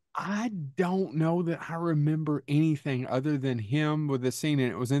Ben. I don't know that I remember anything other than him with the scene, and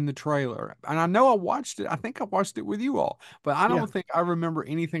it was in the trailer. And I know I watched it. I think I watched it with you all, but I don't think I remember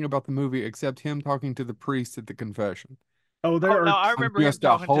anything about the movie except him talking to the priest at the confession. I remember just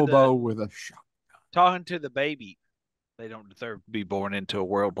a hobo with a shotgun. Talking to the baby. They don't deserve to be born into a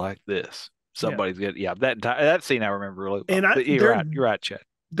world like this. Somebody's good. Yeah, that scene I remember really well. And you're right, Chad.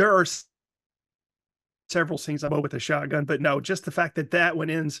 There are several scenes with a shotgun, but no, just the fact that one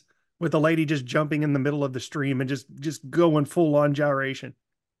ends with a lady just jumping in the middle of the stream and just going full on gyration.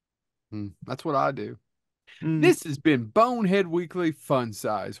 That's what I do. This has been Bonehead Weekly Fun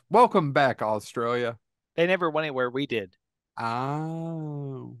Size. Welcome back, Australia. They never went anywhere. We did.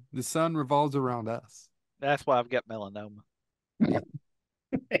 Oh, the sun revolves around us. That's why I've got melanoma.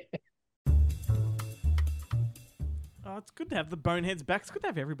 Oh, it's good to have the Boneheads back. It's good to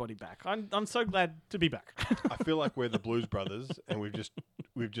have everybody back. I'm so glad to be back. I feel like we're the Blues Brothers, and we've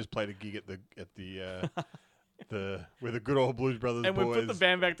just played a gig at the we're the good old Blues Brothers and boys. we put the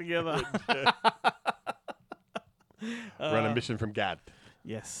band back together. We're on a mission from God.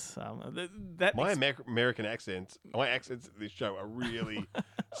 Yes, my American accents. My accents at this show are really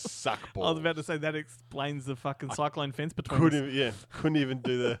suck balls. I was about to say that explains the fucking cyclone fence between us. Couldn't even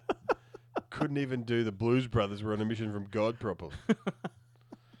do the Blues Brothers. We're on a mission from God properly.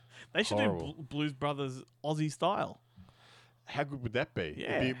 They should do Blues Brothers Aussie style. How good would that be?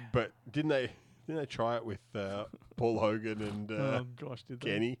 Yeah. But didn't they try it with Paul Hogan and did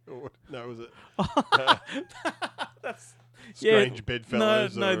Kenny? Or, no, was it? Strange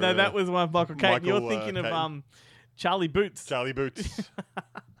Bedfellows. No, that was one of Michael Caine. You're thinking of Caine. Charlie Boots. Charlie Boots.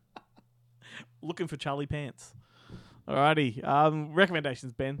 Looking for Charlie Pants. Alrighty.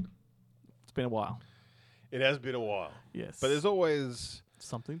 Recommendations, Ben. It's been a while. It has been a while. Yes. But there's always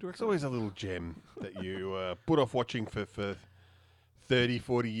something to recommend. There's always a little gem that you put off watching for 30,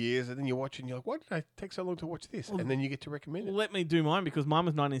 40 years, and then you watch it and you're like, why did I take so long to watch this? And then you get to recommend it. Let me do mine, because mine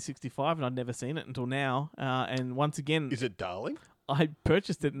was 1965 and I'd never seen it until now. And once again... Is it Darling? I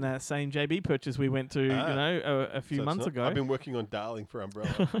purchased it in that same JB purchase we went to, a few months ago. I've been working on Darling for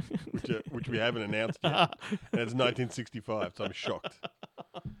Umbrella, which we haven't announced yet. And it's 1965, so I'm shocked.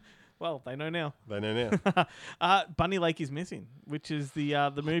 Well, they know now. They know now. Bunny Lake is Missing, which is the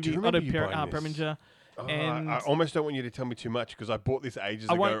movie Otto Preminger. And I almost don't want you to tell me too much, because I bought this ages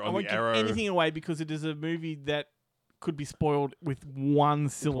ago I on won't the Arrow. give anything away, because it is a movie that could be spoiled with one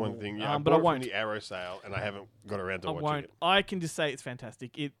syllable. One thing, yeah. But I won't. From the Arrow sale, and I haven't got around to watching it. I can just say it's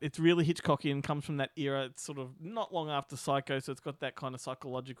fantastic. It's really Hitchcockian, comes from that era. It's sort of not long after Psycho, so it's got that kind of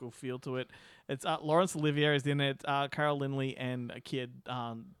psychological feel to it. It's Laurence Olivier is in it, Carol Lindley, and a kid,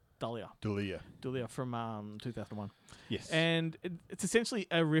 Dahlia from 2001. Yes. And it's essentially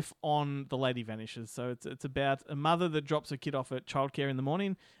a riff on The Lady Vanishes. So it's about a mother that drops her kid off at childcare in the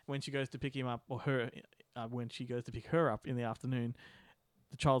morning. When she goes to pick him up, or her, when she goes to pick her up in the afternoon,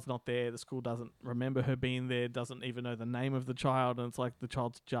 the child's not there. The school doesn't remember her being there, doesn't even know the name of the child, and it's like the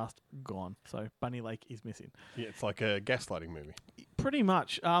child's just gone. So Bunny Lake is missing. Yeah, it's like a gaslighting movie. Pretty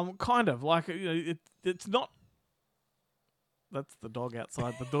much. Kind of. Like, it's not... That's the dog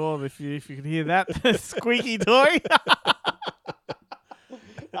outside the door. If you can hear that squeaky toy.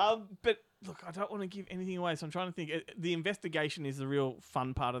 But look, I don't want to give anything away, so I'm trying to think. The investigation is the real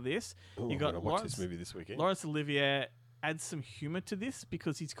fun part of this. Ooh, You got I'm gonna watch this movie this weekend. Laurence Olivier adds some humor to this,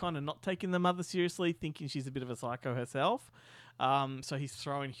 because he's kind of not taking the mother seriously, thinking she's a bit of a psycho herself. So he's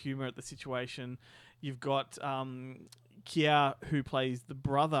throwing humor at the situation. You've got Kia, who plays the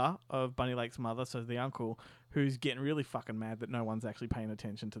brother of Bunny Lake's mother, so the uncle, who's getting really fucking mad that no one's actually paying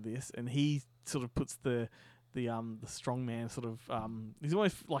attention to this, and he sort of puts the strong man sort of he's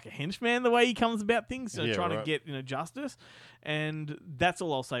almost like a henchman the way he comes about things, trying to get justice, and that's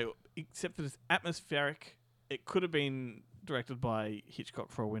all I'll say. Except that it's atmospheric. It could have been directed by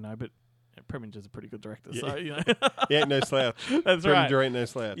Hitchcock for all we know, but Preminger's a pretty good director, so yeah, no slouch. That's right. Preminger ain't no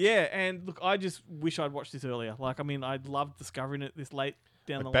slouch. Yeah, and look, I just wish I'd watched this earlier. Like, I mean, I'd loved discovering it this late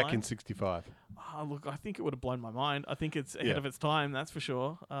down the line. Back in 65. Look, I think it would have blown my mind. I think it's ahead of its time, that's for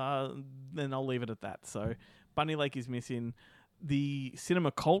sure. Then I'll leave it at that. So, Bunny Lake is Missing. The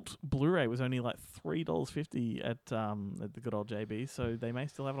Cinema Cult Blu-ray was only like $3.50 at the good old JB, so they may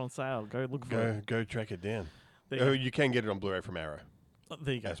still have it on sale. Go look for it. Go track it down. There You can get it on Blu-ray from Arrow.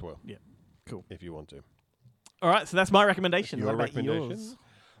 There you go. As well. Yeah, cool. If you want to. All right, so that's my recommendation. Your What about recommendation? yours?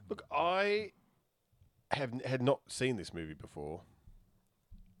 Look, I had not seen this movie before,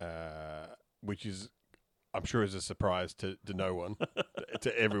 which is, I'm sure, is a surprise to no one,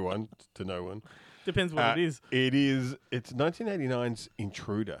 to everyone, to no one. Depends what it is. It's 1989's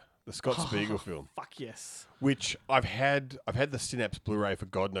Intruder, the Scott Spiegel film. Fuck yes. Which I've had the Synapse Blu-ray for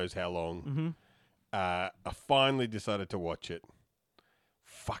God knows how long. Mm-hmm. I finally decided to watch it.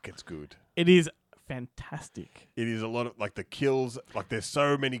 Fuck, it's good. It is fantastic. It is a lot of, like, the kills, like, there's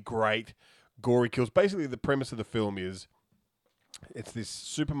so many great gory kills. Basically, the premise of the film is it's this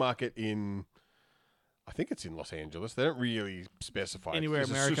supermarket in, I think it's in Los Angeles. They don't really specify. Anywhere in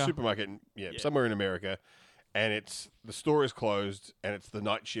It's America. a supermarket, somewhere in America. And the store is closed, and it's the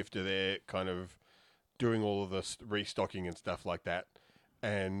night shifter there kind of doing all of the restocking and stuff like that.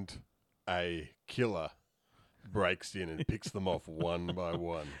 And a killer breaks in and picks them off one by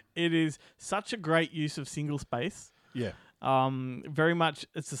one. It is such a great use of single space. Yeah. Very much,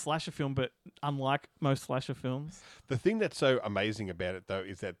 it's a slasher film, but unlike most slasher films. The thing that's so amazing about it, though,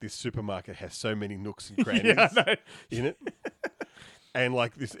 is that this supermarket has so many nooks and crannies in it. And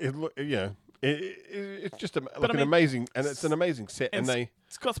like this, it's just an amazing, and it's an amazing set. And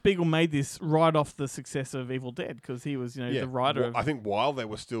Scott Spiegel made this right off the success of Evil Dead, because he was, the writer of. I think while they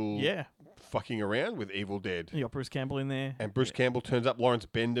were still fucking around with Evil Dead, you got Bruce Campbell in there, and Bruce Campbell turns up. Lawrence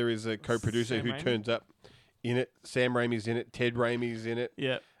Bender is a co-producer Sam who Raimi. turns up in it. Sam Raimi's in it. Ted Raimi's in it.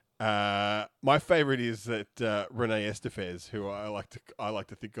 Yeah. My favorite is that Renee Estefez, who I like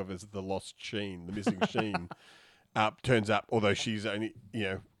to think of as the lost Sheen, the missing Sheen, turns up. Although she's only,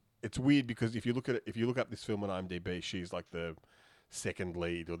 it's weird because if you look up this film on IMDb, she's like the second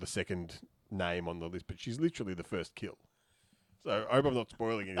lead or the second name on the list, but she's literally the first kill. So I hope I'm not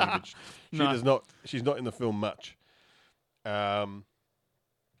spoiling anything, but she does not. She's not in the film much.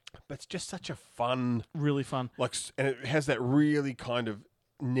 But it's just such a fun, really fun. Like, and it has that really kind of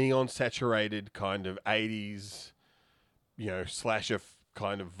neon saturated kind of 80s, slasher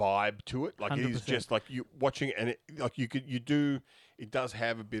kind of vibe to it. Like 100%. It is just like you watching it, and it does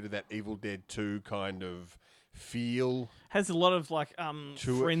have a bit of that Evil Dead 2 kind of feel. Has a lot of like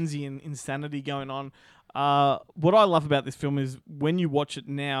frenzy and insanity going on. What I love about this film is when you watch it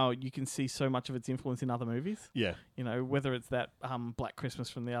now, you can see so much of its influence in other movies. Yeah. Whether it's that Black Christmas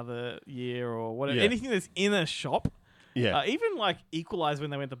from the other year or whatever. Yeah. Anything that's in a shop. Yeah. Even like Equalize when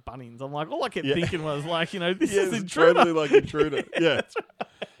they went to Bunnings. I'm like, all I kept thinking was like, this yeah, is Intruder. Totally like Intruder. Yeah. Right.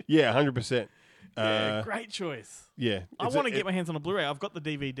 Yeah, 100%. Yeah, great choice. Yeah. I want to get my hands on a Blu-ray. I've got the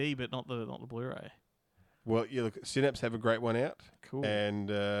DVD, but not the Blu-ray. Well, yeah, look, Synapse have a great one out. Cool. And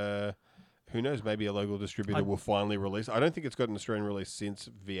who knows, maybe a local distributor will finally release. I don't think it's got an Australian release since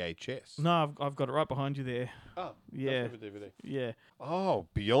VHS. No, I've got it right behind you there. Oh, yeah. DVD. Yeah. Oh,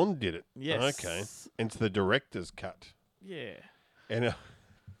 Beyond did it. Yes. Okay. And it's the director's cut. Yeah. And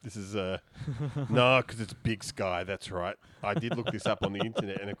this is no, because it's Big Sky. That's right. I did look this up on the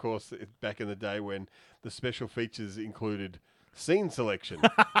internet, and of course, back in the day when the special features included scene selection.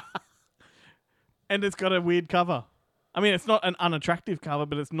 And it's got a weird cover. I mean, it's not an unattractive cover,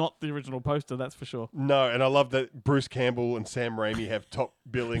 but it's not the original poster, that's for sure. No, and I love that Bruce Campbell and Sam Raimi have top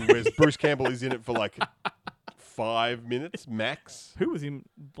billing, whereas Bruce Campbell is in it for like 5 minutes max. Who was in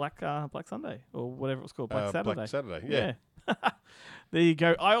Black Sunday or whatever it was called? Black Saturday. Black Saturday, yeah. There you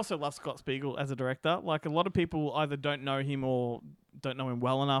go. I also love Scott Spiegel as a director. Like, a lot of people either don't know him or don't know him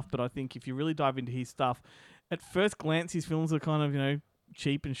well enough, but I think if you really dive into his stuff, at first glance, his films are kind of,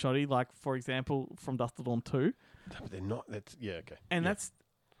 cheap and shoddy. Like, for example, From Dusk Till Dawn 2. No, but they're not. Okay. And that's,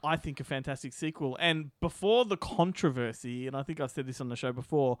 I think, a fantastic sequel. And before the controversy, and I think I've said this on the show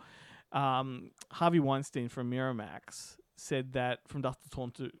before, Harvey Weinstein from Miramax said that From Dusk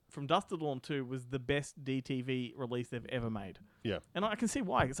Till Dawn 2 was the best DTV release they've ever made. Yeah. And I can see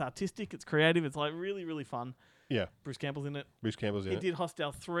why. It's artistic, it's creative, it's like really, really fun. Yeah. Bruce Campbell's in it. He did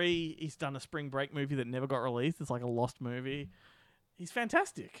Hostel 3. He's done a Spring Break movie that never got released. It's like a lost movie. He's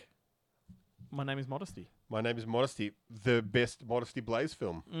fantastic. My Name is Modesty. My Name is Modesty. The best Modesty Blaze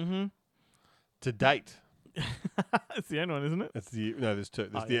film. Mm-hmm. To date. It's the only one, isn't it? There's two.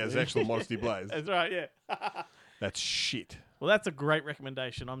 There's actual Modesty Blaze. That's right, yeah. That's shit. Well, that's a great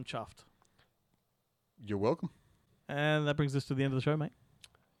recommendation. I'm chuffed. You're welcome. And that brings us to the end of the show, mate.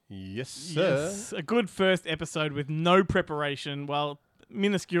 Yes, sir. Yes. A good first episode with no preparation. Well,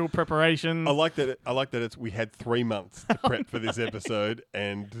 minuscule preparation. I like that we had 3 months to prep for this episode,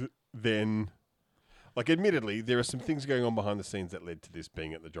 and then, like, admittedly, there are some things going on behind the scenes that led to this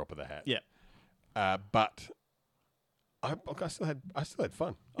being at the drop of the hat. Yeah. But I still had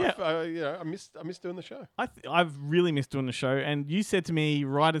fun. Yeah. I missed doing the show. I've really missed doing the show, and you said to me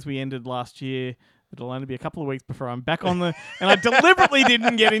right as we ended last year, it'll only be a couple of weeks before I'm back on the... And I deliberately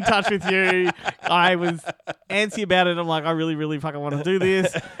didn't get in touch with you. I was antsy about it. I'm like, I really, really fucking want to do this.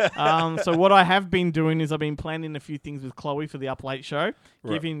 So what I have been doing is I've been planning a few things with Chloe for the Up Late show,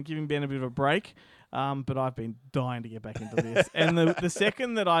 giving Ben a bit of a break. But I've been dying to get back into this. And the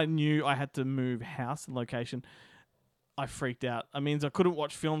second that I knew I had to move house and location, I freaked out. I mean, I couldn't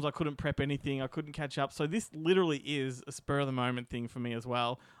watch films. I couldn't prep anything. I couldn't catch up. So this literally is a spur-of-the-moment thing for me as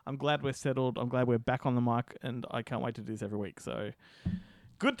well. I'm glad we're settled. I'm glad we're back on the mic, and I can't wait to do this every week. So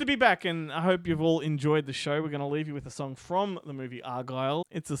good to be back, and I hope you've all enjoyed the show. We're going to leave you with a song from the movie Argyle.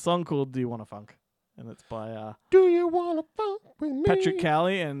 It's a song called Do You Wanna Funk? And it's by Do You Wanna Funk With Me? Patrick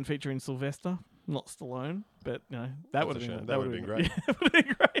Cowley and featuring Sylvester. Not Stallone, but that would have been great. Yeah, that would have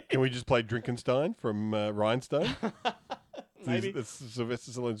been great. Can we just play Drinkenstein from Rhinestone? Maybe. That's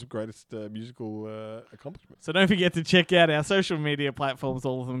Sylvester Stallone's greatest musical accomplishment. So don't forget to check out our social media platforms,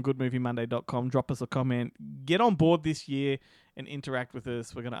 all of them, goodmoviemonday.com. Drop us a comment. Get on board this year and interact with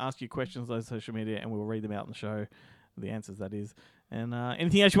us. We're going to ask you questions on social media, and we'll read them out on the show. The answers, that is. And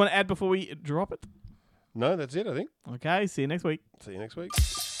anything else you want to add before we drop it? No, that's it, I think. Okay, see you next week. See you next week.